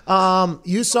 Cam.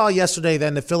 You saw yesterday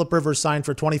then that Phillip Rivers signed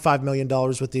for $25 million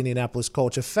with the Indianapolis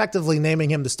Colts, effectively naming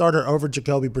him the starter over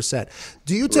Jacoby Brissett.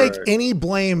 Do you take any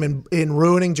blame in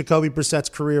ruining Jacoby Brissett's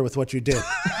career with what you did?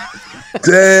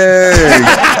 Dang.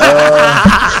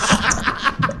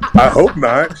 I hope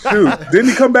not. Shoot. Didn't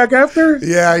he come back after?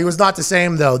 Yeah, he was not the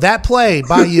same, though. That play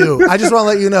by you, I just want to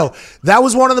let you know, that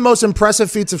was one of the most impressive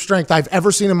feats of strength I've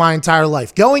ever seen in my entire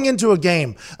life. Going into a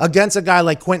game against a guy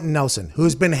like Quentin Nelson,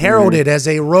 who's been heralded as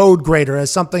a road grader,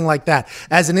 as something like that,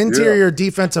 as an interior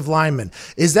defensive lineman,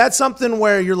 is that something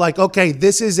where you're like, okay,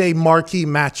 this is a marquee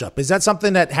matchup? Is that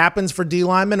something that happens for D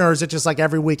linemen, or is it just like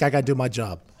every week I got to do my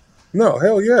job? No,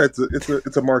 hell yeah, it's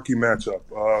a marquee matchup.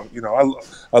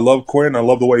 I love Quinn. I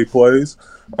love the way he plays.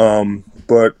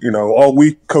 But all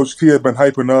week Coach T had been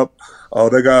hyping up.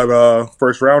 They got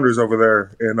first rounders over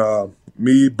there, and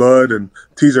me, Bud, and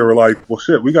TJ were like, "Well,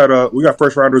 shit, we got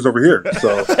first rounders over here.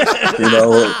 So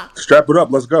strap it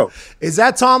up, let's go." Is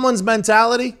that Tomlin's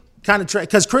mentality? Kind of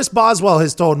because Chris Boswell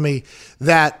has told me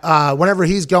that whenever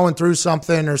he's going through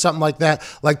something or something like that,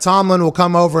 like Tomlin will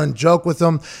come over and joke with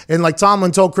him, and like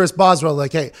Tomlin told Chris Boswell,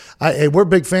 like, "Hey, we're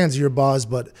big fans of your Bos,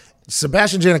 but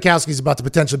Sebastian Janikowski is about to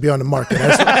potentially be on the market."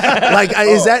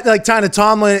 Is that like kind of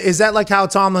Tomlin? Is that like how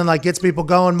Tomlin like gets people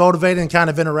going, motivated, and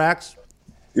kind of interacts?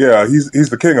 Yeah, he's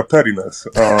the king of pettiness.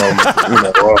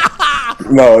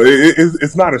 No,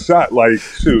 it's not a shot. Like,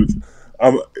 shoot.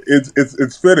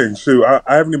 It's fitting. Shoot, I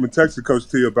haven't even texted Coach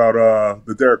T about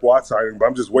the Derek Watt signing, but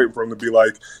I'm just waiting for him to be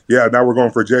like, yeah, now we're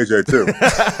going for JJ too.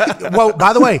 Well,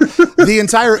 by the way, the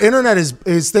entire internet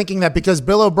is thinking that because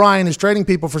Bill O'Brien is trading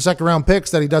people for second-round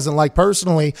picks that he doesn't like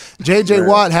personally, JJ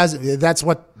Watt has. That's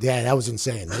what. Yeah, that was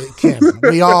insane. Kim,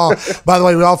 we all. By the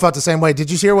way, we all felt the same way. Did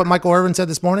you hear what Michael Irvin said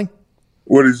this morning?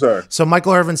 What did he say? So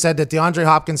Michael Irvin said that DeAndre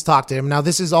Hopkins talked to him. Now,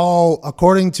 this is all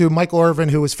according to Michael Irvin,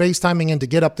 who was FaceTiming in to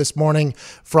get up this morning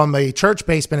from a church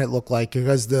basement, it looked like,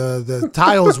 because the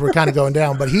tiles were kind of going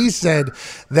down. But he said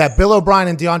that Bill O'Brien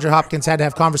and DeAndre Hopkins had to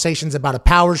have conversations about a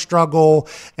power struggle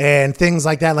and things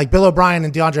like that. Like Bill O'Brien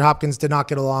and DeAndre Hopkins did not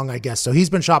get along, I guess. So he's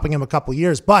been shopping him a couple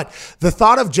years. But the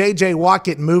thought of J.J. Watt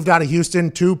getting moved out of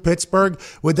Houston to Pittsburgh,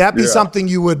 would that be something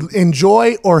you would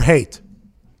enjoy or hate?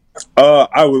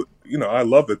 I would. I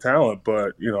love the talent,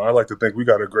 but, I like to think we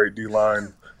got a great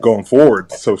D-line going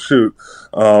forward. So, shoot,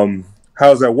 how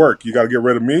does that work? You got to get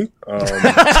rid of me?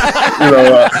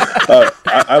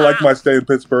 I like my stay in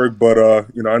Pittsburgh, but, I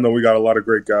know we got a lot of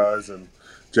great guys, and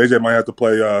JJ might have to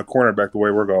play cornerback the way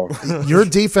we're going. Your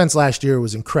defense last year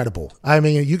was incredible. I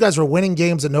mean, you guys were winning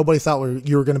games that nobody thought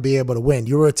you were going to be able to win.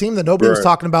 You were a team that nobody was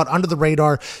talking about, under the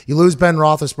radar. You lose Ben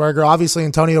Roethlisberger. Obviously,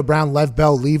 Antonio Brown, Lev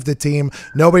Bell leave the team.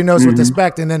 Nobody knows what to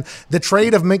expect. And then the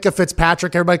trade of Minka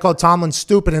Fitzpatrick, everybody called Tomlin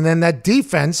stupid. And then that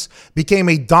defense became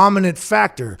a dominant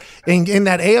factor. In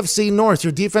that AFC North,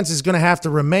 your defense is going to have to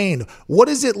remain. What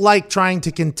is it like trying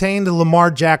to contain the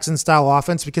Lamar Jackson-style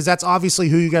offense? Because that's obviously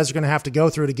who you guys are going to have to go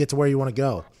through to get to where you want to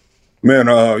go. Man,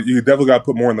 you definitely got to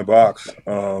put more in the box.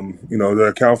 To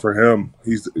account for him,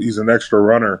 he's an extra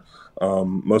runner.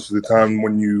 Most of the time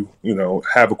when you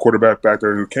have a quarterback back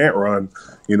there who can't run,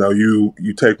 you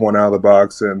take one out of the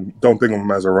box and don't think of him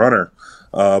as a runner.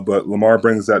 But Lamar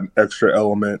brings that extra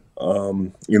element,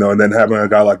 and then having a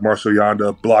guy like Marshall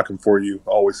Yanda blocking for you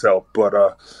always help. But,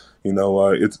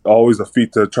 it's always a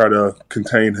feat to try to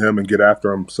contain him and get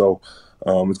after him. So,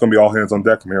 it's going to be all hands on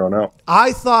deck from here on out.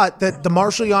 I thought that the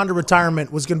Marshall Yonder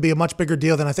retirement was going to be a much bigger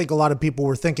deal than I think a lot of people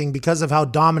were thinking because of how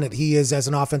dominant he is as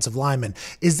an offensive lineman.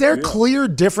 Is there clear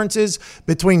differences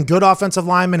between good offensive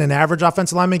linemen and average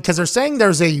offensive linemen? Because they're saying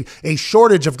there's a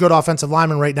shortage of good offensive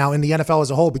linemen right now in the NFL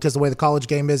as a whole because of the way the college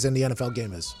game is and the NFL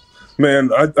game is. Man,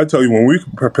 I tell you, when we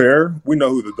prepare, we know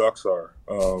who the Ducks are.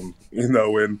 And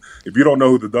if you don't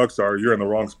know who the Ducks are, you're in the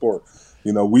wrong sport.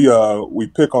 We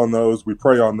pick on those, we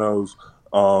prey on those.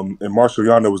 And Marshall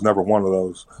Yanda was never one of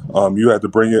those. You had to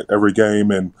bring it every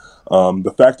game, and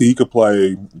the fact that he could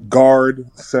play guard,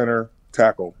 center,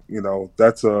 tackle,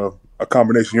 that's a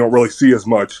combination you don't really see as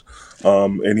much.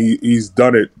 And he's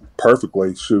done it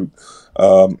perfectly. Shoot,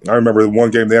 I remember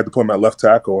one game they had to put him at left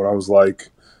tackle, and I was like,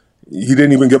 he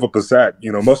didn't even give up a sack.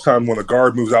 Most times when a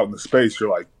guard moves out in the space, you're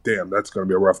like, damn, that's going to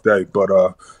be a rough day. But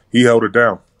he held it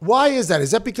down. Why is that?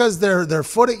 Is that because their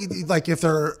footing, like if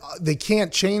they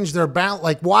can't change their balance?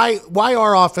 Like why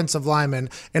are offensive linemen?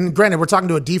 And granted, we're talking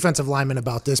to a defensive lineman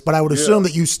about this, but I would assume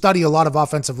that you study a lot of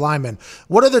offensive linemen.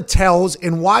 What are the tells,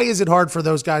 and why is it hard for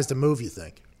those guys to move? You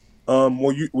think?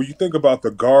 When you think about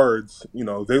the guards,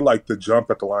 they like to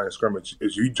jump at the line of scrimmage.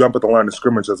 As you jump at the line of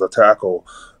scrimmage as a tackle,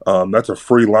 that's a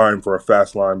free line for a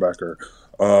fast linebacker.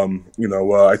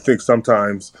 I think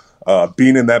sometimes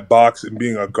being in that box and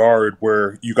being a guard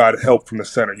where you got help from the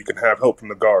center, you can have help from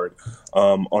the guard.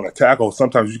 On a tackle,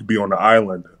 sometimes you can be on the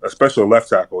island, especially a left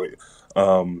tackle.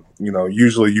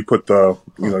 Usually you put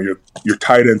your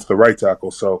tight end to the right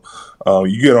tackle, so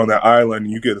you get on that island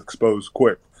and you get exposed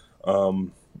quick.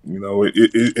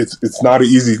 It's not an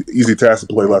easy task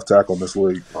to play left tackle in this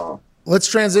league. Let's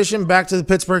transition back to the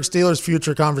Pittsburgh Steelers'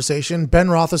 future conversation. Ben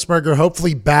Roethlisberger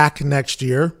hopefully back next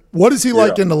year. What is he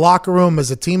like in the locker room as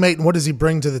a teammate, and what does he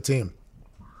bring to the team?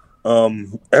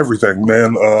 Everything,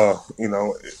 man. I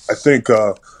think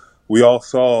we all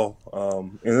saw,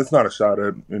 and it's not a shot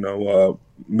at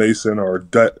Mason or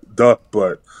Duck,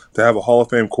 but to have a Hall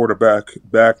of Fame quarterback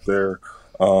back there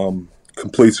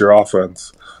completes your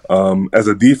offense. As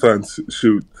a defense,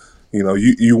 shoot.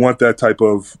 You want that type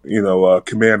of,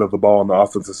 command of the ball on the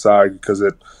offensive side because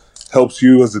it helps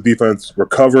you as a defense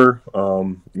recover.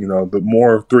 The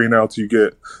more 3-and-outs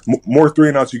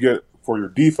you get for your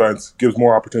defense gives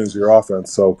more opportunities to your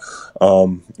offense. So,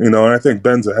 and I think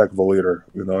Ben's a heck of a leader.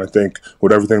 I think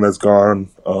with everything that's gone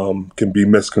can be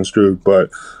misconstrued.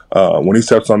 But when he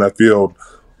steps on that field,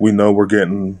 we know we're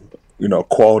getting,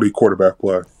 quality quarterback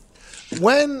play.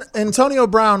 When Antonio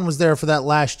Brown was there for that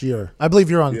last year, I believe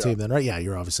you're on the team then, right? Yeah,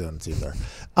 you're obviously on the team there.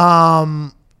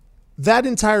 that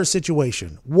entire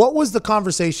situation, what was the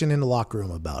conversation in the locker room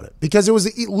about it? Because it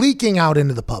was leaking out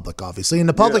into the public, obviously, and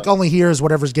the public only hears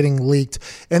whatever's getting leaked.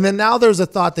 And then now there's a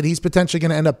thought that he's potentially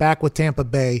going to end up back with Tampa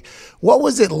Bay. What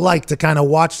was it like to kind of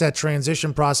watch that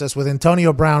transition process with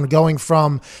Antonio Brown going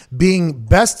from being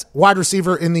best wide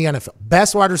receiver in the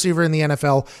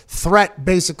NFL, threat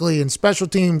basically in special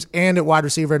teams and at wide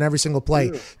receiver in every single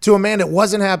play, to a man that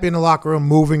wasn't happy in the locker room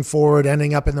moving forward,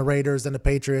 ending up in the Raiders, then the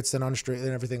Patriots, then on the street, and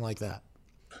everything like that?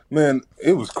 Man,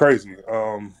 it was crazy.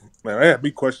 Man, I had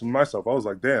me questioning myself. I was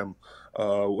like, "Damn,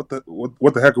 what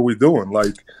the heck are we doing?"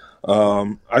 Like,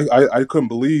 I couldn't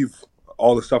believe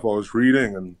all the stuff I was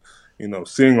reading and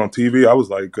seeing on TV. I was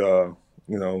like, am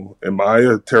I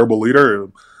a terrible leader?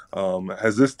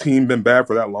 Has this team been bad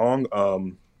for that long?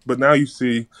 But now you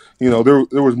see, there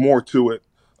was more to it.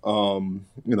 I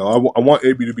want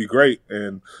AB to be great,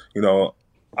 and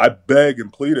I begged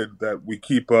and pleaded that we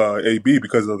keep AB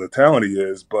because of the talent he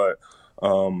is, but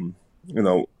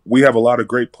we have a lot of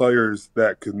great players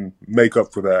that can make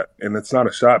up for that, and it's not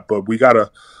a shot, but we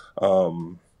gotta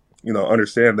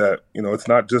understand that it's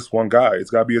not just one guy;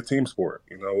 it's got to be a team sport.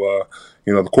 The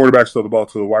quarterbacks throw the ball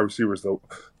to the wide receivers,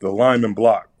 the linemen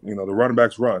block, the running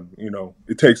backs run.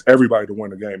 It takes everybody to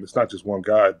win a game. It's not just one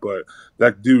guy, but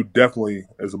that dude definitely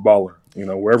is a baller.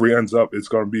 Wherever he ends up, it's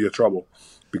going to be a trouble.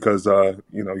 Because,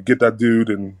 you get that dude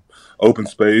in open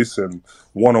space and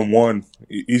one-on-one,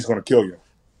 he's going to kill you.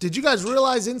 Did you guys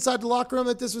realize inside the locker room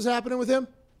that this was happening with him?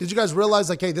 Did you guys realize,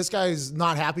 like, hey, this guy is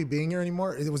not happy being here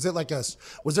anymore? Was there like a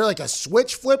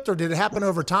switch flipped, or did it happen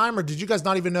over time, or did you guys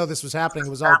not even know this was happening? It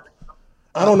was all.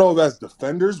 I don't know if as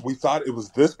defenders we thought it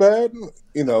was this bad.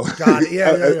 Got it.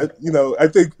 Yeah. I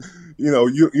think you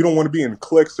don't want to be in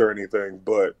cliques or anything,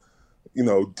 but.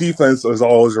 Defense is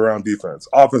always around defense.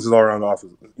 Offense is all around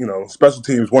offense. Special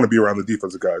teams want to be around the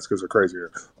defensive guys because they're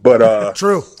crazier. But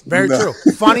true, very true.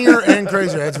 Funnier and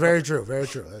crazier. That's very true. Very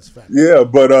true. That's fact. Yeah,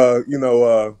 but you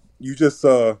just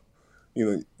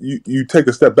you take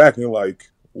a step back and you're like,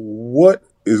 what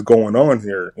is going on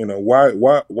here?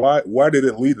 Why did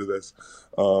it lead to this?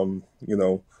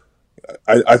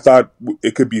 I thought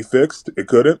it could be fixed. It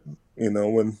couldn't.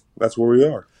 And that's where we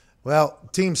are. Well,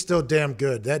 team's still damn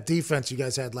good. That defense you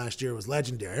guys had last year was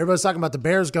legendary. Everybody's talking about the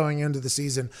Bears going into the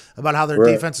season, about how their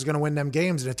defense is going to win them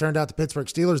games, and it turned out the Pittsburgh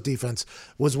Steelers defense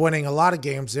was winning a lot of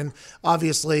games, and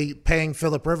obviously paying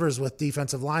Phillip Rivers with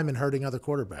defensive linemen hurting other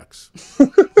quarterbacks.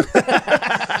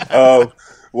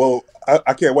 Well,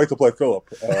 I can't wait to play Phillip.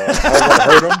 I don't want to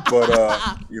hurt him, but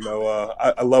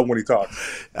I love when he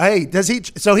talks. Hey, does he?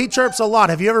 So he chirps a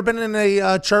lot. Have you ever been in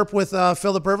a chirp with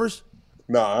Phillip Rivers?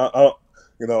 No,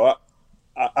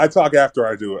 I talk after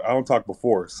I do it. I don't talk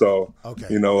before. So, okay.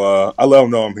 I let him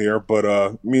know I'm here. But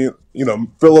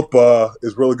Phillip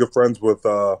is really good friends with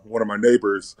one of my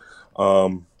neighbors.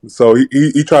 So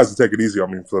he tries to take it easy on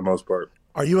me for the most part.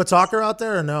 Are you a talker out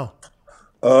there or no?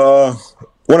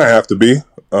 When I have to be.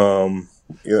 I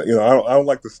don't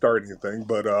like to start anything,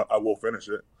 but I will finish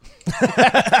it.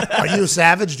 Are you a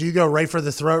savage? Do you go right for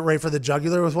the throat, right for the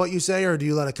jugular with what you say, or do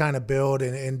you let it kind of build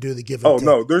and do the give and take?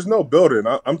 No, there's no building.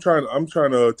 I'm trying to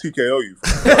TKO you.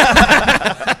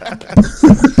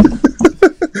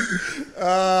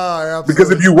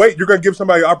 Because if you wait, you're going to give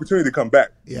somebody an opportunity to come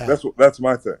back. Yeah, that's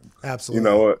my thing.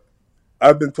 Absolutely.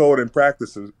 I've been told in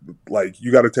practices, like,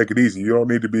 you got to take it easy. You don't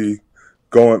need to be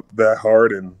going that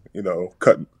hard and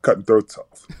cutting throats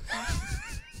off.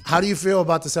 How do you feel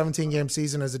about the 17-game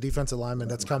season as a defensive lineman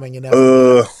that's coming in?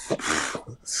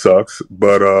 Sucks,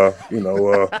 but what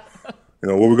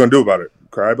we're gonna do about it?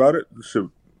 Cry about it? Should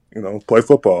play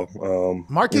football?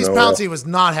 Marquise Pouncey was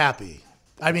not happy.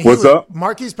 I mean, what's up?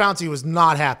 Marquise Pouncey was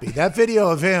not happy. That video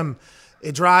of him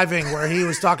driving where he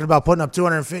was talking about putting up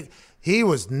 250. He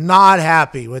was not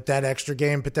happy with that extra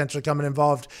game potentially coming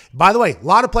involved. By the way, a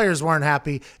lot of players weren't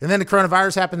happy. And then the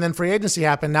coronavirus happened, then free agency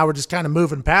happened. Now we're just kind of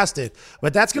moving past it.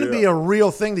 But that's going to be a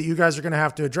real thing that you guys are going to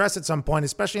have to address at some point,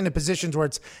 especially in the positions where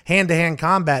it's hand-to-hand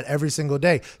combat every single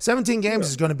day. 17 games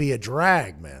is going to be a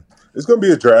drag, man. It's going to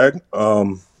be a drag, but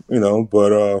I'm not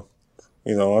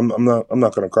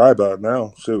going to cry about it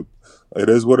now. Shoot, it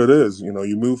is what it is. You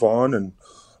move on, and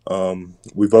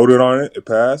we voted on it. It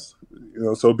passed.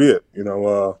 So be it.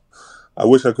 I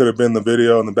wish I could have been the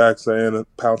video in the back saying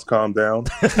 "Pounce, calm down,"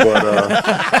 but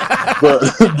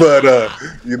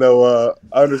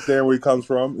I understand where he comes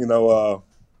from. You look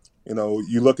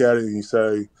at it and you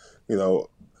say,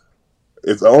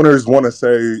 if the owners want to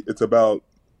say it's about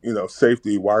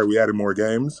safety, why are we adding more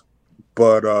games?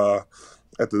 But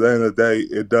at the end of the day,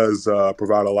 it does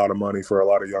provide a lot of money for a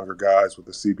lot of younger guys with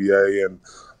the CBA, and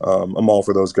I'm all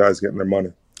for those guys getting their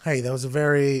money. Hey, that was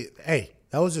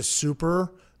That was a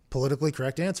super politically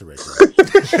correct answer right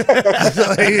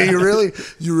there.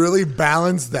 you really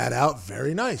balanced that out.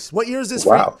 Very nice. What year is this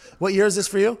for you? What year is this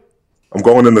for you? I'm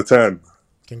going into 10.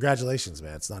 Congratulations,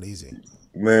 man. It's not easy.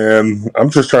 Man, I'm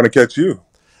just trying to catch you.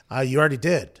 You already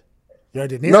did. You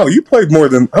already did. No, you played more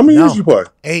than – how many years you play?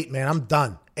 8, man. I'm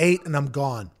done. 8, and I'm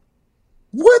gone.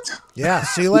 What? Yeah,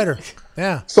 see you later.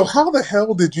 Yeah. So how the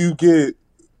hell did you get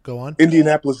Go on.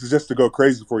 Indianapolis is just to go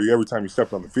crazy for you every time you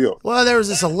stepped on the field? Well, there was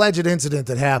this alleged incident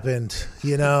that happened,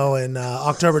 in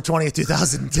October 20th,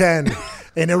 2010,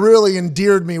 and it really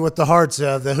endeared me with the hearts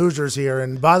of the Hoosiers here.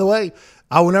 And by the way,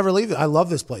 I will never leave it. I love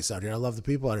this place out here. I love the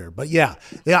people out here. But yeah,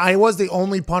 I was the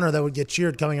only punter that would get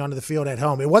cheered coming onto the field at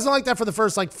home. It wasn't like that for the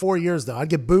first 4 years, though. I'd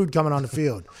get booed coming on the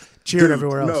field, cheered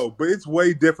everywhere else. No, but it's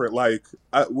way different.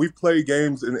 We've played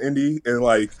games in Indy,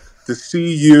 and to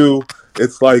see you,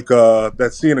 it's like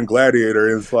that scene in Gladiator.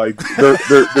 And it's like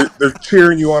they're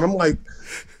cheering you on. I'm like,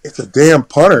 it's a damn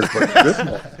punter. But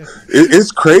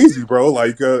it's crazy, bro.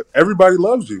 Everybody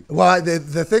loves you. Well,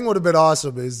 the thing would have been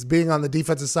awesome is being on the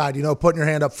defensive side, putting your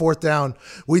hand up, 4th down.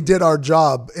 We did our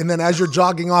job. And then as you're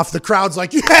jogging off, the crowd's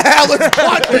like, yeah, let's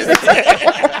punt this.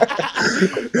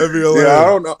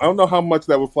 Yeah, I don't know how much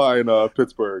that would fly in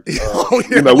Pittsburgh.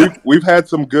 We've had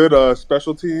some good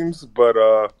special teams, but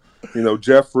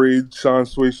Jeff Reed, Sean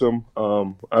Sweesham.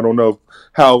 I don't know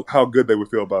how good they would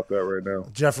feel about that right now.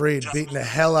 Jeff Reed beating the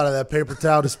hell out of that paper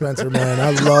towel dispenser, man. I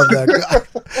love that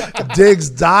guy. Diggs,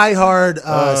 diehard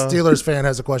Steelers fan,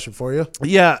 has a question for you.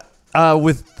 Yeah,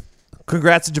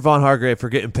 congrats to Javon Hargrave for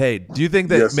getting paid. Do you think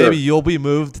that maybe you'll be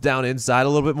moved down inside a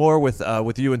little bit more with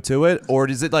you and Tuitt, or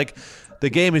is it like the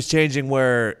game is changing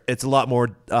where it's a lot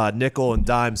more nickel and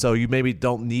dime, so you maybe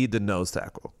don't need the nose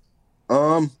tackle?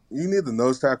 You need the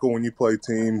nose tackle when you play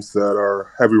teams that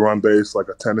are heavy run based, like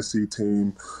a Tennessee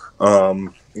team,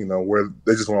 where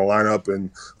they just want to line up and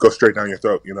go straight down your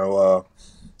throat.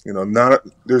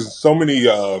 There's so many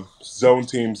zone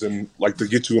teams and to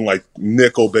get you in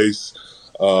nickel base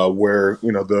where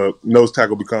the nose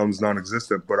tackle becomes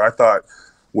non-existent. But I thought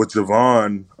with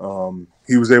Javon,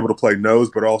 he was able to play nose,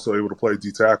 but also able to play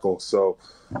D tackle. So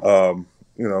I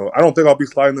don't think I'll be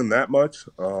sliding in that much.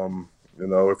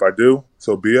 If I do,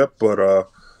 so be it. But,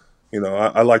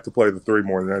 I like to play the 3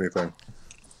 more than anything.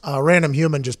 Random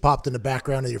human just popped in the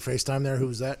background of your FaceTime there.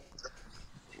 Who's that?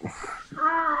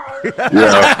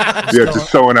 Yeah, just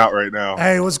showing out right now.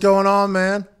 Hey, what's going on,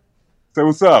 man? Say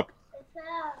what's up.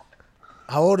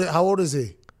 How old is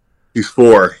he? He's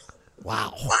 4.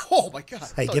 Wow. Oh, my God.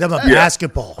 Hey, get him a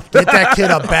basketball. Get that kid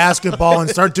a basketball and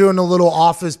start doing a little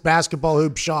office basketball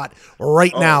hoop shot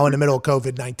right now in the middle of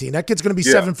COVID-19. That kid's going to be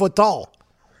 7 foot tall.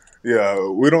 Yeah,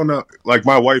 we don't know.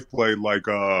 My wife played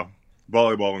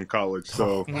volleyball in college,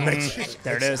 so.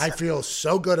 There it is. I feel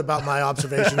so good about my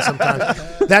observations sometimes.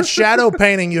 That shadow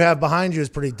painting you have behind you is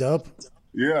pretty dope.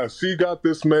 Yeah, she got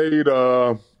this made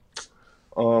for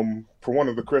one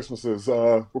of the Christmases.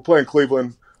 We're playing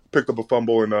Cleveland. Picked up a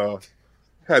fumble and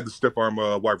had the stiff arm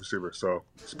wide receiver, so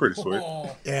it's pretty sweet.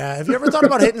 Yeah. Have you ever thought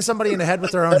about hitting somebody in the head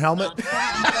with their own helmet?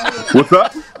 What's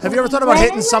up? Have you ever thought about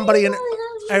hitting somebody in?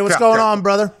 Hey, what's going on,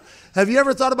 brother? Have you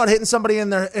ever thought about hitting somebody in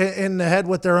the head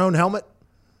with their own helmet?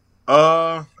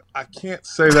 I can't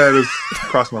say that has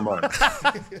crossed my mind.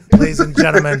 Ladies and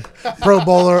gentlemen, Pro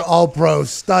Bowler, All-Pro,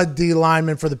 stud D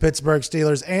lineman for the Pittsburgh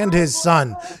Steelers, and his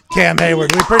son, Cam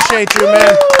Heyward. We appreciate you,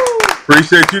 man.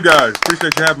 Appreciate you guys.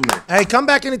 Appreciate you having me. Hey, come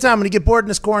back anytime. When you get bored in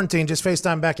this quarantine, just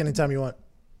FaceTime back anytime you want.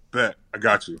 Bet. I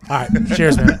got you. All right.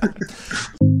 Cheers, man.